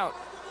got the mount.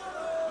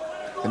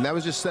 And that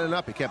was just setting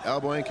up. He kept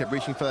elbowing, kept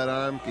reaching for that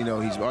arm. You know,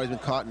 he's always been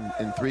caught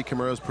in 3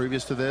 Kimuras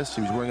previous to this.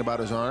 He was worrying about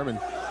his arm, and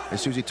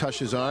as soon as he touched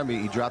his arm,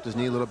 he dropped his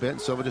knee a little bit,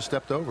 and Silva just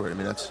stepped over it. I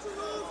mean,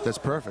 that's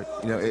perfect.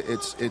 You know,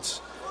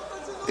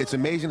 it's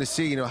amazing to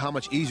see, you know, how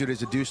much easier it is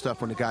to do stuff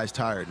when the guy's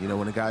tired. You know,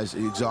 when a guy's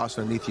exhausted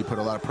underneath you, put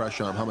a lot of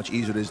pressure on him, how much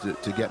easier it is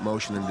to get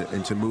motion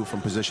and to move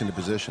from position to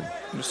position.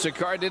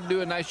 Sakara did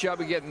do a nice job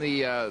of getting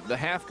the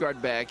half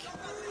guard back.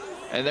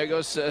 And there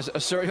goes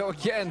Assuerio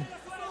again,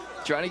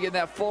 trying to get in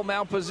that full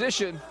mount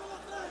position.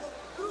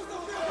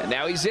 And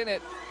now he's in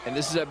it. And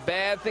this is a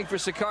bad thing for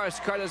Sakara.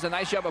 Sakara does a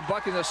nice job of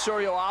bucking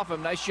Assuerio off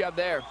him. Nice job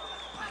there.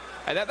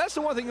 And that's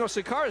the one thing, you know,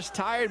 Sakara's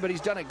tired, but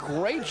he's done a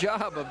great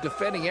job of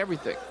defending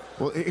everything.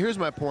 Well, here's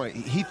my point.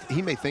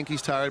 He may think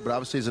he's tired, but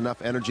obviously there's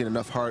enough energy and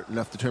enough heart,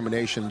 enough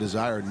determination,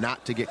 desire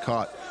not to get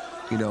caught,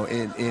 you know,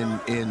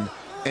 in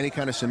any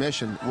kind of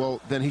submission.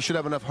 Well, then he should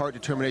have enough heart,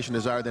 determination,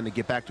 desire then to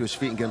get back to his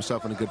feet and get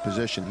himself in a good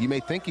position. You may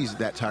think he's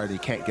that tired he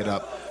can't get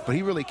up, but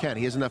he really can.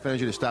 He has enough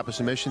energy to stop a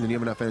submission, and you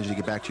have enough energy to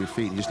get back to your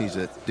feet. He just needs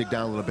to dig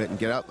down a little bit and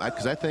get up,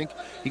 because I think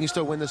he can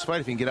still win this fight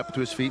if he can get up to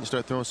his feet and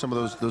start throwing some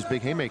of those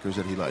big haymakers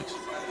that he likes.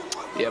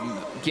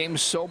 Yeah,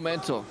 game's so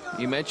mental.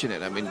 You mentioned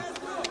it. I mean,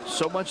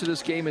 so much of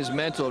this game is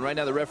mental. And right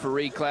now the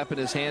referee clapping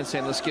his hands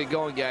saying, let's get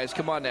going, guys.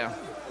 Come on now.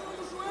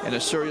 And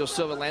Assuerio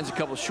Silva lands a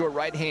couple short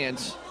right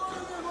hands.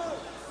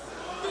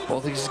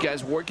 Both these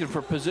guys working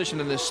for position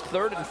in this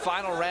 3rd and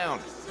final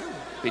round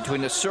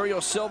between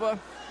Assuerio Silva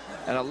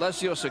and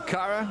Alessio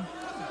Sakara.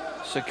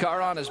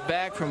 Sakara on his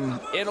back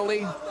from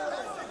Italy.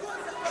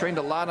 Trained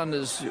a lot on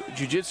his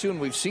jiu-jitsu, and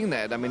we've seen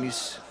that. I mean,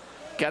 he's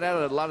got out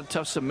of a lot of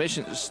tough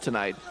submissions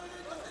tonight.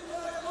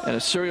 And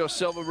Assuerio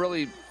Silva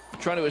really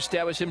trying to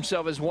establish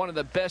himself as one of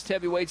the best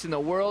heavyweights in the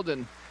world,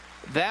 and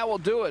that will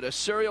do it.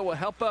 Assuerio will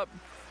help up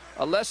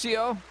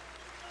Alessio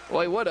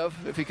Well, he would have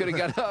if he could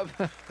have got up.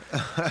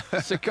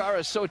 Sakara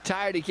is so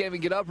tired he can't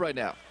even get up right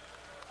now.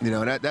 You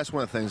know, and that's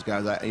one of the things,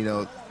 guys. You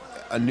know,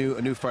 a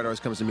new fighter always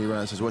comes to me around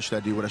and says, what should I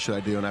do? What should I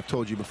do? And I've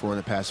told you before in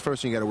the past,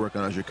 first thing you got to work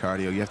on is your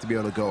cardio. You have to be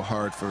able to go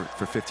hard for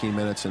 15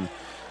 minutes, and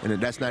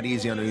that's not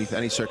easy underneath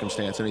any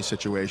circumstance, any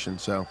situation.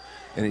 So,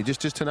 and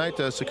just tonight,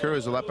 Sakara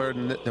is a lot better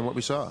than what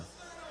we saw.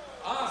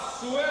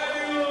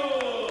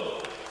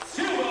 Assuerio,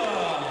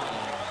 Silva.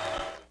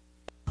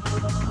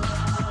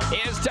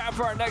 It's time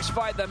for our next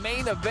fight, the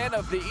main event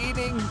of the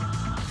evening.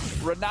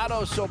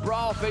 Renato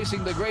Sobral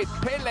facing the great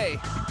Pele.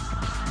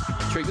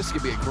 Trick, this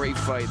could be a great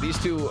fight. These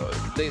two,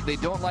 they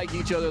don't like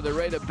each other. They're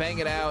ready to bang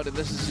it out, and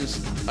this is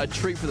just a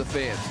treat for the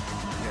fans.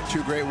 Yeah,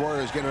 two great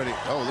warriors getting ready.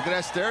 Oh, look at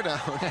that stare down.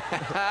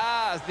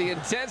 The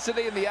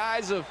intensity in the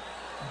eyes of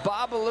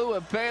Babalu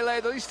and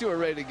Pele. These two are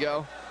ready to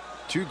go.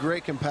 Two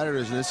great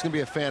competitors, and this is going to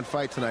be a fan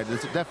fight tonight.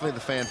 This is definitely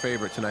the fan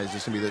favorite tonight. This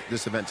is going to be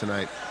this event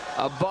tonight.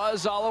 A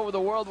buzz all over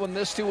the world when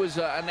this two was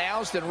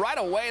announced, and right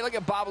away, look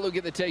at Babalu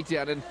get the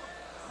takedown. And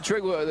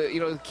Trick,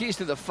 you know, the keys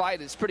to the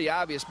fight, it's pretty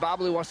obvious.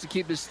 Babalu wants to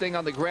keep this thing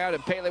on the ground,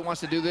 and Pele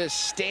wants to do this,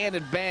 stand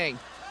and bang.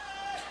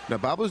 Now,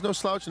 Babalu's no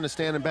slouch in the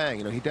stand and bang.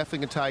 You know, he definitely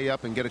can tie you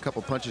up and get a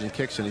couple punches and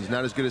kicks in. He's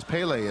not as good as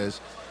Pele is,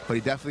 but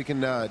he definitely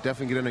can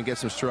get in and get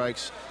some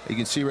strikes. You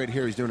can see right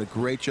here he's doing a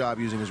great job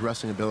using his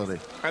wrestling ability.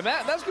 And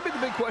that's going to be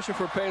the big question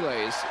for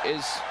Pele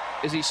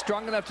is he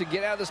strong enough to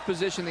get out of this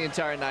position the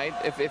entire night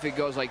if it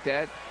goes like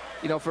that?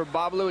 You know, for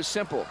Babalu, it's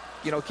simple.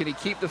 You know, can he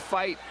keep the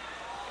fight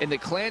in the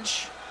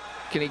clinch?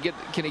 Can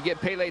he get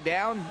Pele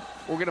down?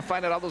 We're going to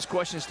find out all those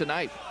questions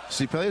tonight.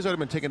 See, Pele's already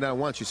been taken down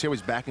once. You see how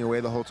he's backing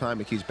away the whole time.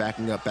 He keeps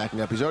backing up, backing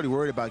up. He's already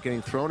worried about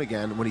getting thrown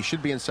again when he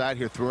should be inside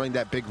here throwing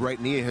that big right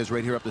knee of his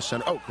right here up the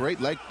center. Oh,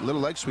 great little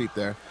leg sweep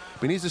there.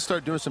 But he needs to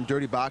start doing some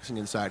dirty boxing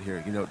inside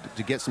here, you know,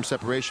 to get some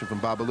separation from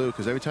Babalu,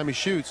 because every time he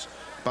shoots,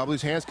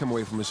 Babalu's hands come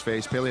away from his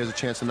face. Pele has a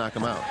chance to knock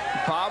him out.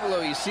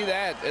 Babalu, you see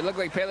that? It looked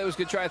like Pele was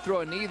going to try to throw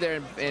a knee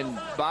there, and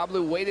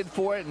Babalu waited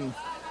for it and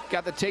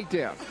got the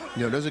takedown.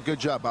 You know, does a good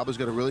job. Babalu's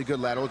got a really good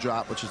lateral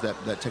drop, which is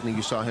that technique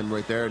you saw him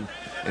right there. And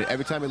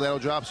every time he lateral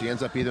drops, he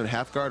ends up either in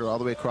half guard or all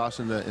the way across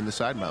in the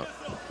side mount.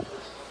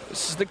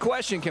 This is the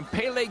question. Can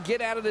Pele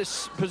get out of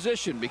this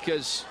position?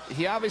 Because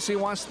he obviously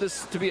wants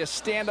this to be a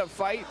stand-up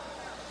fight.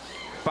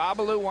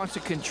 Babalu wants to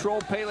control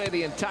Pele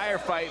the entire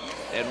fight.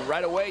 And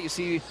right away, you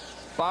see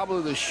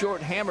Babalu, the short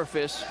hammer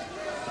fist.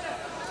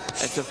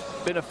 That's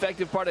been an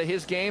effective part of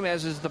his game,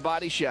 as is the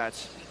body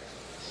shots.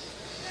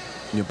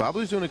 You know,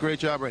 Babalu's doing a great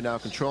job right now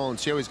controlling.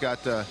 See how he's got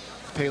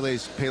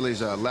Pele's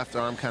left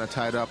arm kind of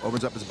tied up,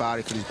 opens up his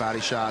body for these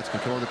body shots,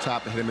 controlling the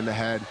top to hit him in the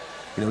head.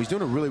 You know, he's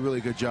doing a really,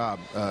 really good job.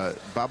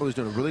 Babalu's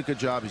doing a really good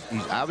job.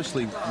 He's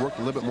obviously worked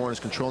a little bit more in his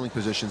controlling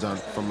positions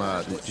from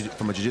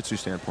a jiu-jitsu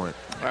standpoint.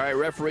 All right,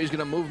 referee's going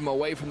to move him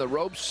away from the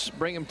ropes,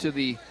 bring him to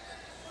the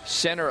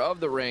center of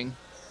the ring.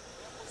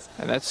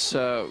 And that's, you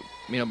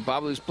know,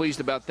 Babalu's pleased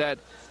about that.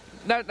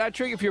 Now,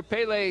 Trick, if you're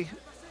Pele,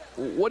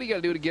 what do you got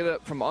to do to get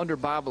up from under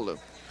Babalu?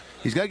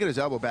 He's got to get his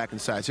elbow back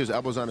inside. See his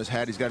elbow's on his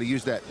head. He's got to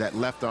use that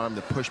left arm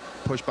to push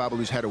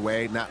Babalu's head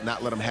away,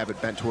 not let him have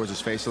it bent towards his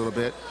face a little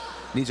bit.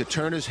 He needs to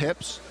turn his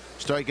hips,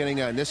 start getting,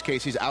 in this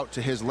case, he's out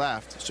to his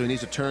left, so he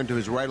needs to turn to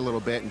his right a little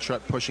bit and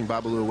start pushing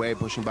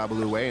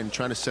Babalu away, and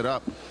trying to sit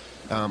up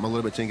a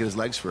little bit to get his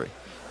legs free.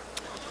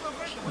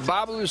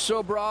 Babalu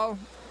Sobral,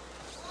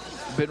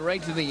 been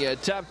ranked in the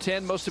top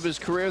 10 most of his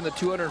career in the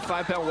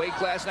 205-pound weight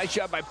class. Nice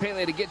job by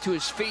Pele to get to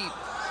his feet.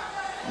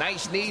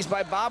 Nice knees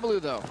by Babalu,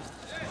 though.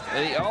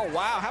 Oh,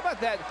 wow. How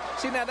about that?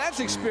 See, now that's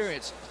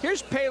experience.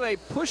 Here's Pele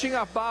pushing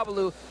off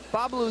Babalu.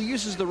 Babalu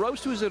uses the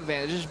ropes to his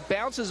advantage, just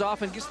bounces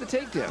off and gets the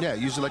takedown. Yeah,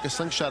 uses like a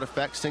slingshot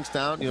effect, sinks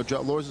down, you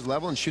know, lowers his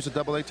level and shoots a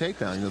double-A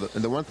takedown. You know,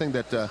 and the one thing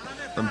that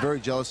I'm very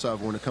jealous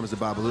of when it comes to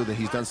Babalu, that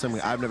he's done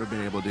something I've never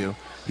been able to do.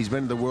 He's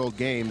been to the World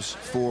Games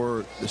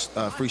for this,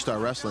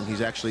 freestyle wrestling.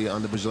 He's actually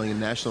on the Brazilian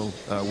national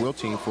world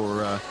team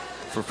for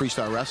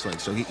freestyle wrestling.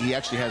 So he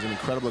actually has an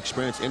incredible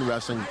experience in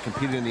wrestling,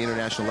 competed in the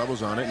international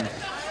levels on it,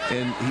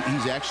 and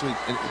he's actually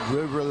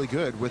really, really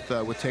good with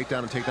takedown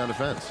and takedown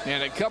defense.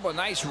 And a couple of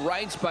nice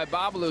rights by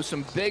Babalu.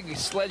 Some big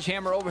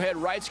sledgehammer overhead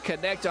rights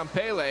connect on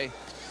Pele.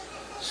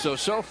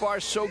 So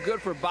far, so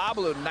good for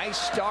Babalu. Nice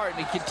start,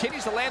 and he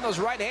continues to land those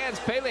right hands.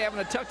 Pele having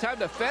a tough time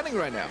defending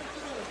right now.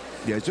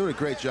 Yeah, he's doing a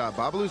great job.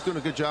 Babalu's doing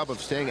a good job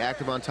of staying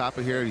active on top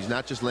of here. He's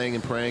not just laying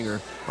and praying or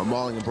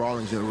mauling and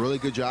brawling. He's doing a really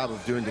good job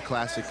of doing the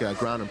classic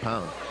ground and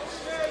pound.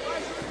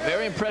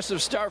 Very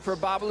impressive start for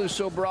Babalu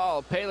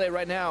Sobral. Pele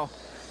right now,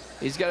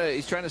 he's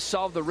trying to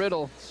solve the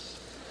riddle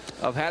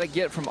of how to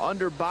get from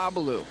under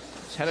Babalu.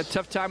 He's had a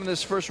tough time in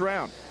this first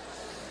round.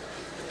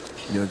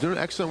 You know, doing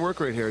excellent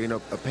work right here. You know,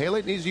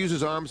 Pele needs to use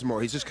his arms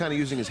more. He's just kind of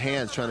using his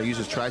hands, trying to use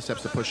his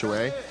triceps to push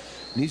away.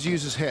 He needs to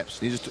use his hips.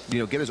 He needs to, you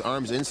know, get his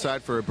arms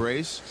inside for a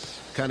brace,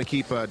 kind of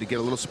keep to get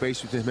a little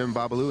space between him and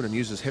Babalu, and then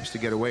use his hips to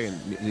get away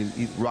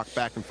and rock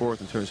back and forth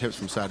and turn his hips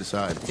from side to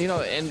side. You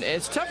know, and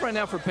it's tough right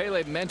now for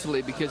Pele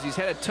mentally, because he's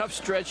had a tough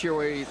stretch here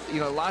where he,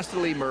 you know, lost to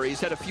Lima. He's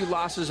had a few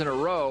losses in a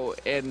row,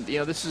 and you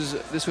know,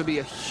 this would be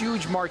a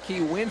huge marquee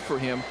win for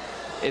him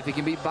if he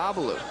can beat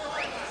Babalu.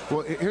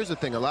 Well, here's the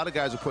thing. A lot of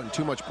guys are putting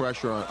too much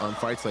pressure on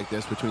fights like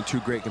this between two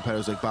great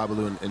competitors like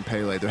Babalu and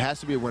Pele. There has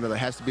to be a winner. There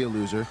has to be a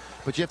loser.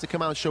 But you have to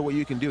come out and show what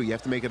you can do. You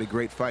have to make it a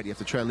great fight. You have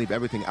to try and leave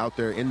everything out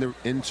there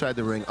inside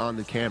the ring on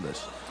the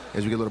canvas.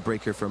 As we get a little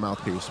break here for a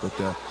mouthpiece.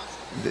 But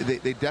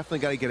they definitely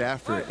got to get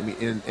after it. I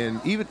mean,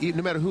 and even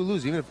no matter who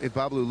loses, even if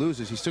Babalu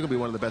loses, he's still going to be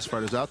one of the best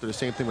fighters out there. The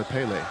same thing with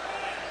Pele.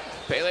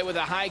 Pele with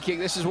a high kick.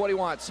 This is what he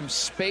wants. Some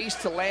space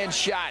to land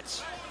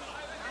shots.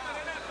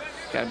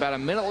 Got about a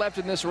minute left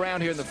in this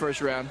round here in the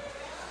first round.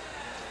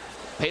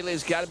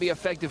 Pele's got to be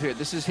effective here.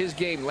 This is his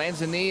game.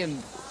 Lands a knee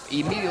and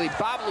immediately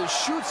Babalu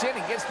shoots in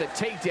and gets the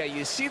takedown.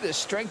 You see the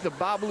strength of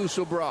Babalu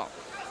Sobral.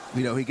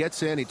 You know, he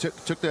gets in. He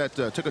took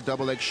a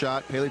double leg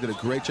shot. Pele did a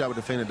great job of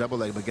defending a double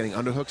leg by getting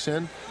underhooks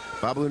in.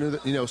 Babalu knew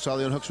that, saw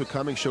the underhooks were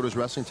coming, showed his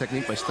wrestling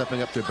technique by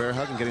stepping up to a bear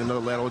hug and getting another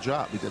lateral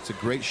drop. That's a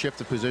great shift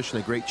of position,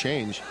 a great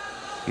change.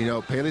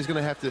 Pele's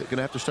gonna have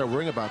to start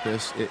worrying about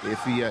this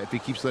if he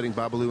keeps letting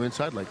Babalu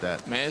inside like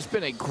that. Man, it's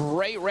been a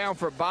great round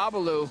for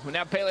Babalu.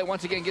 Now Pele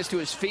once again gets to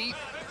his feet.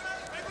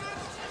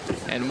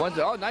 And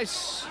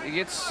nice. He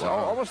gets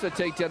almost a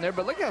takedown there,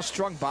 but look how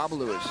strong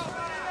Babalu is.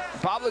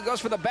 Babalu goes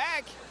for the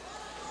back.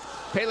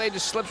 Pele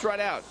just slips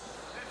right out.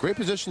 Great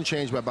position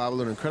change by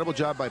Babalu. An incredible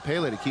job by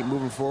Pele to keep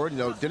moving forward.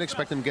 Didn't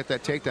expect him to get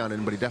that takedown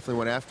in, but he definitely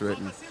went after it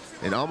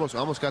and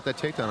almost got that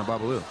takedown on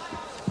Babalu.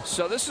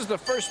 So this is the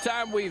first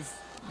time we've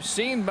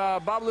seen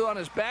Babalu on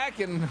his back,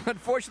 and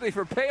unfortunately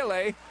for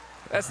Pele,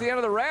 that's the end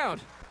of the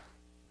round.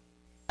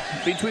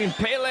 Between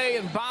Pele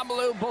and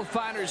Babalu, both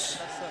fighters,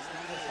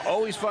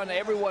 always fun.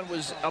 Everyone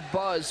was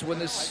abuzz when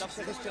this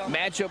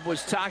matchup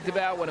was talked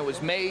about, when it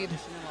was made.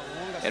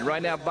 And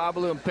right now,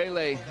 Babalu and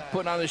Pele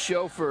putting on the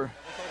show for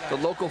the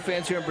local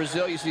fans here in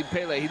Brazil. You see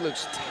Pele, he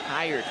looks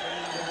tired.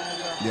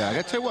 Yeah, I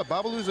got to tell you what,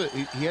 Babalu's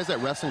he has that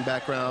wrestling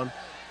background.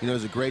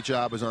 Does a great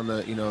job. Is on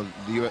the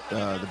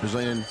the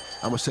Brazilian,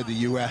 I almost said the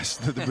U.S.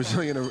 the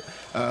Brazilian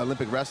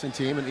Olympic wrestling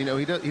team, and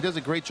he does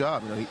a great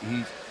job.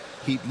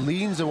 He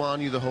leans on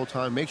you the whole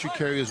time, makes you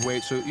carry his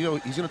weight. So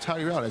he's going to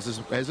tire you out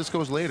as this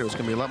goes later. It's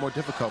going to be a lot more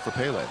difficult for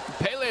Pele.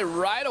 Pele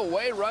right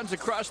away runs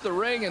across the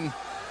ring and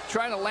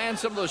trying to land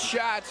some of those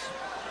shots.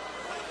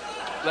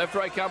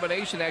 Left-right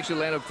combination actually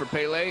landed for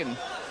Pele, and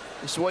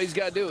this is what he's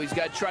got to do. He's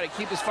got to try to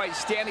keep this fight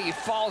standing. He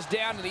falls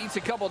down and eats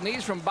a couple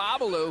knees from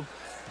Babalu.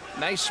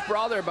 Nice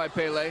sprawl there by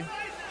Pele.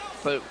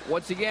 But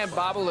once again,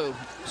 Babalu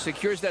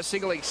secures that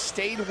single leg,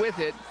 stayed with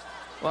it.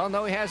 Well,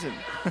 no, he hasn't.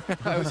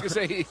 I was going to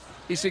say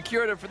he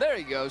secured it. There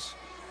he goes.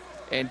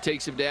 And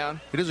takes him down.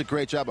 He does a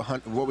great job of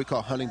what we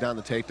call hunting down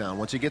the takedown.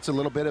 Once he gets a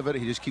little bit of it,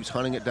 he just keeps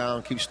hunting it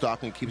down, keeps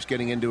stalking it, keeps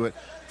getting into it.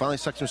 Finally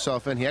sucks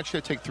himself in. He actually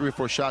had to take 3 or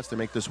 4 shots to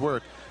make this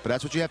work. But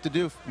that's what you have to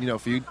do.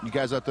 For you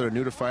guys out there who are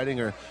new to fighting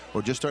or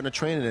just starting to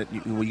train in it,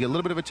 when you get a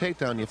little bit of a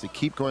takedown, you have to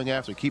keep going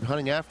after it, keep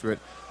hunting after it,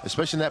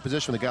 especially in that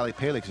position with a guy like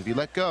Pele. Because if you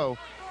let go,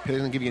 Pele's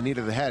going to give you a knee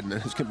to the head, and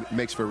it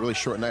makes for a really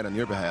short night on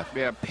your behalf.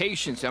 Yeah,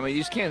 patience. I mean,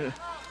 you just can't.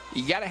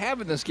 You got to have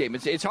it in this game.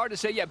 It's hard to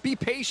say, yeah, be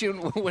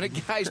patient when a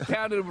guy's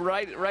pounding him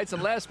rights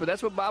and lefts, but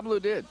that's what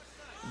Babalu did.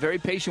 Very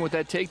patient with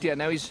that takedown.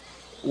 Now he's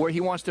where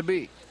he wants to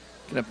be.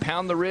 Going to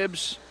pound the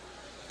ribs,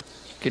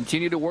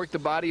 continue to work the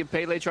body of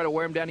Pele, try to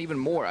wear him down even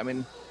more. I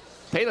mean,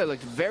 Pele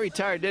looked very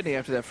tired, didn't he,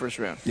 after that first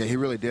round? Yeah, he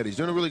really did. He's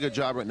doing a really good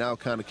job right now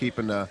kind of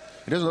keeping it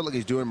doesn't look like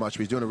he's doing much, but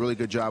he's doing a really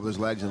good job with his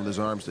legs and with his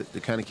arms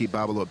to kind of keep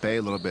Babalu at bay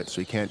a little bit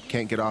so he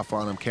can't get off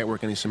on him, can't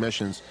work any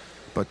submissions.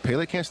 But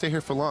Pele can't stay here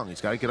for long.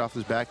 He's got to get off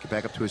his back, get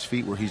back up to his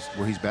feet where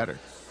he's better.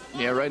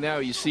 Yeah, right now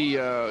you see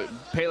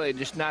Pele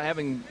just not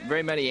having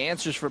very many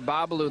answers for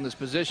Babalu in this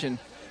position.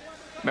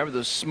 Remember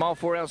those small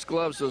 4-ounce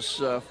gloves, those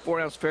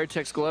 4-ounce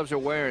Fairtex gloves they're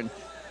wearing.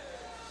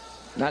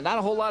 Not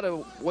a whole lot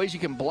of ways you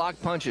can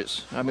block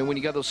punches. I mean, when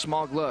you got those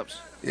small gloves.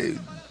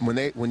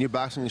 When your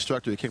boxing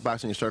instructor, the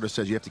kickboxing instructor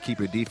says you have to keep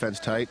your defense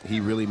tight, he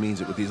really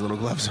means it with these little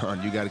gloves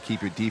on. You got to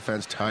keep your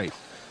defense tight.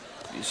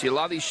 You see a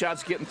lot of these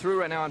shots getting through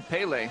right now on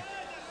Pele.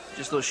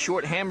 Just those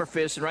short hammer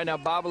fists, and right now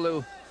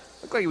Babalu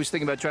looked like he was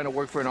thinking about trying to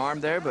work for an arm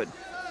there, but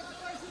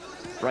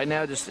right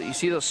now just you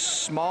see those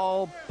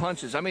small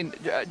punches. I mean,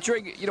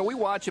 we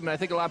watch him, and I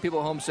think a lot of people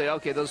at home say,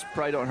 okay, those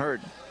probably don't hurt.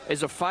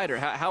 As a fighter,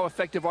 how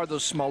effective are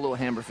those small little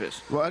hammer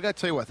fists? Well, I got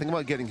to tell you what, think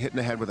about getting hit in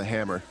the head with a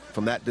hammer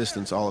from that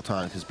distance all the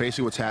time, because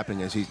basically what's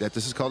happening is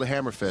this is called a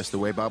hammer fist, the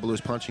way Babalu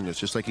is punching it's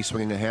just like he's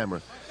swinging a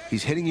hammer.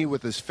 He's hitting you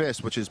with his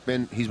fist, which he's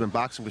been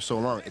boxing for so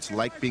long. It's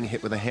like being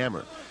hit with a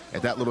hammer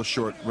at that little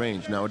short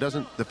range. Now, it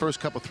doesn't, the first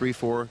couple, 3,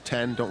 4,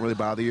 10 don't really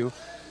bother you.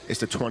 It's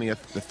the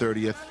 20th, the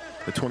 30th,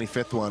 the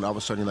 25th one, all of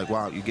a sudden you're like,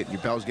 wow, your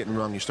bell's getting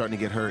wrong, you're starting to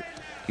get hurt.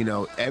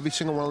 Every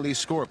single one of these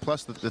score.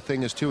 Plus, the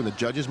thing is, too, in the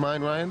judge's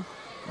mind, Ryan,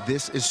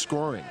 this is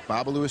scoring.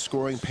 Babalu is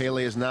scoring,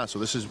 Pele is not. So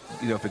this is,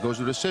 if it goes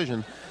to a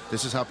decision,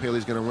 this is how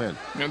Pele's going to win.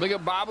 Now look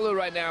at Babalu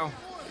right now,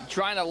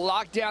 trying to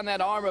lock down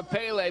that arm of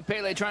Pele.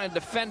 Pele trying to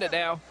defend it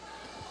now.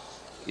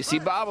 You see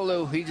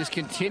Babalu, he just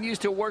continues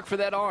to work for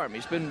that arm.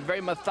 He's been very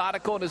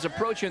methodical in his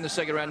approach here in the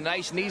second round.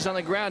 Nice knees on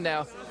the ground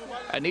now.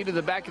 A knee to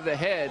the back of the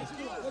head.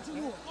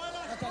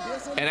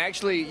 And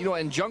actually, you know,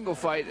 in jungle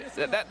fight,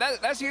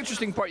 that's the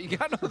interesting part. You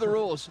got to know the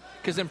rules,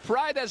 because in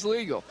Pride, that's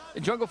legal.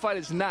 In jungle fight,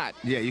 it's not.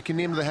 Yeah, you can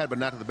knee him to the head, but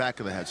not to the back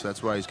of the head, so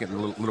that's why he's getting a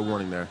little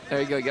warning there.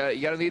 There you go.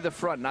 You got to knee the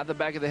front, not the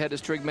back of the head,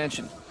 as Trig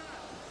mentioned.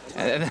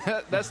 And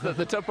that's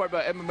the tough part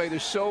about MMA.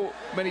 There's so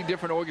many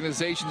different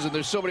organizations, and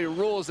there's so many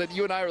rules that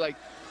you and I are like,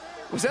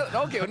 was that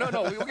okay? No, we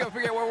got to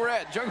figure out where we're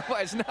at. Jungle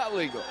fight is not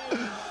legal.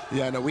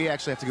 Yeah, no, we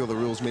actually have to go to the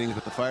rules meetings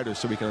with the fighters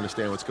so we can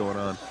understand what's going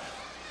on.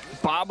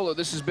 Pablo,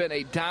 this has been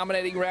a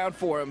dominating round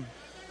for him.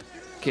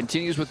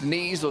 Continues with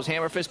knees, those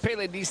hammer fists.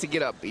 Pele needs to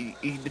get up. He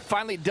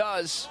finally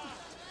does.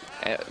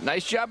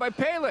 Nice job by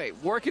Pele,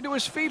 working to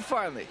his feet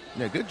finally.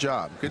 Yeah, good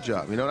job. Good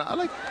job. You know, I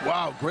like,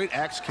 wow, great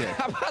axe kick.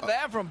 How about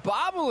that from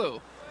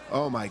Pablo?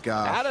 Oh, my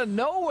God. Out of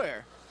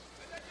nowhere.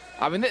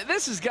 I mean,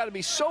 this has got to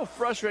be so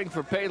frustrating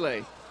for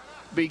Pele,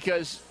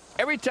 because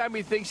every time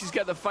he thinks he's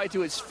got the fight to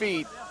his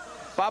feet,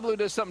 Pablo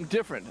does something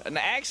different. An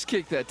axe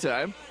kick that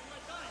time.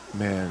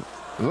 Man,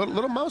 a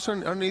little mouse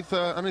underneath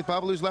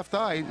Pablo's left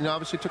eye. You know,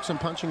 obviously took some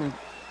punching,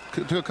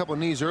 took a couple of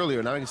knees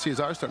earlier. Now you can see his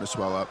eye starting to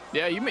swell up.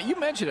 Yeah, you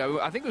mentioned it.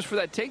 I think it was for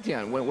that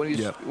takedown when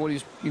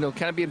he's you know,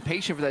 kind of being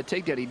patient for that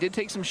takedown. He did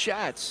take some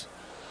shots,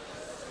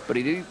 but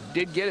he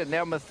did get it.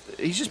 Now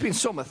he's just being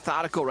so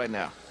methodical right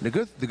now. The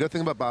good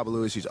thing about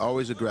Babalu is he's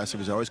always aggressive.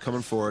 He's always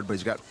coming forward, but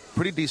he's got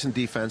pretty decent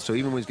defense. So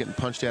even when he's getting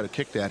punched at or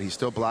kicked at, he's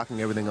still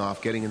blocking everything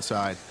off, getting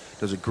inside.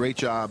 Does a great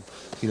job,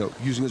 you know,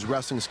 using his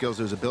wrestling skills,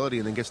 his ability,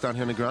 and then gets down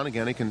here on the ground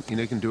again. He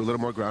can do a little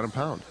more ground and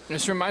pound.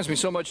 This reminds me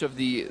so much of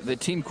the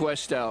Team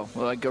Quest style,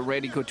 like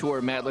Randy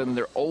Couture, Matt Lynn.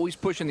 They're always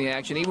pushing the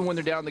action, even when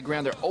they're down on the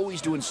ground. They're always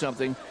doing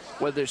something.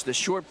 Whether it's the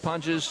short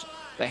punches,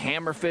 the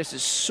hammer fist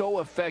is so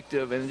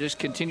effective, and it just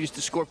continues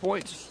to score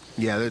points.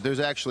 Yeah,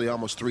 there's actually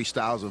almost 3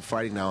 styles of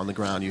fighting now on the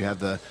ground. You have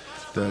the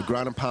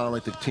ground and pound,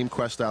 like the Team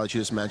Quest style that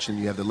you just mentioned.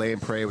 You have the lay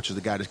and pray, which is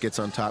the guy that gets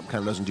on top, kind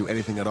of doesn't do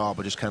anything at all,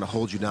 but just kind of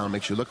holds you down and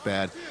makes you look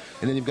bad.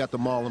 And then you've got the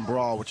maul and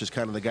brawl, which is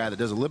kind of the guy that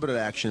does a little bit of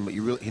action, but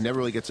he never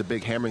really gets a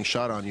big hammering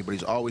shot on you, but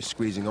he's always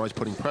squeezing, always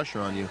putting pressure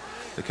on you.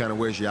 That kind of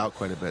wears you out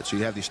quite a bit. So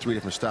you have these 3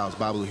 different styles.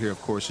 Babalu here,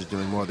 of course, is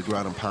doing more of the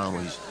ground and pound,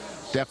 where he's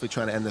definitely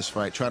trying to end this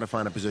fight, trying to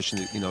find a position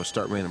to, you know,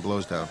 start raining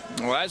blows down.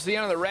 Well, that's the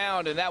end of the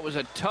round, and that was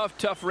a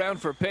tough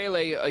round for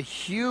Pele. A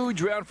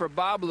huge round for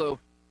Babalu.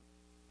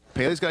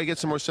 Pele's got to get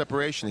some more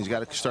separation. He's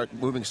got to start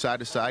moving side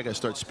to side, got to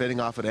start spinning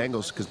off at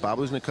angles, because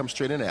Babalu's going to come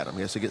straight in at him.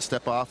 He has to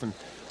step off and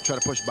try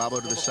to push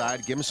Babalu to the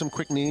side, give him some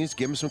quick knees,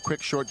 give him some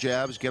quick short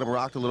jabs, get him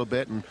rocked a little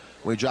bit, and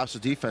when he drops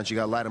his defense, you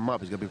got to light him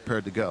up. He's got to be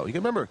prepared to go. You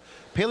can remember,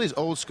 Pele's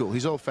old school.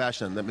 He's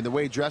old-fashioned. I mean, the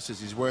way he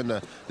dresses, he's wearing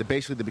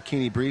basically the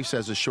bikini briefs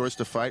as his shorts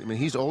to fight. I mean,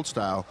 he's old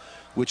style,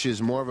 which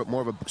is more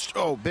of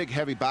a big,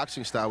 heavy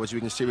boxing style, which we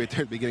can see right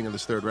there at the beginning of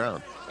this 3rd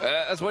round.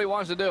 That's what he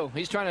wants to do.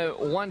 He's trying to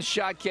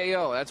one-shot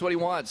KO. That's what he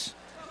wants.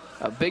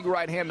 A big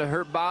right hand to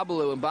hurt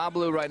Babalu, and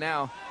Babalu right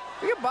now,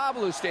 look at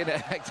Babalu staying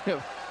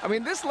active. I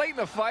mean, this late in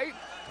the fight,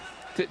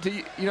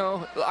 you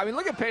know, I mean,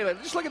 look at Pele.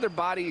 Just look at their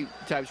body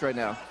types right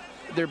now.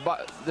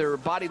 Their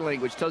body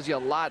language tells you a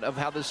lot of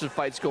how this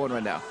fight's going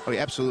right now. Oh, yeah,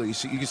 absolutely.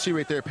 You can see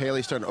right there,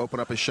 Pele's starting to open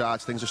up his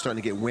shots. Things are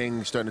starting to get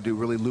winged, starting to do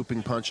really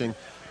looping punching.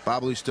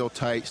 Babalu's still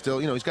tight. Still,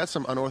 you know, he's got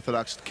some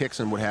unorthodox kicks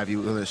and what have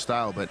you in his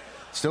style, but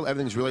still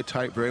everything's really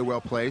tight, very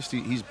well placed.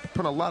 He's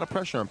putting a lot of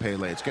pressure on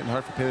Pele. It's getting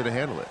hard for Pele to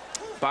handle it.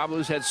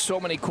 Babalu's had so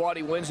many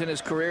quality wins in his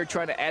career,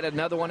 trying to add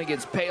another one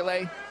against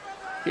Pele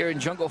here in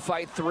Jungle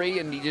Fight 3,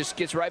 and he just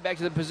gets right back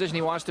to the position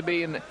he wants to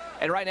be. And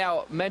right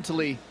now,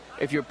 mentally,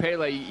 if you're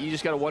Pele, you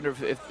just got to wonder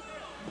if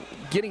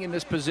getting in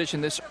this position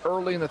this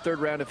early in the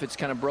 3rd round, if it's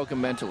kind of broken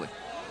mentally.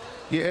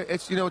 Yeah,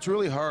 it's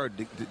really hard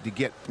to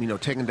get, you know,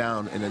 taken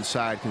down and then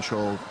side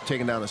control,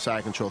 taken down the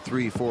side control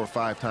 3, 4,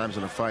 5 times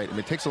in a fight. I mean,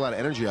 it takes a lot of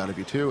energy out of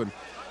you, too. And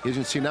as you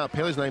can see now,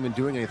 Pele's not even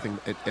doing anything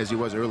as he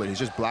was earlier. He's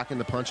just blocking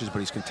the punches, but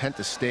he's content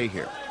to stay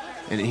here.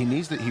 And he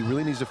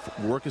really needs to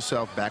work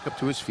himself back up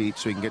to his feet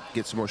so he can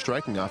get some more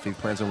striking off if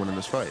he plans on winning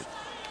this fight.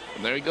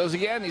 And there he goes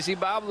again. You see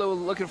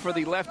Babalu looking for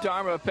the left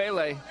arm of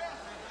Pele.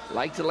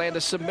 Like to land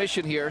a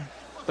submission here.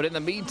 But in the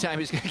meantime,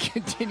 he's going to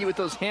continue with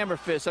those hammer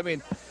fists. I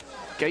mean,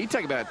 okay, you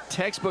talk about a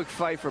textbook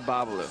fight for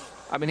Babalu.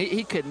 I mean,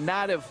 he could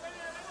not have,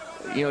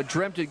 you know,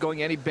 dreamt it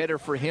going any better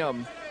for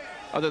him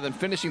other than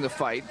finishing the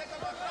fight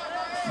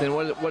than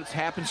what's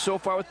happened so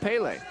far with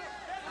Pele.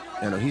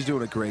 I know, he's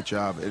doing a great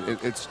job.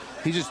 It's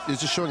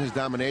just showing his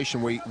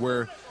domination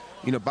where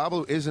you know,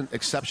 Babalu isn't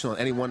exceptional in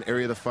any one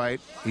area of the fight.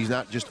 He's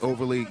not just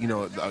overly, you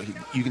know,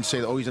 you can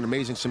say, oh, he's an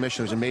amazing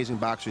submissioner, he's an amazing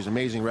boxer, he's an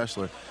amazing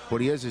wrestler.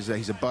 What he is that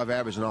he's above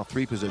average in all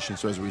 3 positions,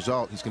 so as a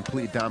result, he's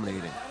completely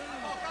dominating.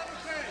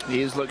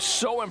 He has looked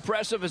so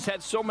impressive, has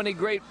had so many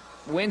great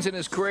wins in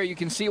his career. You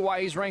can see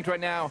why he's ranked right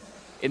now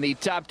in the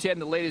top 10,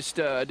 the latest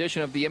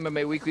edition of the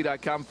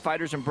MMAweekly.com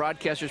Fighters and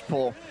Broadcasters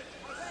poll.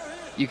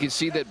 You can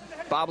see that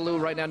Babalu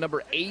right now,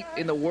 number 8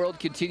 in the world,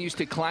 continues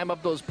to climb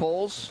up those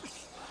polls.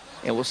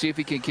 And we'll see if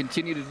he can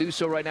continue to do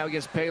so right now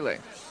against Pele.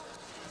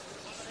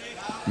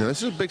 Now,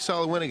 this is a big,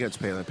 solid win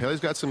against Pele. Pele's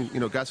got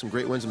some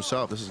great wins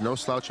himself. This is no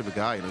slouch of a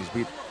guy. You know, he's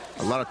beat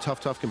a lot of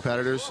tough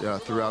competitors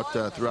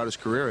throughout his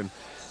career, and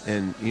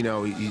And, you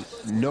know, he's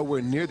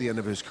nowhere near the end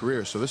of his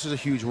career. So this is a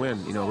huge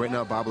win. You know, right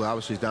now, Babalu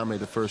obviously has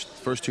dominated the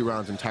first 2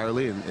 rounds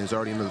entirely and is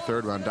already into the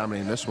 3rd round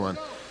dominating this one.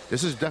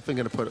 This is definitely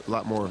going to put a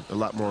lot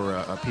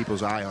more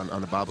people's eye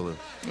on the Babalu.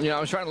 You know, I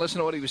was trying to listen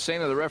to what he was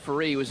saying to the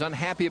referee. He was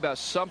unhappy about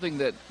something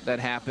that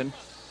happened.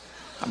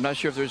 I'm not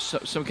sure if there's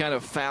some kind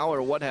of foul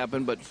or what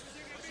happened, but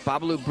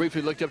Babalu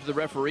briefly looked up to the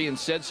referee and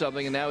said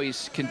something, and now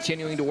he's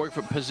continuing to work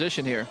for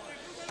position here.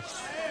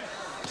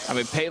 I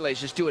mean, Pele's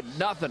just doing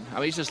nothing. I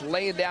mean, he's just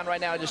laying down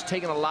right now, just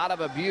taking a lot of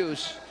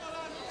abuse.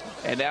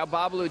 And now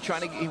Babalu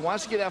he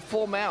wants to get that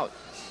full mount.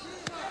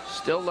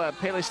 Still,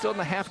 Pele's still in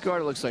the half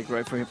guard, it looks like,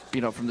 right,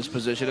 from this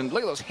position. And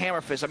look at those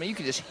hammer fists. I mean, you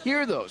can just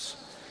hear those.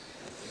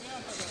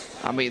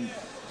 I mean,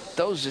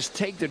 those just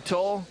take their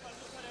toll.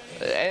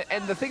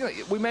 And the thing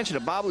that we mentioned,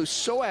 Babalu's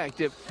so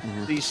active.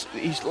 He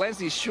lands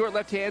these short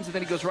left hands, and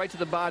then he goes right to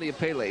the body of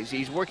Pele.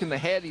 He's working the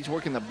head, he's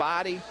working the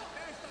body.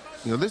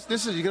 You know,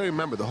 this is, you got to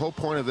remember, the whole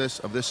point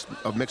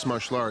of mixed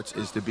martial arts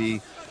is to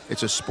be,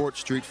 it's a sport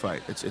street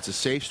fight. It's a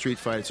safe street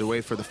fight. It's a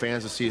way for the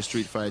fans to see a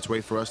street fight. It's a way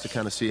for us to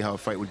kind of see how a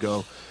fight would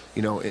go,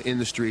 you know, in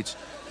the streets,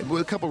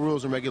 with a couple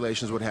rules and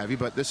regulations, what have you.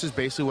 But this is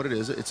basically what it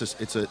is. It's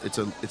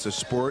a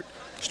sport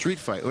street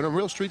fight. In a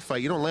real street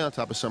fight, you don't lay on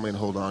top of somebody and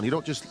hold on. You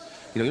don't just,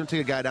 you know, you don't take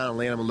a guy down and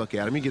lay on him and look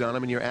at him. You get on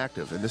him and you're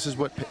active. And this is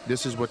what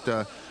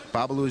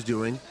Babalu is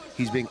doing.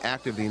 He's being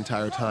active the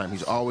entire time.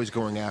 He's always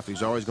going after.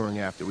 He's always going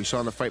after. We saw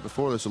in the fight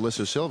before this,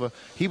 Alessio Silva,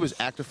 he was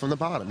active from the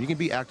bottom. You can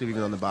be active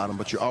even on the bottom,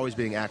 but you're always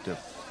being active.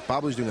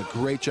 Babalu's doing a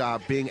great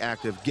job being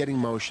active, getting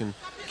motion,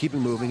 keeping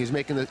moving. He's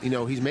making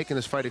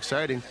this fight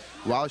exciting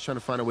while he's trying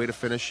to find a way to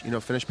finish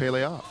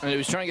Pele off. And he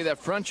was trying to get that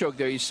front choke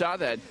there. You saw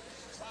that.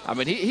 I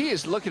mean, he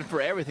is looking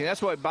for everything.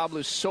 That's why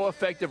Babalu's so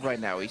effective right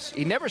now.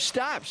 He never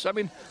stops. I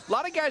mean, a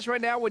lot of guys right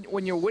now,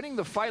 when you're winning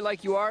the fight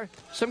like you are,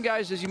 some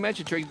guys, as you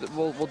mentioned, Trey,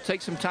 will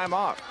take some time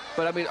off.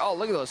 But, I mean, oh,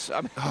 look at those. I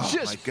mean,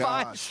 just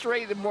 5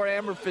 straight and more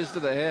hammer fists to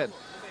the head.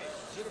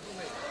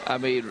 I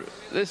mean,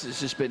 this has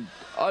just been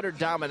utter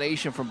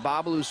domination from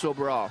Babalu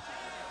Sobral.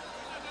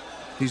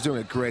 He's doing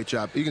a great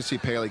job. You can see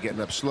Pele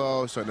getting up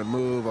slow, starting to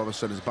move. All of a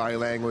sudden, his body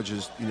language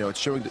is, you know, it's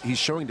showing. He's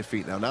showing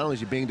defeat now. Not only is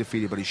he being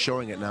defeated, but he's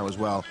showing it now as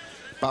well.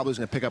 Babalu's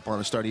going to pick up on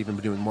and start even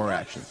doing more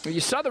action.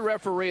 You saw the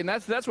referee, and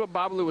that's what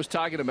Babalu was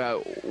talking about.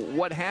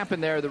 What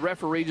happened there, the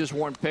referee just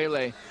warned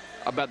Pele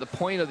about the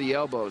point of the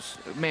elbows.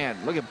 Man,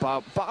 look at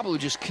Babalu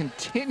just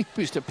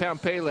continues to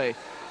pound Pele.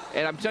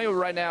 And I'm telling you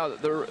right now,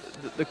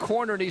 the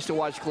corner needs to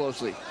watch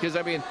closely. Because,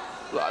 I mean,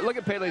 look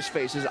at Pele's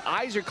face. His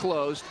eyes are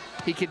closed.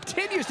 He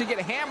continues to get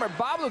hammered.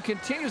 Babalu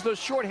continues those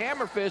short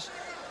hammer fists.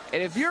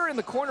 And if you're in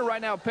the corner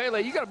right now,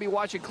 Pele, you got to be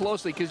watching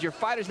closely because your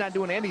fighter's not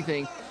doing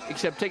anything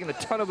except taking a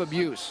ton of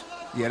abuse.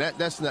 Yeah,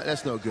 that's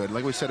no good.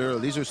 Like we said earlier,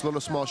 these are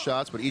little small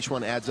shots, but each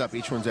one adds up.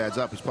 Each one adds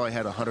up. He's probably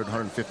had 100,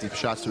 150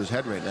 shots to his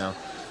head right now.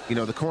 You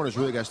know, the corner's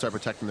really got to start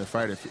protecting their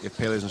fighter if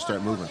Pele doesn't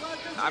start moving.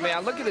 I mean, I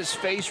look at his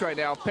face right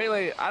now.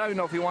 Pele, I don't even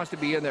know if he wants to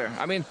be in there.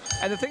 I mean,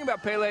 and the thing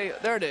about Pele,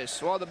 there it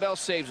is. Well, the bell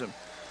saves him.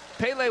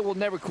 Pele will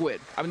never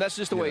quit. I mean, that's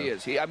just the way he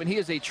is. He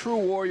is a true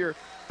warrior,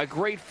 a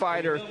great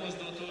fighter,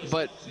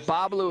 but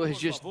Babalu has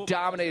just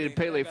dominated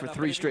Pele for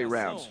 3 straight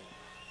rounds.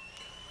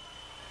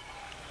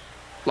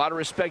 A lot of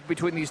respect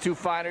between these two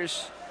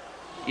fighters.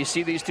 You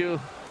see these two,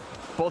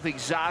 both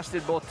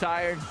exhausted, both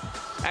tired.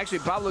 Actually,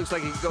 Babalu looks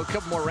like he can go a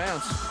couple more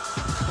rounds.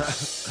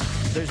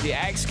 There's the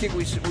axe kick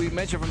we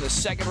mentioned from the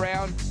 2nd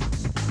round.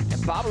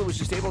 And Babalu was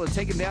just able to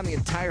take him down the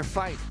entire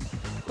fight.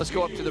 Let's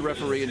go up to the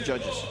referee and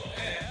judges.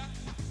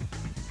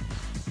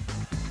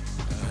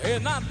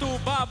 Renato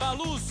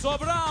Babalu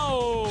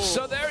Sobral.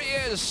 So there he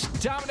is,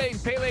 dominating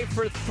Pele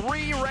for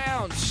 3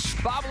 rounds.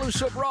 Babalu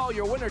Sobral,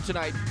 your winner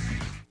tonight.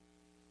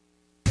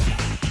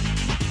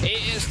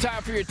 It is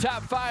time for your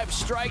top 5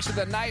 strikes of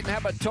the night. And how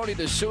about Tony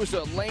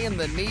DeSouza laying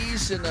the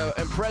knees in an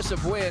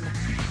impressive win?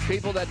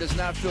 People, that does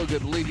not feel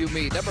good, believe you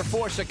me. Number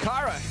 4,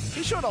 Sakara.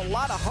 He showed a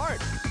lot of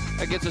heart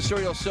against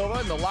Assuerio Silva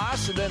in the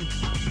loss. And then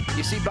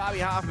you see Bobby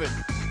Hoffman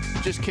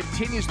just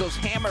continues those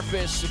hammer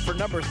fists for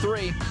number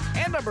 3.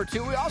 And number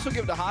 2, we also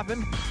give to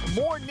Hoffman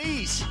more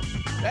knees.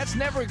 That's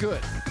never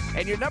good.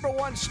 And your number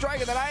 1 strike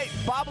of the night,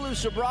 Babalu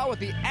Sobral with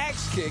the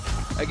axe kick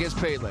against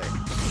Pele.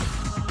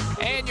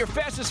 And your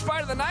fastest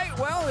fight of the night,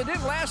 well, it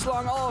didn't last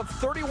long. All of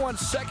 31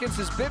 seconds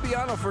is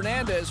Bibiano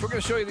Fernandes. We're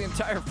going to show you the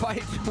entire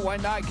fight. Why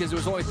not? Because it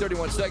was only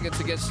 31 seconds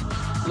against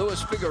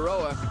Luis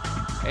Figueroa.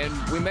 And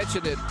we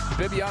mentioned it.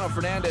 Bibiano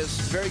Fernandes,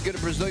 very good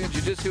at Brazilian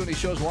Jiu-Jitsu, and he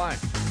shows why.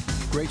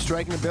 Great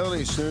striking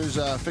ability. As soon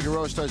as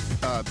Figueroa starts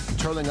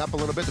turtling up a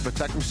little bit to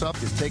protect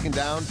himself, gets taken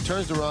down,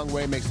 turns the wrong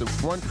way, makes the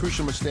one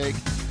crucial mistake.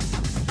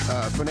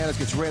 Fernandes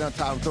gets right on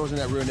top, throws in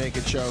that rear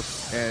naked choke,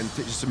 and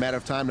it's just a matter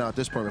of time now at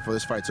this point before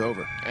this fight's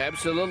over.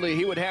 Absolutely.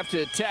 He would have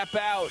to tap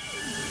out.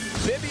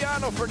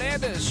 Bibiano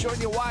Fernandes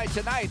showing you why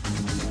tonight.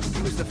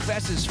 He was the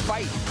fastest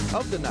fight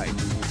of the night.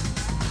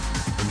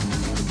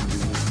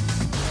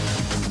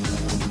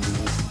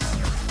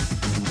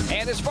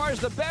 And as far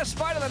as the best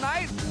fight of the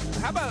night,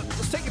 how about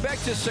let's take you back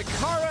to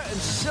Sakara and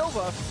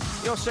Silva.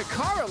 You know,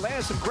 Sakara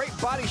landed some great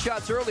body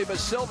shots early, but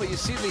Silva, you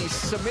see the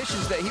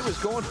submissions that he was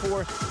going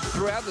for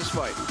throughout this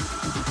fight.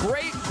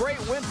 Great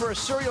win for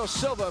Assuerio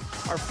Silva,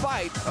 our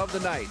fight of the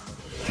night.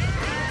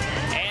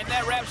 And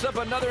that wraps up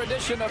another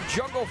edition of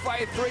Jungle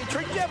Fight 3.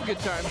 Trigg, did you have a good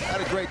time? I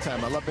had a great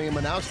time. I love being in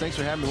Manaus. Thanks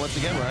for having me once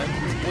again,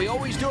 Ryan. We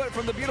always do it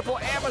from the beautiful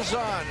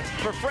Amazon.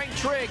 For Frank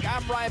Trigg,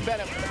 I'm Ryan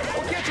Bennett.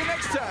 We'll catch you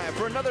next time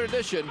for another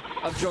edition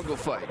of Jungle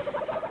Fight.